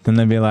 Then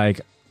they'll be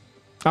like,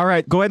 all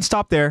right, go ahead and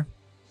stop there.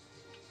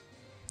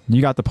 You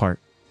got the part.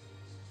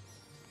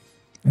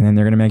 And then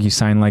they're going to make you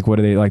sign, like, what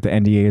are they, like the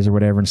NDAs or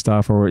whatever and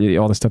stuff, or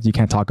all the stuff you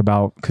can't talk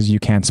about because you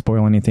can't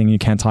spoil anything. You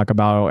can't talk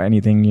about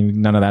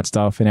anything, none of that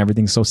stuff. And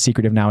everything's so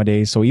secretive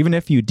nowadays. So even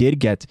if you did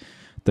get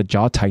the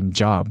Jaw Titan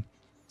job,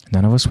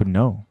 none of us would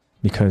know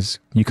because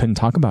you couldn't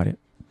talk about it.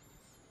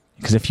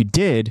 Because if you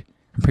did,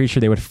 I'm pretty sure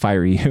they would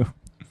fire you.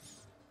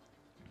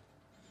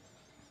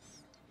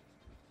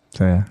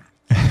 So, yeah.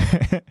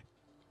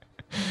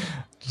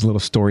 Just a little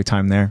story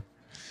time there.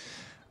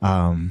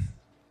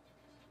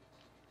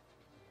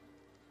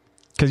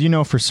 Because you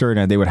know for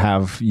certain they would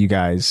have you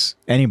guys,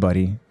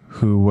 anybody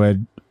who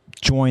would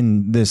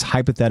join this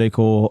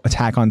hypothetical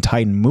Attack on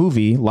Titan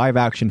movie, live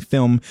action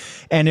film.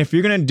 And if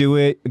you're going to do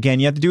it, again,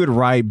 you have to do it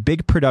right.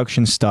 Big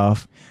production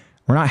stuff.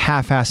 We're not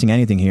half-assing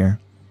anything here.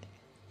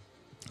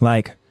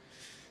 Like,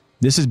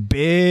 this is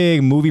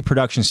big movie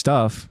production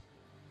stuff.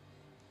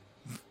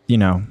 You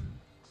know,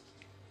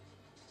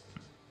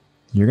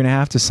 you're going to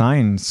have to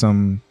sign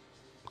some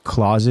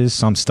clauses,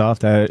 some stuff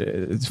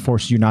that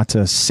forces you not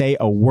to say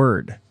a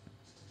word.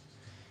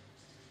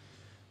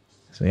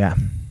 So yeah,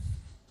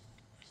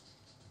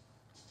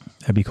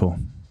 that'd be cool.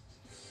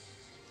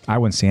 I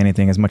wouldn't say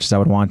anything as much as I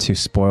would want to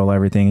spoil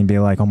everything and be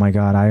like, oh my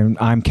God,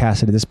 I'm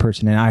casted as this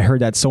person, and I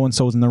heard that so and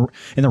so's in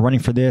the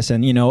running for this,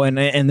 and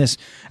and this,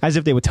 as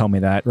if they would tell me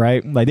that,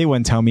 right? Like they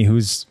wouldn't tell me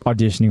who's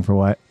auditioning for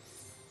what.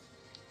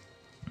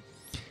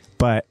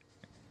 But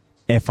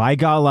if I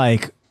got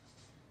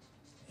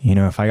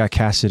if I got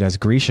casted as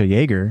Grisha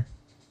Yeager,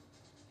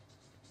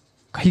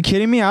 are you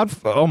kidding me?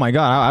 Oh my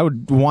God, I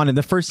would want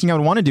the first thing I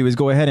would want to do is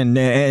go ahead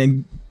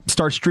and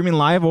start streaming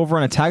live over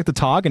on Attack the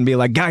Talk and be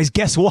like, guys,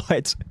 guess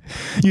what?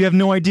 You have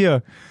no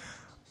idea.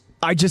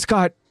 I just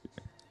got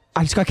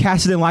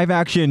casted in live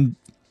action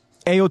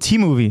AOT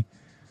movie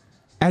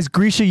as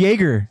Grisha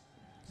Yeager.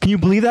 Can you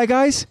believe that,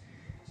 guys?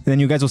 And then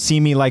you guys will see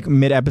me like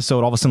mid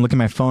episode, all of a sudden look at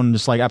my phone and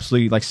just like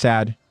absolutely like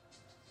sad.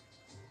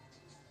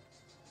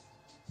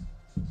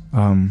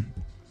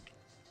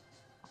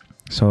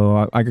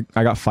 So I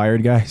got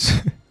fired,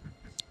 guys.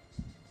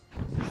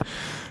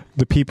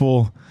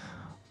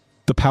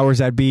 The powers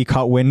that be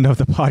caught wind of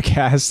the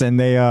podcast, and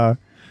they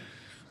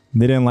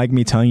didn't like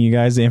me telling you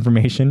guys the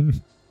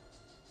information.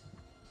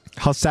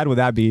 How sad would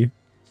that be?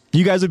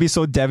 You guys would be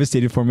so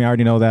devastated for me. I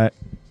already know that.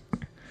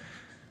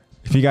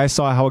 If you guys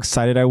saw how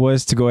excited I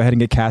was to go ahead and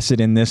get casted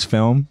in this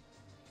film,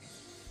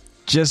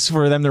 just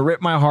for them to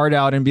rip my heart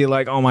out and be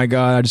like, oh my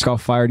God, I just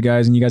got fired,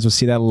 guys, and you guys will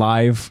see that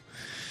live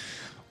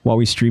while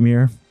we stream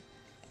here.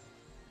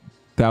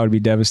 That would be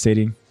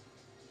devastating.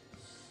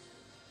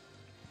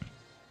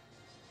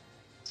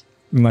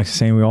 Like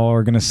saying, we all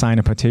are going to sign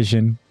a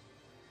petition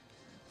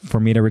for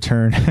me to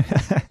return.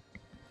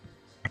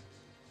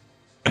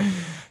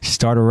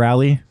 Start a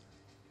rally.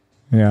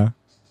 Yeah.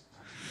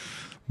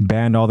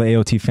 Band all the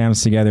AOT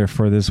fans together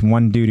for this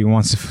one dude who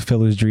wants to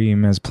fulfill his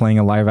dream as playing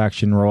a live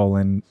action role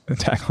in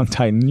Attack on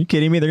Titan. You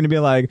kidding me? They're going to be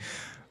like,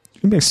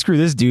 screw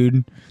this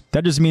dude.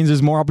 That just means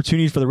there's more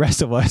opportunities for the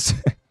rest of us.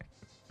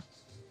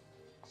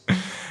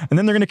 And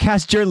then they're going to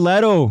cast Jared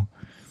Leto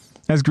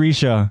as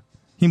Grisha.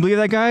 Can you believe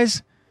that,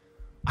 guys?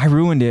 I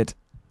ruined it.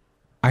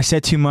 I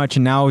said too much,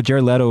 and now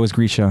Jared Leto is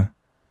Grisha.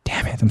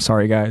 Damn it. I'm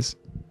sorry, guys.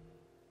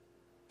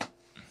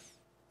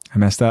 I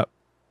messed up.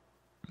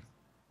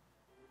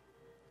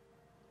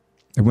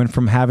 It went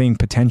from having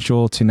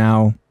potential to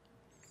now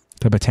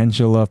the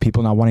potential of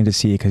people not wanting to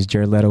see it because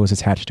Jared Leto is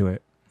attached to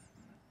it.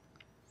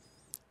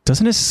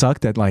 Doesn't it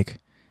suck that, like,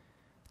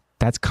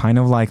 that's kind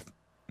of like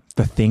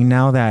the thing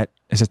now that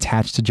is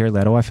attached to Jared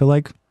Leto? I feel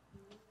like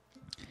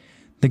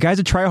the guy's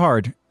a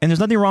tryhard, and there's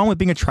nothing wrong with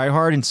being a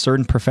tryhard in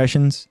certain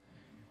professions.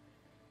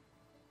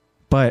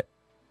 But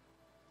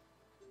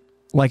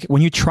like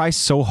when you try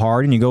so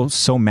hard and you go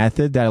so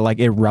method that like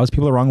it rubs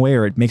people the wrong way,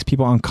 or it makes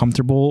people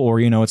uncomfortable, or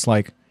it's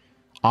like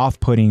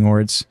off-putting,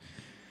 or it's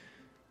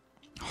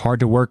hard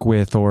to work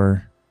with,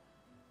 or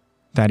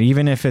that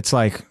even if it's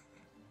like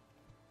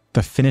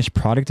the finished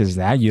product is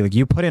that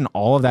you put in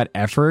all of that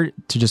effort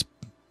to just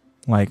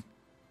like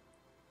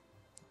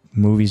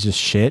movies just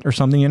shit or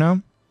something,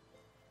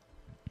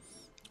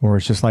 or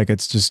it's just like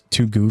it's just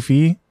too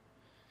goofy.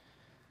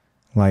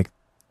 Like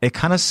it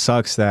kind of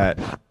sucks that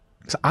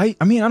I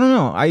mean I don't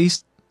know, I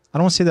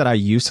don't want to say that I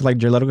used to like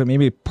Jared Leto, but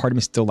maybe part of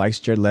me still likes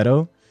Jared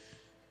Leto,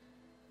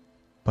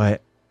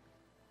 but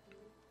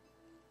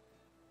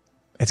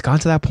it's gone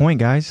to that point,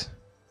 guys,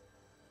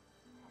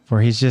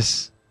 where he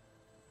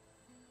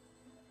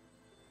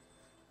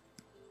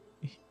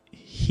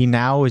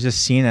now is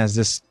just seen as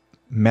this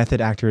method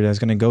actor that's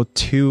going to go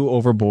too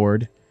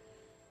overboard,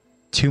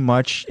 too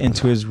much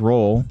into his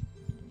role,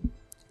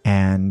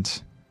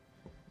 and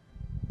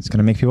it's going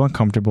to make people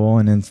uncomfortable.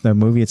 And it's the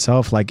movie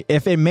itself, like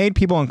if it made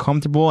people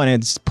uncomfortable and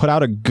it's put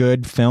out a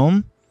good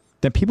film,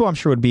 then people I'm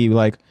sure would be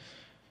like,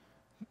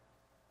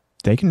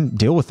 they can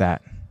deal with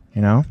that,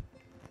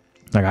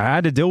 like I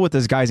had to deal with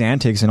this guy's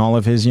antics and all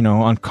of his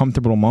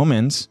uncomfortable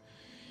moments,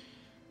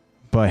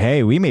 but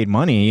hey, we made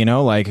money,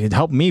 like it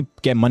helped me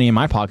get money in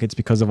my pockets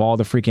because of all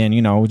the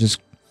freaking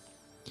just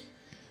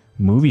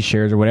movie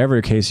shares or whatever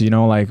the case,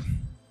 like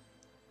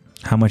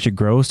how much it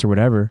grossed or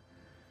whatever.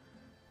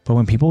 But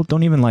when people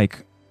don't even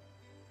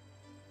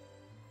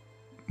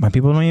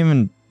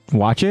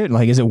watch it,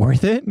 like, is it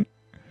worth it?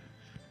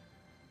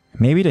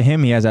 Maybe to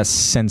him, he has that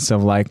sense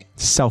of like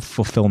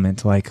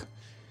self-fulfillment. Like,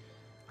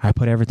 I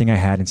put everything I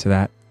had into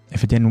that.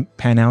 If it didn't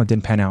pan out, it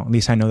didn't pan out. At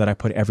least I know that I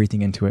put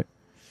everything into it.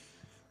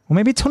 Well,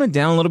 maybe tone it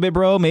down a little bit,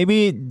 bro.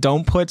 Maybe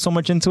don't put so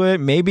much into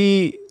it.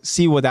 Maybe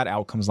see what that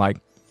outcome's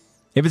like.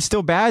 If it's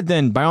still bad,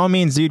 then by all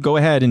means, dude, go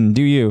ahead and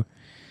do you.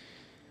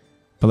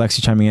 But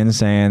Lexi chiming in and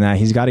saying that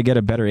he's got to get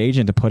a better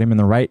agent to put him in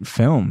the right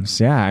films.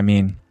 Yeah, I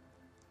mean,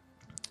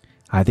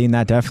 I think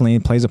that definitely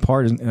plays a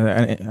part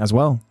as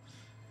well.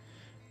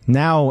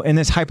 Now, in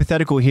this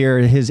hypothetical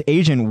here, would his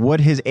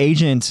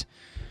agent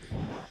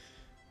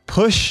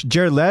push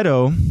Jared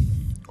Leto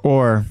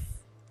or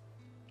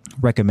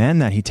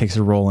recommend that he takes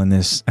a role in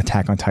this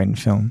Attack on Titan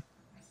film?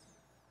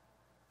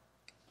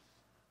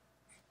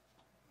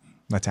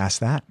 Let's ask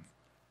that.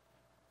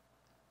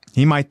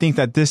 He might think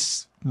that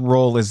this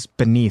role is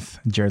beneath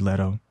Jared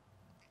Leto.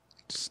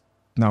 It's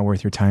not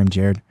worth your time,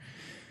 Jared.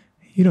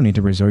 You don't need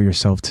to resort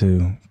yourself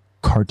to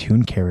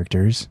cartoon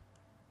characters.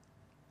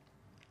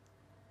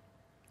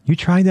 You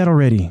tried that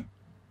already.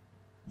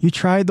 You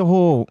tried the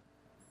whole,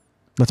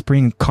 let's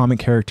bring comic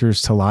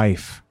characters to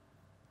life.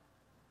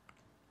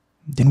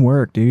 Didn't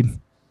work, dude.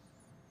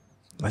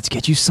 Let's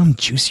get you some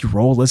juicy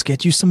role. Let's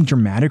get you some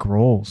dramatic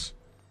roles.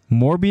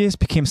 Morbius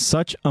became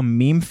such a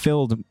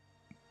meme-filled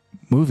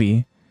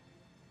movie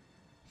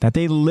that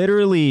they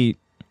literally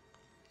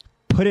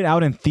put it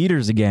out in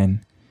theaters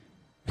again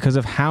because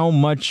of how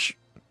much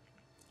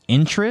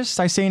interest,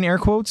 I say in air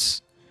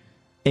quotes,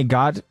 it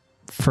got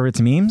for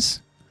its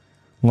memes.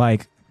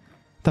 Like,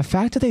 the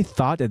fact that they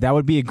thought that that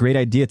would be a great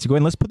idea to go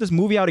and let's put this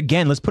movie out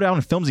again. Let's put it out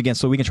in films again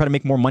so we can try to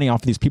make more money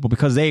off of these people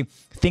because they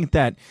think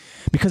that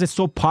because it's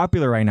so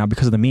popular right now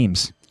because of the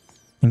memes.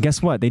 And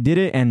guess what? They did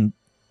it and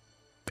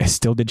it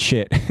still did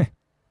shit.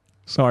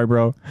 Sorry,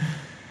 bro.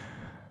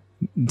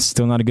 It's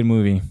still not a good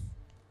movie.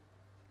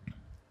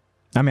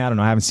 I mean, I don't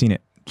know. I haven't seen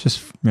it.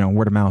 Just,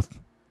 word of mouth.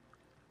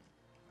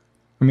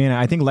 I mean,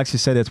 I think Lexi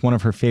said it's one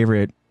of her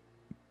favorite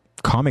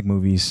comic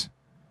movies,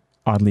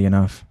 oddly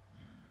enough.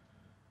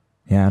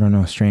 Yeah, I don't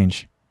know.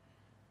 Strange.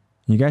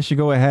 You guys should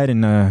go ahead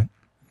and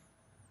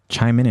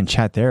chime in and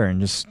chat there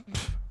and just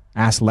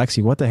ask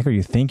Lexi, what the heck are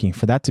you thinking?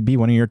 For that to be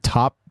one of your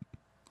top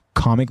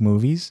comic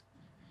movies?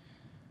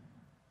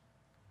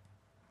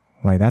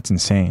 Like, that's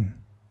insane.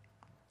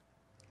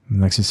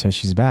 Lexi says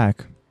she's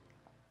back.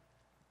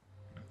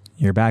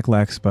 You're back,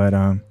 Lex, but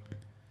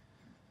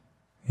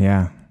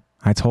yeah.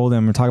 I told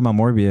him we're talking about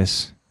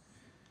Morbius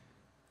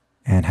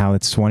and how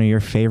it's one of your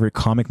favorite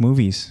comic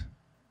movies.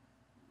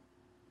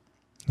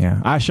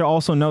 Yeah. I should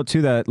also note,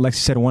 too, that Lexi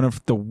said one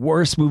of the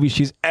worst movies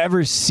she's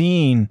ever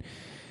seen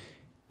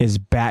is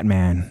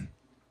Batman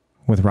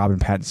with Robert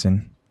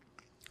Pattinson.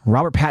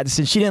 Robert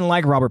Pattinson. She didn't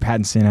like Robert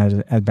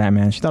Pattinson as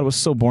Batman. She thought it was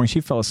so boring.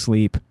 She fell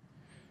asleep.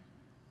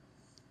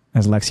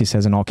 As Lexi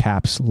says in all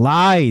caps.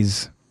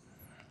 Lies.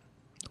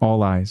 All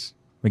lies.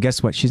 But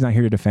guess what? She's not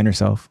here to defend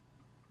herself.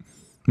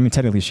 I mean,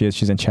 technically she is.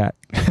 She's in chat.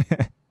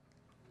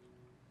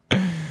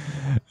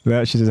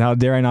 She says, how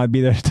dare I not be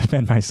there to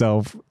defend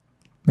myself?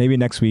 Maybe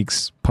next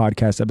week's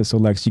podcast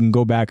episode, Lex, you can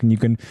go back and you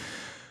can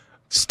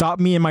stop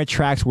me in my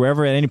tracks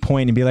wherever at any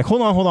point and be like,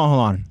 hold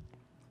on.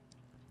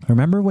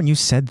 Remember when you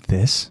said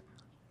this?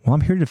 Well,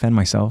 I'm here to defend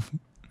myself.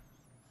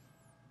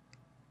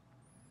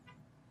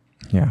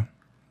 Yeah.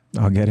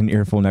 I'll get an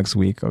earful next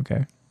week.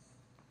 Okay.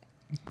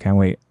 Can't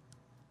wait.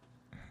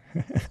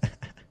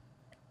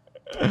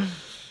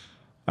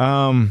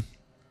 I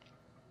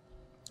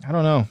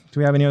don't know. Do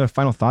we have any other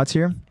final thoughts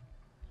here?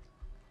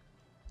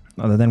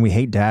 Other than we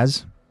hate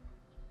Daz.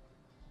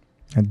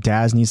 And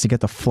Daz needs to get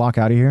the flock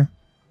out of here.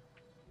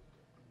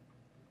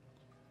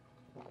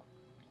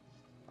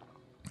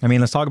 I mean,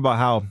 let's talk about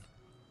how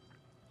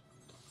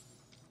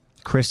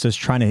Krista's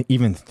trying to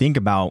even think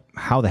about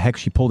how the heck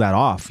she pulled that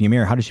off.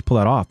 Ymir, how did she pull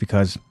that off?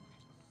 Because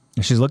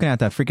she's looking at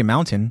that freaking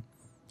mountain,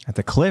 at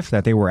the cliff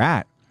that they were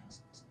at.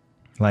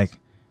 Like,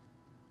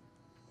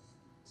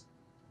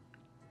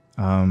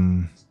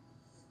 you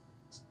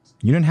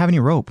didn't have any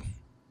rope.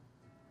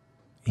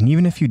 And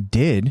even if you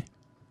did,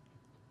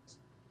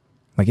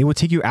 like, it would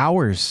take you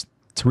hours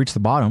to reach the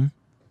bottom.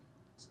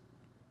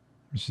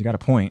 She's got a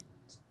point.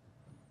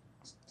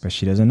 But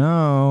she doesn't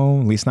know,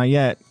 at least not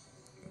yet,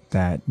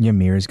 that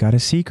Ymir's got a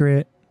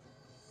secret.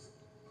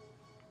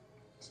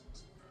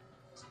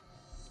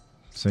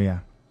 So, yeah.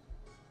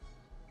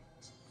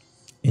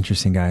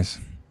 Interesting, guys.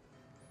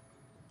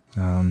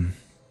 I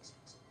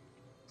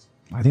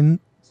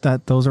think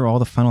that those are all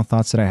the final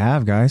thoughts that I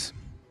have, guys.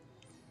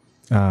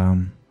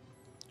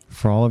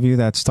 For all of you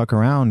that stuck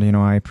around,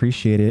 I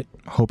appreciate it.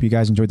 Hope you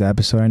guys enjoyed the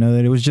episode. I know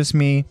that it was just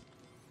me.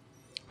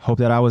 Hope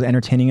that I was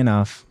entertaining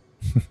enough.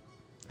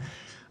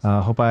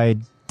 Hope I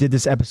did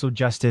this episode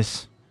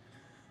justice.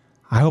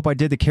 I hope I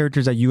did the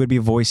characters that you would be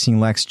voicing,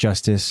 Lex,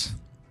 justice.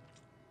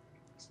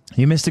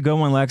 You missed a good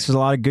one, Lex. There's a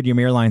lot of good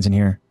Ymir lines in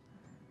here.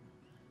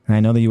 And I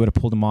know that you would have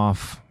pulled them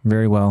off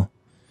very well.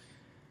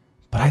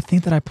 But I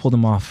think that I pulled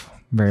them off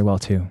very well,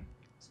 too.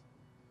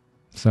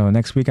 So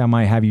next week I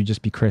might have you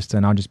just be Krista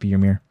and I'll just be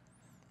Ymir.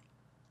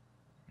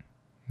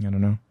 I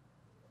don't know.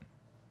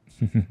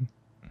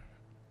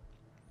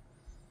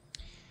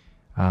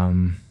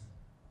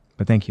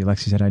 But thank you.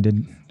 Lexi said I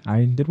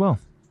did well.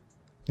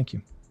 Thank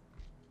you.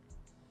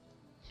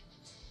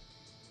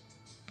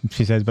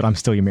 She says, but I'm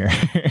still Ymir.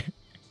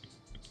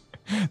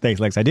 Thanks,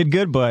 Lex. I did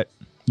good, but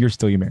you're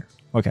still Ymir.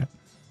 Okay.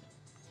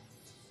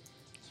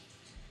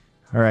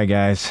 All right,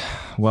 guys.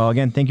 Well,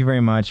 again, thank you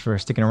very much for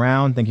sticking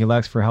around. Thank you,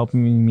 Lex, for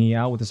helping me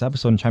out with this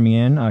episode and chiming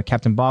in.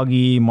 Captain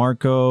Boggy,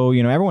 Marco,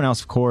 everyone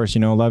else, of course,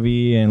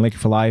 Lovey and Laker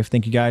for Life.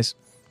 Thank you, guys.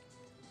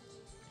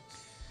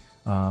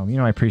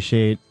 I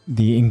appreciate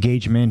the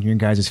engagement, your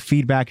guys'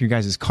 feedback, your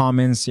guys'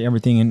 comments,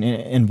 everything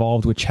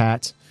involved with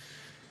chat.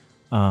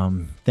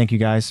 Thank you,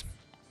 guys.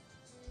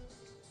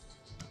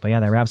 But yeah,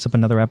 that wraps up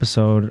another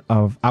episode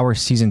of our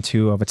season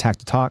 2 of Attack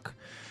the Talk.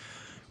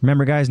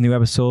 Remember, guys, new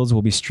episodes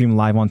will be streamed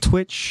live on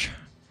Twitch.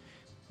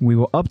 We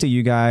will update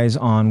you guys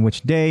on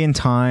which day and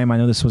time. I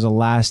know this was a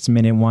last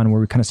minute one where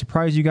we kind of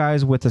surprised you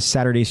guys with a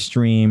Saturday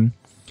stream.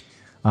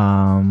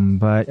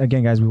 But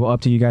again, guys, we will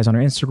update you guys on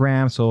our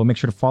Instagram. So make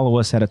sure to follow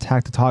us at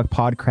Attack the Talk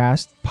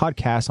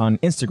podcast on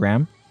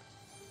Instagram.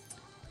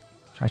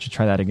 I should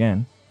try that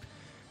again.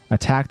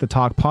 Attack the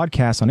Talk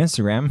podcast on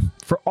Instagram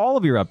for all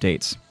of your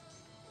updates.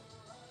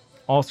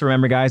 Also,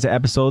 remember, guys, the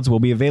episodes will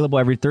be available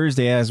every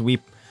Thursday as we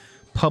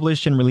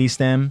publish and release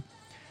them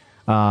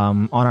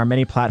on our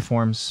many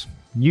platforms: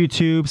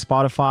 YouTube,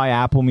 Spotify,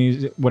 Apple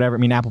Music, whatever.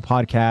 Apple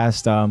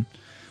Podcast,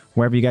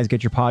 wherever you guys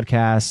get your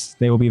podcasts.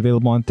 They will be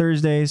available on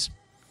Thursdays.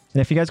 And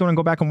if you guys want to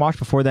go back and watch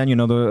before then,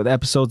 the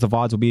episodes, the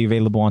VODs will be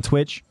available on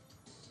Twitch.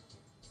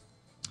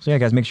 So yeah,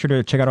 guys, make sure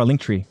to check out our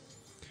Linktree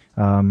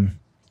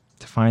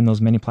to find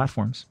those many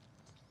platforms.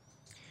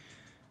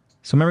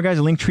 So remember, guys,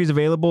 the Linktree is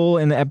available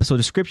in the episode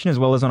description as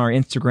well as on our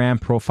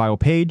Instagram profile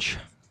page.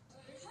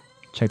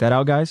 Check that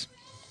out, guys.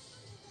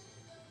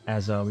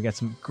 As we got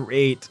some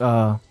great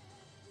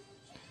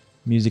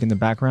music in the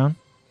background.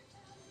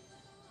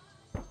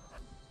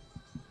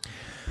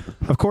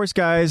 Of course,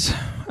 guys,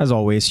 as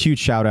always, huge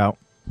shout out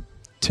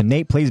to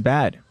Nate Plays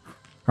Bad,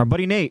 our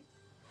buddy Nate,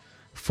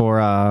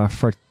 for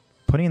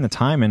putting in the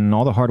time and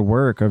all the hard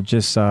work of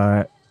just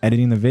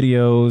editing the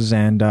videos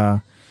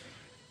and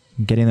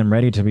getting them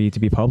ready to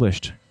be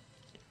published.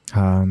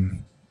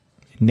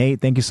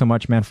 Nate, thank you so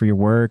much, man, for your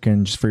work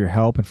and just for your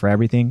help and for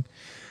everything.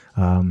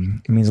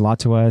 It means a lot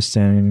to us.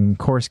 And of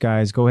course,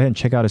 guys, go ahead and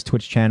check out his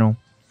Twitch channel.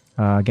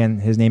 Again,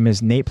 his name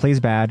is Nate Plays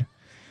Bad,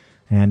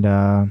 and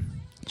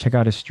check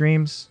out his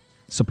streams.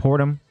 Support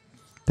him.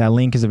 That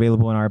link is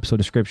available in our episode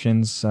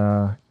descriptions.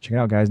 Check it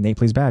out, guys. Nate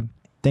Plays Bad.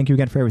 Thank you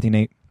again for everything,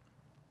 Nate.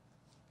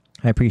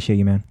 I appreciate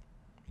you, man.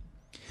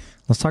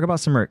 Let's talk about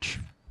some merch.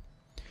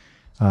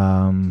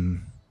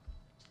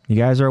 You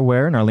guys are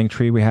aware in our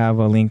Linktree we have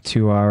a link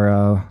to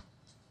our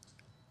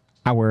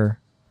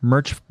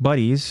merch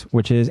buddies,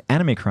 which is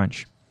Anime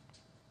Crunch.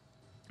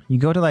 You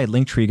go to that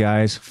Linktree,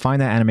 guys.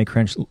 Find that Anime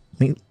Crunch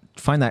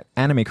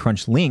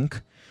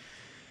link.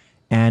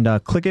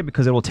 And click it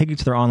because it will take you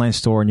to their online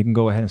store, and you can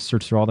go ahead and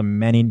search through all the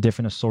many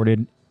different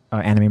assorted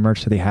anime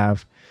merch that they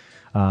have.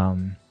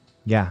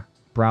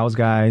 Browse,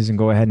 guys, and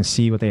go ahead and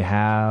see what they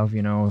have.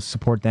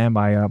 Support them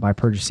by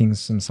purchasing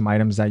some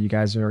items that you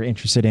guys are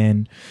interested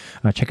in.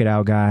 Check it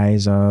out,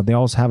 guys. They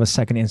also have a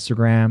second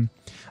Instagram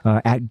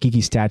at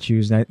Geeky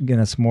Statues.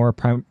 That's more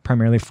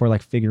primarily for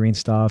like figurine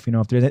stuff.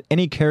 If there's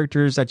any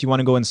characters that you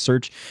want to go and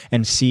search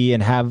and see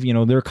and have,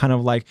 they're kind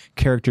of like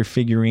character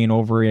figurine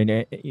over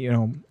in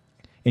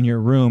in your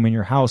room, in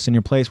your house, in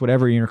your place,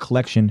 whatever, in your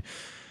collection,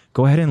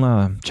 go ahead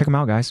and check them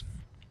out, guys.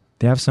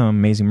 They have some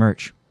amazing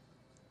merch.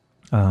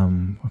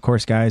 Of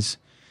course, guys,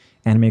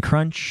 Anime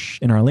Crunch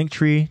in our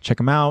Linktree. Check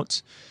them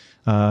out.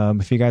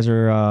 If you guys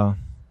are,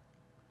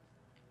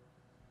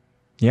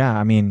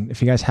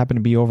 if you guys happen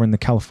to be over in the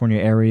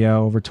California area,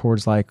 over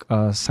towards like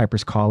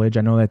Cypress College,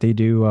 I know that they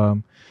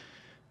do.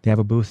 They have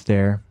a booth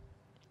there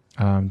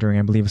during,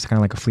 I believe it's kind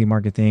of like a flea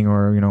market thing,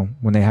 or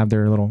when they have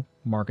their little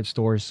market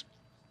stores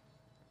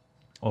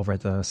over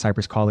at the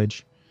Cypress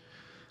College.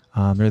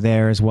 They're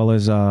there, as well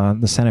as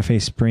the Santa Fe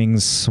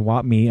Springs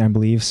Swap Meet, I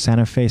believe.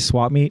 Santa Fe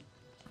Swap Meet.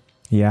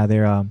 Yeah,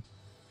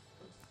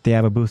 they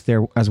have a booth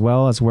there as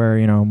well, as where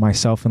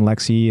myself and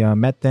Lexi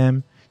met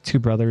them, two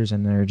brothers,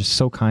 and they're just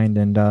so kind,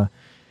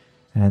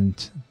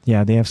 and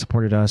yeah, they have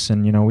supported us,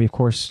 and we of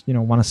course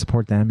want to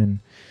support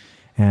them,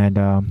 and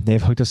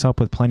they've hooked us up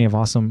with plenty of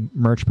awesome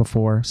merch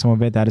before. Some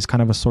of it that is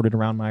kind of assorted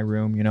around my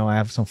room. I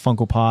have some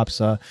Funko Pops.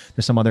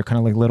 There's some other kind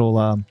of like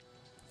little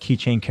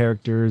keychain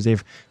characters.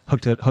 They've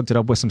hooked it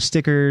up with some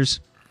stickers.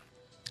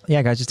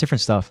 Yeah, guys, just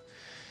different stuff.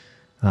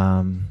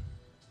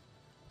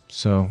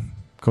 So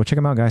go check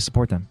them out, guys.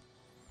 Support them.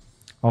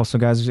 Also,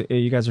 guys,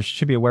 you guys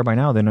should be aware by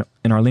now that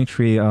in our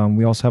Linktree,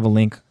 we also have a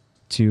link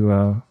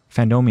to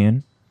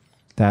Fandomian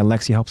that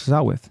Lexi helps us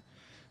out with.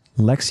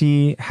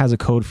 Lexi has a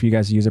code for you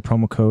guys to use, a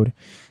promo code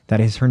that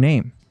is her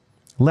name,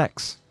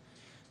 Lex.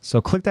 So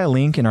click that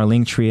link in our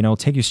Linktree, and it'll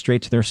take you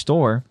straight to their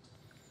store,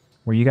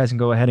 where you guys can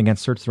go ahead and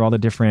search through all the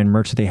different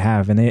merch that they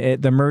have. And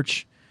the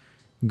merch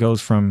goes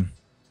from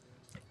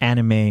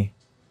anime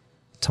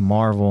to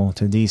Marvel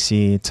to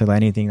DC to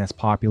anything that's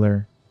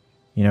popular.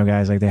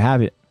 Guys, like, they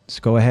have it.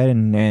 Just go ahead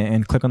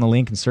and click on the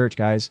link and search,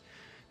 guys.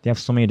 They have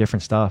so many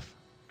different stuff.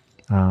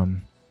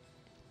 And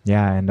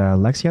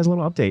Lexi has a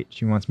little update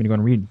she wants me to go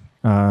and read.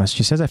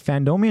 She says that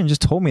Fandomian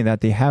just told me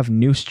that they have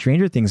new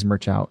Stranger Things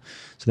merch out.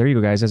 So there you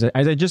go, guys. As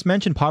I just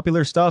mentioned,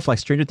 popular stuff like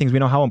Stranger Things, we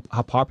know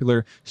how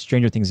popular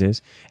Stranger Things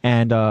is.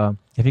 And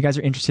if you guys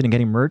are interested in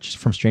getting merch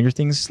from Stranger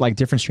Things, like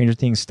different Stranger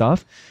Things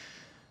stuff,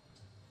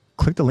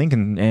 click the link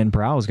and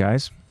browse,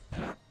 guys.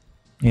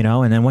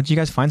 And then once you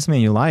guys find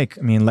something you like,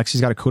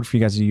 Lexi's got a code for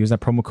you guys to use. That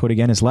promo code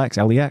again is Lex,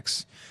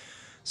 Lex.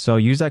 So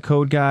use that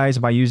code, guys.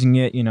 By using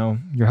it,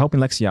 you're helping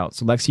Lexi out.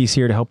 So Lexi is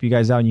here to help you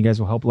guys out, and you guys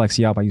will help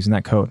Lexi out by using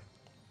that code.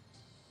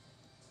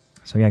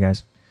 So yeah,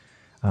 guys,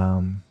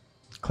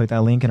 click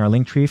that link in our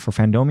Linktree for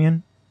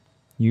Fandomian.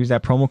 Use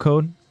that promo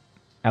code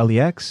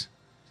LEX,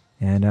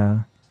 and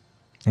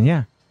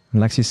yeah,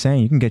 and Lexi's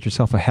saying you can get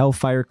yourself a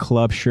Hellfire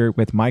Club shirt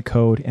with my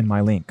code and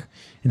my link.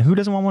 And who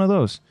doesn't want one of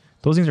those?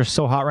 Those things are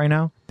so hot right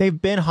now.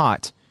 They've been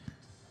hot.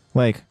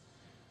 Like,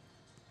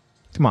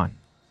 come on.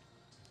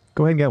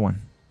 Go ahead and get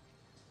one.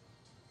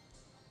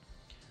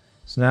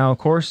 So now, of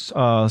course,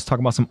 let's talk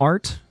about some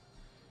art.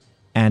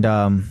 And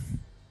in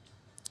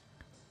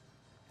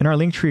our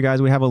link tree,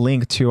 guys, we have a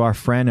link to our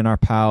friend and our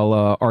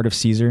pal, Art of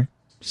Caesar.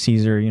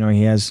 Caesar, you know,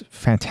 he has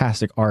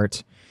fantastic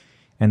art.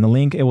 And the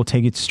link, it will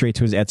take you straight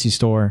to his Etsy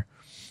store.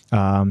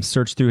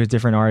 Search through his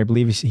different art. I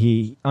believe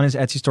he on his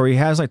Etsy store, he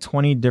has like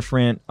 20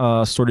 different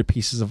sorted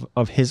pieces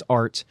of his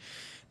art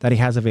that he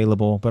has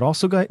available. But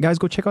also, guys,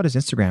 go check out his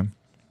Instagram.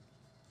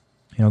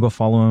 You know, go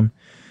follow him.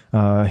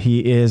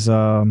 He is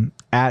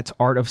at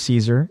Art of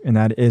Caesar, and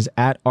that is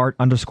at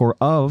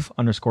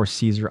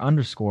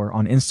art_of_Caesar_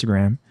 on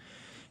Instagram.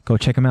 Go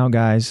check him out,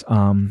 guys.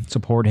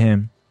 Support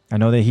him. I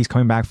know that he's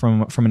coming back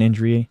from an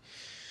injury.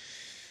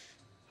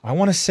 I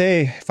want to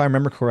say, if I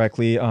remember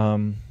correctly,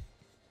 I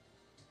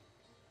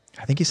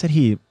think he said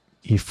he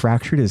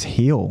fractured his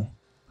heel.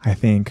 I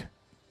think.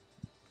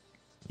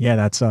 Yeah,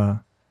 that's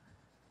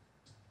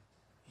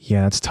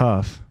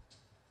tough.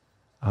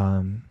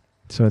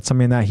 So it's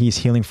something that he's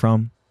healing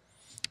from.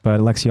 But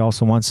Alexi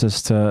also wants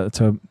us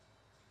to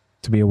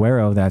be aware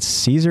of that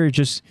Caesar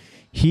just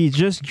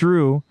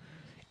drew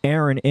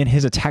Aaron in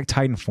his Attack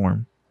Titan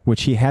form,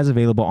 which he has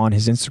available on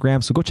his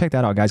Instagram. So go check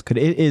that out, guys,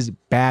 because it is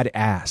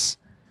badass.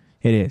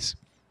 It is.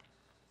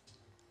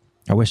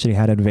 I wish that he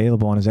had it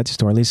available on his Etsy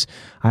store. At least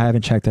I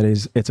haven't checked that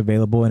it's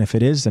available. And if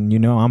it is, then you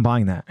know I'm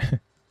buying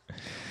that.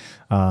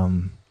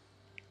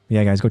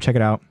 Yeah, guys, go check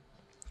it out.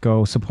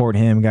 Go support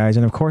him, guys.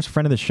 And of course,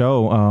 friend of the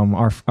show,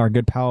 our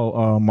good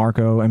pal,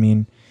 Marco. I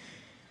mean,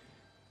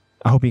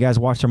 I hope you guys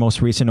watched our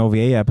most recent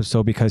OVA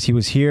episode because he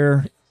was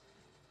here,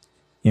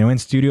 you know, in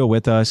studio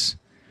with us.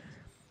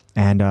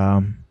 And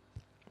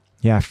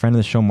yeah, friend of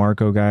the show,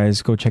 Marco,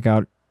 guys, go check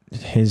out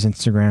his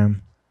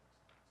Instagram.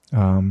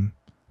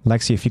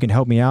 Lexi, if you can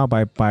help me out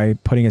by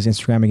putting his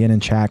Instagram again in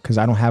chat, because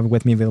I don't have it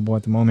with me available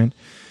at the moment.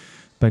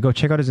 But go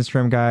check out his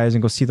Instagram, guys,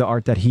 and go see the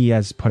art that he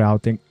has put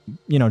out,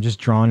 you know, just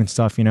drawn and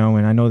stuff, you know.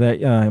 And I know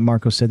that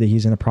Marco said that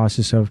he's in the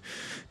process of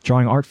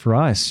drawing art for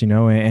us, you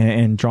know,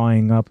 and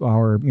drawing up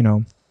our, you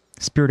know,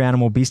 spirit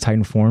animal Beast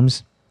Titan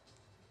forms.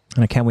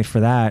 And I can't wait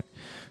for that.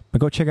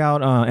 But go check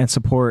out and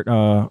support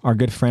our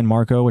good friend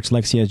Marco, which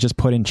Lexi has just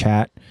put in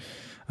chat.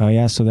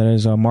 Yeah, so that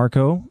is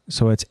Marco.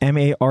 So it's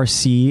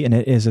MARC, and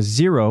it is a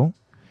 0.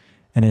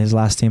 And his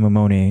last name,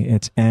 Amone.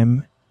 It's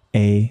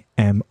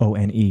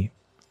MAMONE.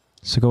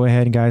 So go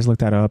ahead and, guys, look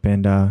that up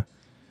and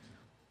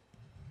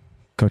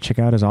go check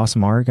out his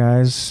awesome art,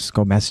 guys.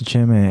 Go message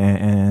him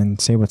and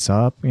say what's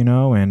up, you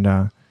know.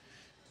 And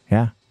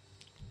yeah,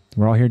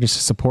 we're all here just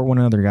to support one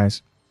another,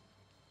 guys.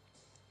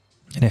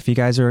 And if you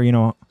guys are, you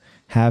know,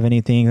 have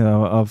anything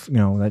of you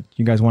know, that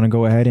you guys want to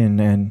go ahead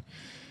and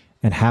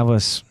have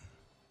us,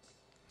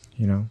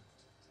 you know,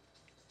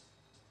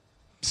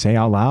 say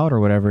out loud or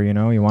whatever, you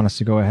know, you want us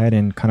to go ahead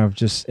and kind of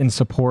just in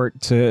support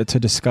to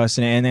discuss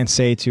and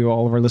say to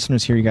all of our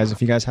listeners here, you guys,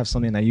 if you guys have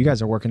something that you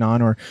guys are working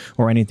on or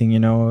anything, you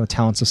know,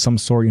 talents of some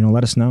sort, you know,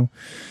 let us know.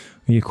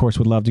 We, of course,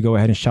 would love to go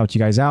ahead and shout you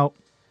guys out.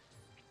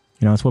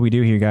 You know, it's what we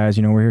do here, guys.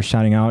 You know, we're here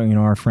shouting out, you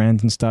know, our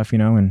friends and stuff, you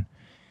know, and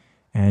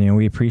you know,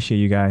 we appreciate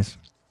you guys.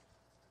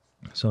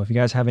 So if you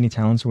guys have any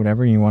talents or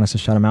whatever, and you want us to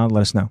shout them out,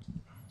 let us know.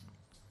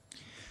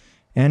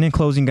 And in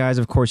closing, guys,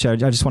 of course, I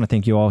just want to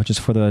thank you all just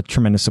for the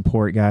tremendous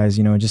support, guys.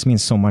 You know, it just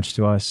means so much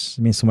to us.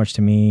 It means so much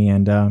to me.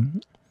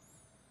 And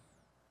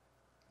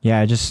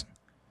yeah,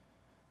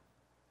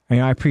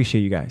 I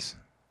appreciate you guys.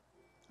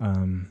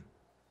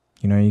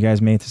 You know, you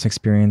guys made this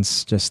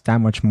experience just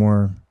that much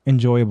more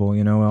enjoyable.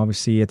 You know,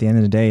 obviously at the end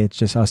of the day, it's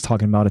just us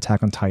talking about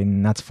Attack on Titan.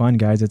 And that's fun,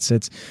 guys. It's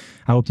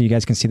I hope that you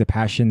guys can see the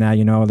passion that,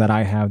 you know, that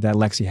I have, that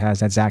Lexi has,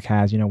 that Zach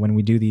has, you know, when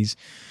we do these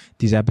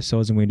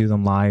episodes and we do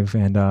them live.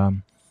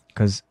 And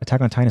because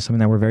Attack on Titan is something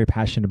that we're very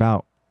passionate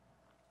about.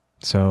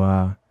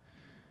 So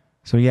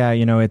yeah,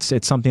 you know, it's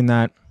something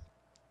that,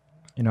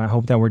 you know, I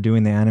hope that we're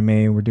doing the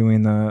anime, we're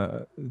doing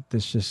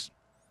this just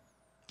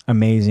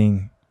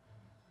amazing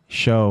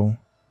show.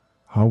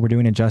 I hope we're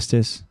doing it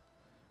justice.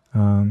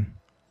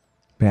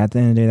 But at the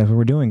end of the day, that's what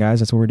we're doing, guys.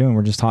 That's what we're doing.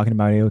 We're just talking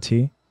about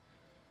AOT.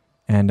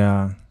 And,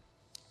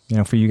 you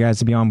know, for you guys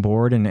to be on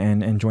board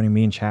and joining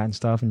me in chat and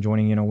stuff, and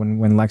joining, you know,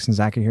 when Lex and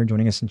Zach are here,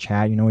 joining us in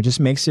chat, you know, it just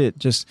makes it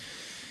just,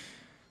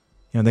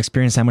 you know, the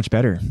experience that much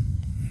better,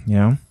 you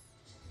know?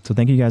 So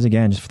thank you guys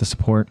again just for the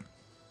support.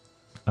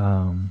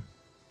 And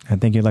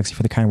thank you, Lexi,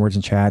 for the kind words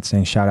in chat,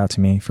 saying shout out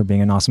to me for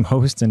being an awesome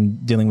host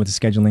and dealing with the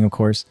scheduling, of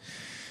course.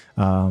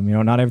 You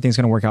know, not everything's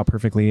going to work out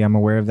perfectly. I'm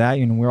aware of that.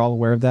 You know, we're all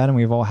aware of that, and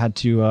we've all had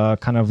to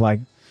kind of like,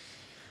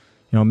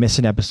 you know, miss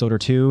an episode or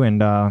two. And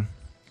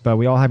but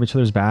we all have each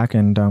other's back.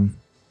 And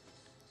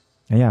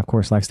yeah, of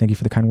course, Lex, thank you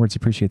for the kind words.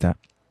 Appreciate that.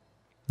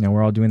 You know,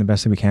 we're all doing the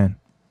best that we can.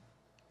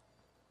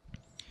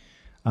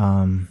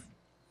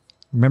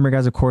 Remember,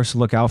 guys, of course, to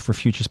look out for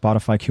future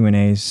Spotify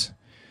Q&As.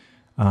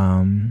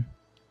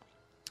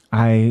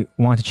 I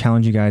want to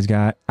challenge you guys,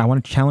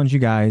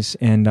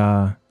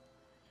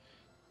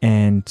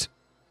 and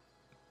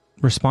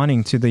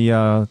responding to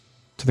the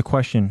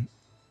question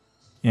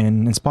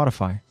in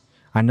Spotify.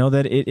 I know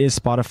that it is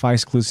Spotify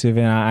exclusive,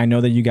 and I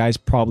know that you guys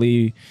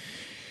probably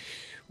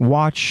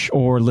watch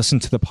or listen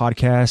to the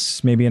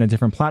podcast maybe in a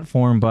different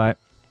platform, but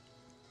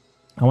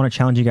I want to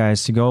challenge you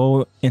guys to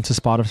go into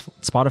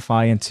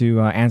Spotify and to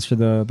answer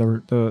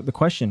the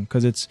question,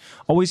 because it's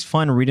always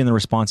fun reading the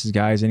responses,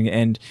 guys,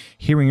 and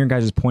hearing your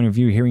guys' point of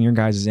view, hearing your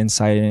guys'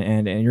 insight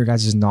and your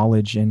guys'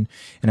 knowledge and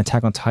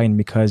Attack on Titan,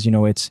 because, you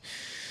know, it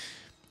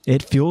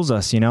fuels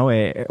us, you know.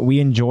 We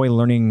enjoy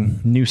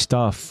learning new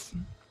stuff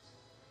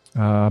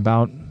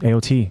about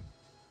AOT.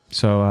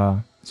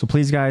 So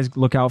please, guys,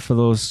 look out for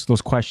those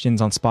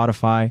questions on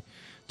Spotify.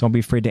 Don't be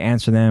afraid to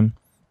answer them.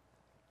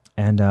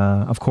 And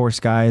of course,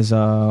 guys,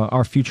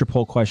 our future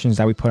poll questions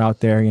that we put out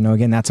there, you know,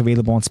 again, that's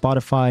available on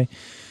Spotify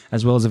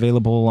as well as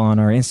available on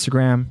our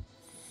Instagram.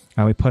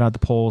 We put out the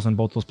polls on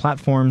both those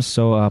platforms.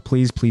 So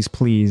please,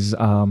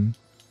 you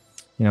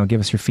know,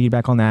 give us your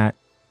feedback on that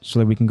so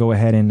that we can go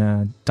ahead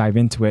and dive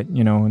into it,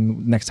 you know,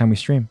 next time we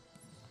stream.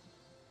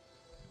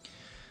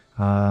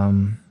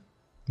 Yeah,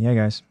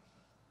 guys.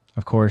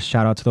 Of course,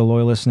 shout out to the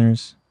loyal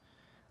listeners.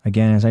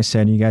 Again, as I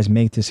said, you guys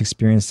make this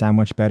experience that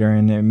much better,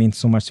 and it means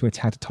so much to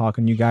Attack the Talk,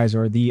 and you guys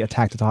are the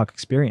Attack the Talk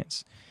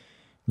experience.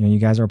 You know, you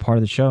guys are a part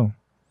of the show,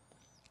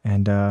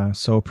 and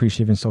so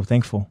appreciative and so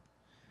thankful.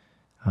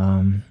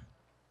 Yeah,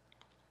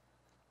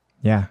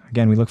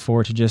 again, we look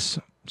forward to just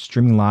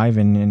streaming live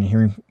and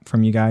hearing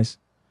from you guys,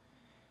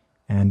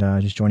 and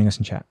just joining us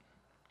in chat.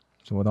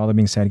 So with all that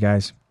being said,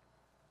 guys,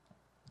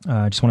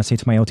 I just want to say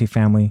to my LT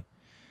family,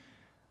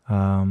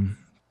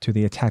 to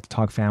the Attack the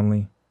Talk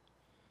family,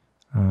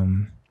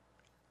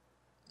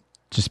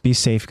 just be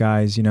safe,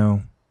 guys. You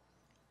know,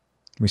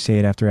 we say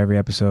it after every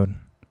episode.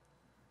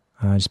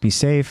 Just be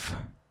safe.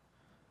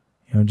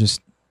 You know, just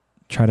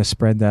try to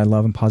spread that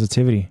love and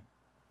positivity.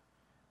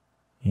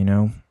 You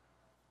know,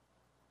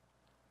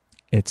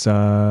 it's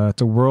a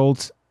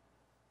world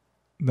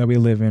that we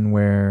live in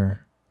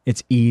where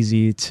it's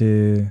easy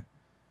to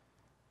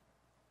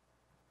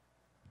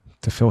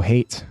feel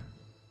hate.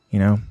 You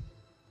know,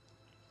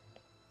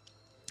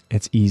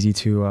 it's easy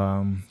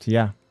to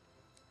yeah.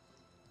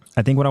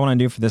 I think what I want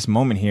to do for this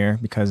moment here,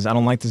 because I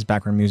don't like this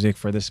background music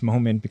for this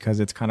moment because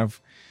it's kind of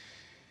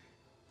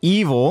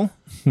evil,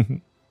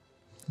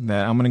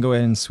 that I'm going to go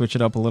ahead and switch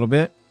it up a little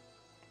bit.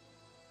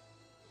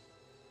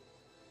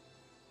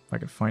 If I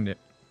could find it.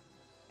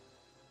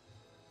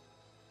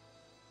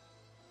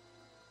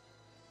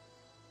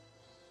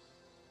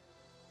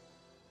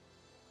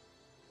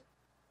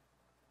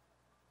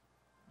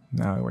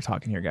 Now we're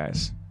talking here,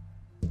 guys.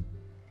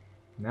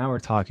 Now we're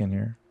talking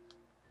here.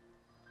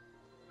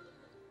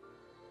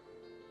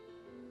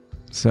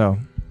 So,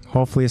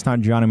 hopefully it's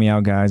not drowning me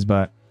out, guys,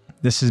 but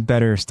this is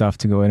better stuff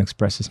to go ahead and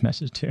express this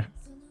message to.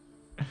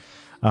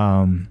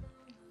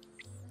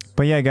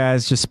 But yeah,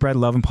 guys, just spread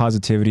love and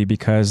positivity,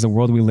 because the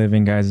world we live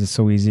in, guys, is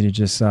so easy to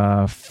just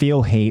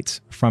feel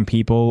hate from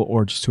people,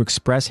 or just to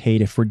express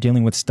hate if we're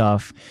dealing with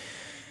stuff.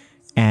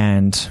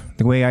 And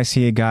the way I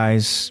see it,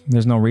 guys,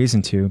 there's no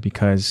reason to,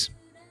 because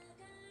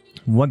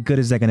what good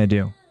is that going to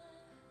do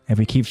if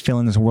we keep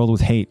filling this world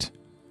with hate?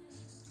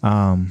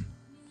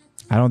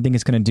 I don't think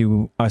it's going to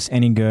do us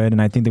any good,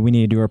 and I think that we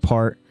need to do our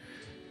part.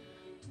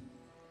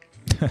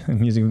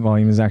 Music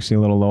volume is actually a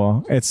little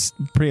low. It's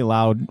pretty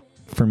loud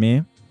for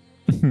me.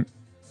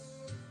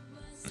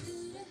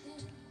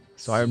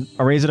 So I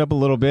raise it up a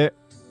little bit.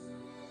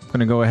 I'm going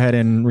to go ahead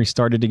and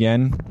restart it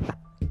again.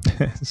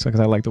 So,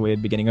 because I like the way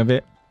the beginning of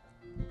it.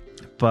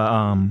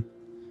 But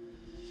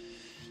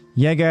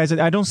yeah, guys,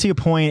 I don't see a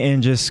point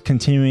in just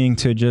continuing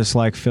to just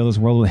like fill this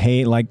world with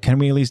hate. Like, can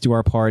we at least do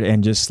our part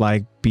and just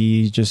like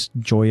be just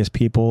joyous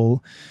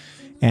people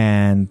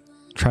and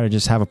try to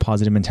just have a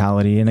positive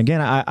mentality? And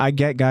again, I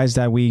get, guys,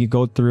 that we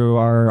go through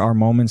our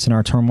moments and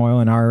our turmoil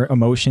and our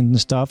emotions and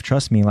stuff.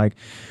 Trust me, like,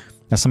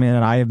 that's something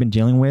that I have been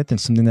dealing with, and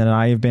something that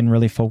I have been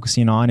really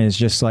focusing on is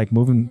just like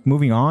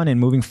moving on and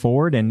moving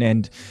forward,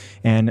 and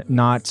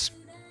not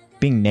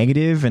being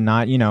negative, and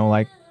not, you know,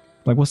 like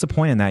what's the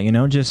point in that? You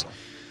know, just,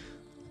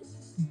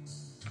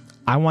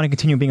 I want to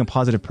continue being a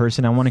positive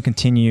person. I want to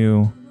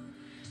continue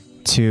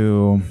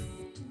to,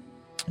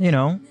 you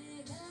know,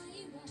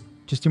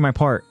 just do my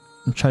part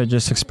and try to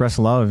just express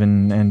love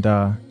and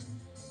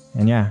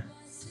yeah,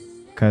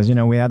 because, you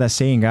know, we have that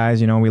saying, guys,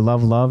 you know, we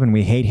love love and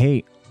we hate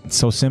hate. It's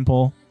so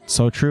simple,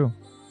 so true.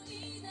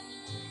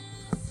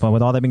 But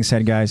with all that being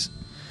said, guys,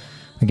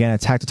 again,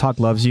 Attack the Talk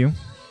loves you,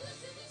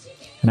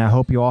 and I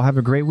hope you all have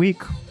a great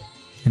week.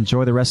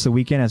 Enjoy the rest of the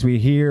weekend, as we're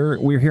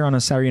here on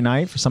a Saturday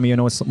night. For some of you, I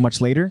know it's much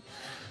later.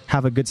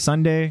 Have a good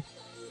Sunday.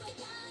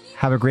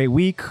 Have a great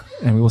week,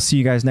 and we will see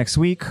you guys next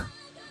week.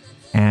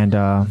 And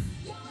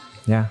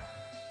yeah,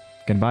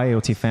 goodbye,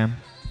 AOT fam.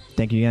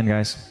 Thank you again,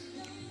 guys.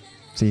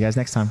 See you guys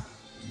next time.